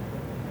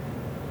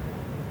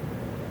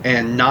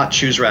and not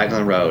choose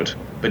Raglan Road,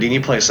 but any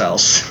place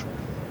else,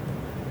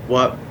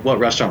 what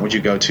restaurant would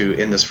you go to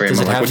in this framework?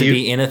 Does it have to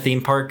be in a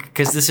theme park?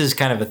 Because this is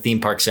kind of a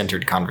theme park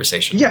centered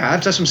conversation. Yeah,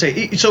 that's what I'm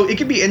saying. So it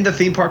could be in the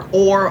theme park,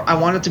 or I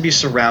want it to be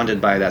surrounded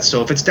by that.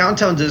 So if it's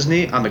downtown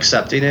Disney, I'm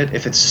accepting it.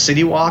 If it's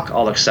City Walk,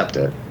 I'll accept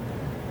it.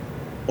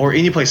 Or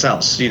any place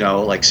else, you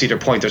know, like Cedar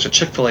Point. There's a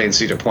Chick-fil-A in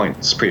Cedar Point.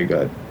 It's pretty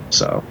good.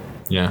 So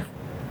yeah.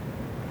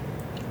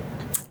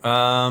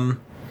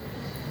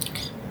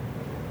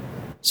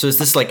 So is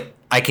this like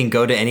I can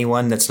go to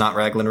anyone that's not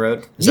Raglan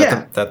Road? Is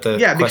that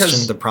the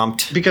question, the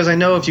prompt? Because I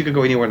know if you could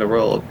go anywhere in the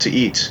world to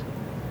eat,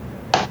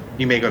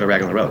 you may go to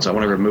Raglan Road. So I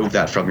want to remove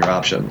that from your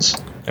options.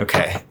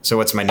 Okay. So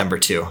what's my number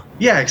 2?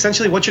 Yeah,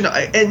 essentially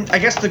and I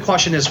guess the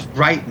question is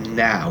right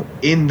now,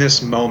 in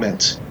this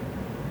moment,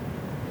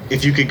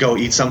 if you could go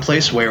eat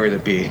someplace, where would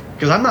it be?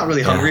 Because I'm not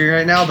really hungry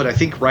right now, but I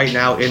think right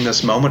now in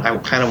this moment, I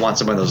kind of want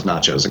some of those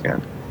nachos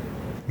again.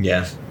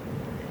 Yeah.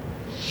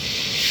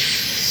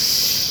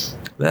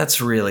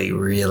 That's really,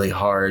 really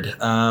hard.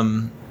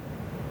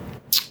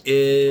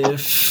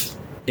 If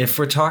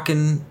we're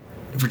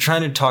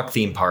trying to talk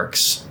theme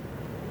parks,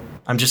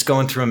 I'm just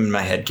going through them in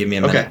my head. Give me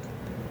a minute. Okay.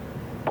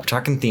 If we're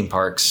talking theme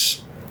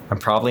parks, I'm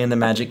probably in the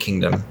Magic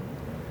Kingdom,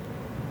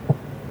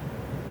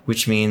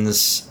 which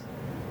means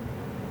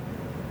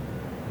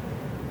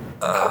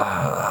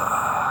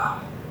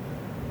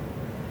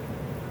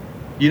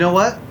You know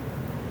what?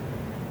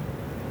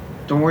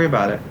 Don't worry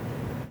about it.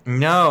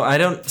 no, I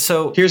don't.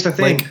 So Here's the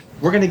thing. like,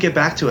 We're going to get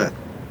back to it.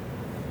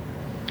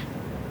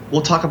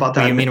 We'll talk about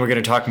that. you mean we're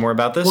going to talk more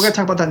about this? We're going to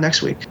talk about that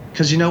next week.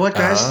 Because you know what,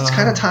 guys? It's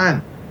kind of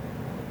time.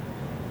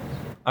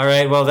 All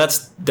right. Well,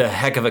 that's the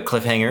heck of a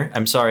cliffhanger.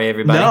 I'm sorry,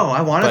 everybody. No,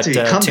 I want it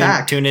to. Come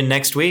back. Tune in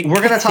next week.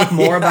 We're going to talk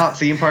more about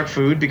theme park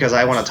food because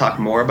I want to talk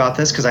more about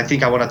this because I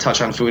think I want to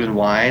touch on food and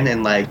wine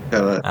and like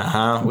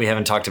the. We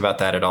haven't talked about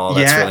that at all.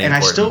 That's really and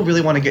important. I still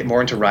really want to get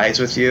more into rides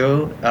with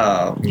you.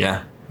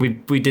 Yeah.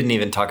 We didn't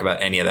even talk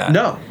about any of that.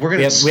 No,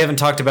 we haven't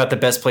talked about the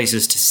best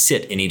places to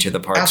sit in each of the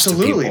parks.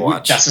 Absolutely, to people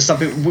watch. That's just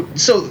something.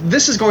 So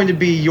this is going to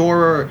be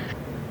your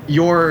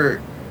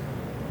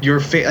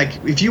like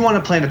if you want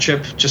to plan a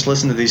trip, just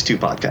listen to these 2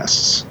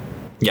 podcasts.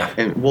 Yeah,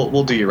 and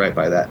we'll do you right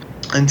by that.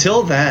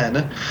 Until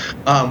then,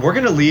 we're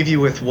going to leave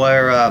you with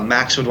where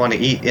Max would want to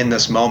eat in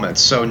this moment.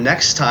 So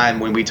next time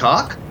when we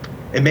talk,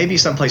 it may be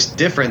someplace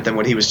different than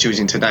what he was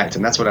choosing tonight,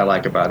 and that's what I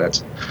like about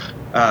it.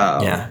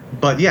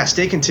 But yeah,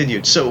 stay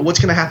continued. So what's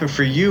going to happen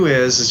for you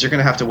is you're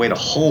going to have to wait a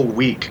whole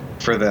week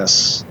for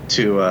this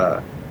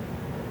to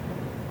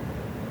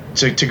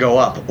go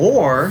up,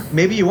 or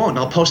maybe you won't.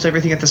 I'll post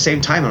everything at the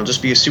same time. It'll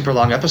just be a super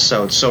long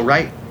episode. So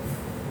right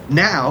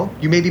now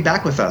you may be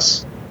back with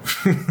us,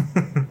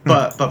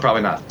 but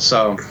probably not.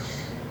 So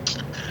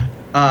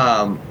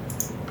come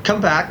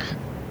back.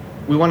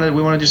 We want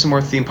to do some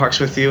more theme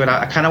parks with you, and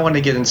I kind of want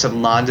to get in some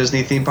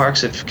non-Disney theme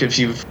parks if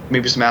you've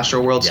maybe some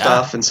Astro World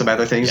stuff and some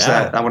other things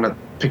that I want to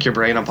pick your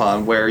brain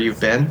upon where you've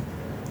been.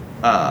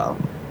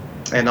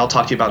 And I'll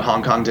talk to you about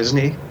Hong Kong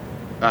Disney.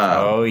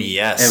 Oh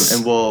yes,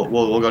 and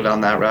we'll go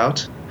down that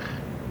route.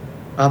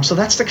 So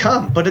that's to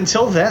come. But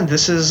until then,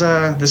 this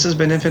has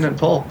been Infinite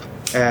Pulp,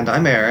 and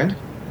I'm Aaron.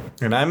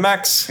 And I'm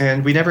Max.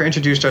 And we never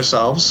introduced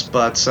ourselves,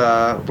 but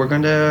we're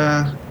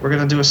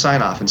gonna do a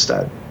sign off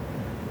instead,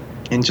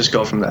 and just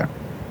go from there.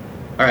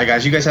 All right,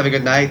 guys. You guys have a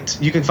good night.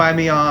 You can find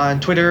me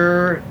on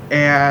Twitter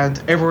and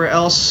everywhere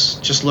else.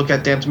 Just look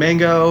at Damped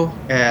Mango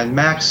and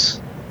Max.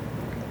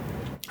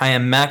 I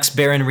am Max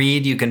Baron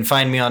Reed. You can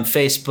find me on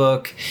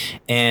Facebook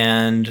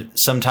and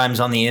sometimes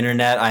on the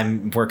internet.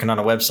 I'm working on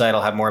a website.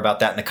 I'll have more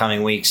about that in the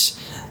coming weeks.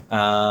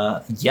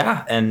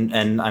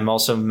 And I'm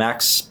also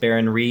Max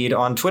Baron Reed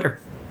on Twitter.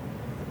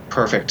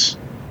 Perfect.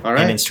 All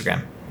right. And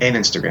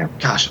Instagram.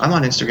 Gosh, I'm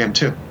on Instagram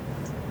too.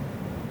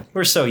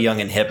 We're so young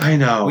and hip. I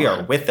know. We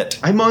are with it.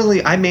 I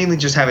mainly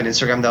just have an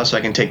Instagram though, so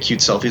I can take cute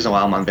selfies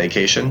while I'm on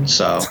vacation.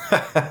 So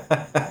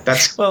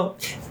that's well.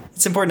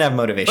 It's important to have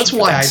motivation. That's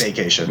why I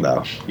vacation,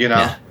 though. You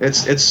know,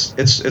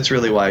 it's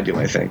really why I do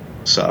my thing.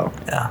 So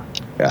yeah.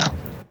 Yeah.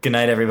 Good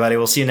night, everybody.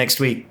 We'll see you next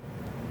week.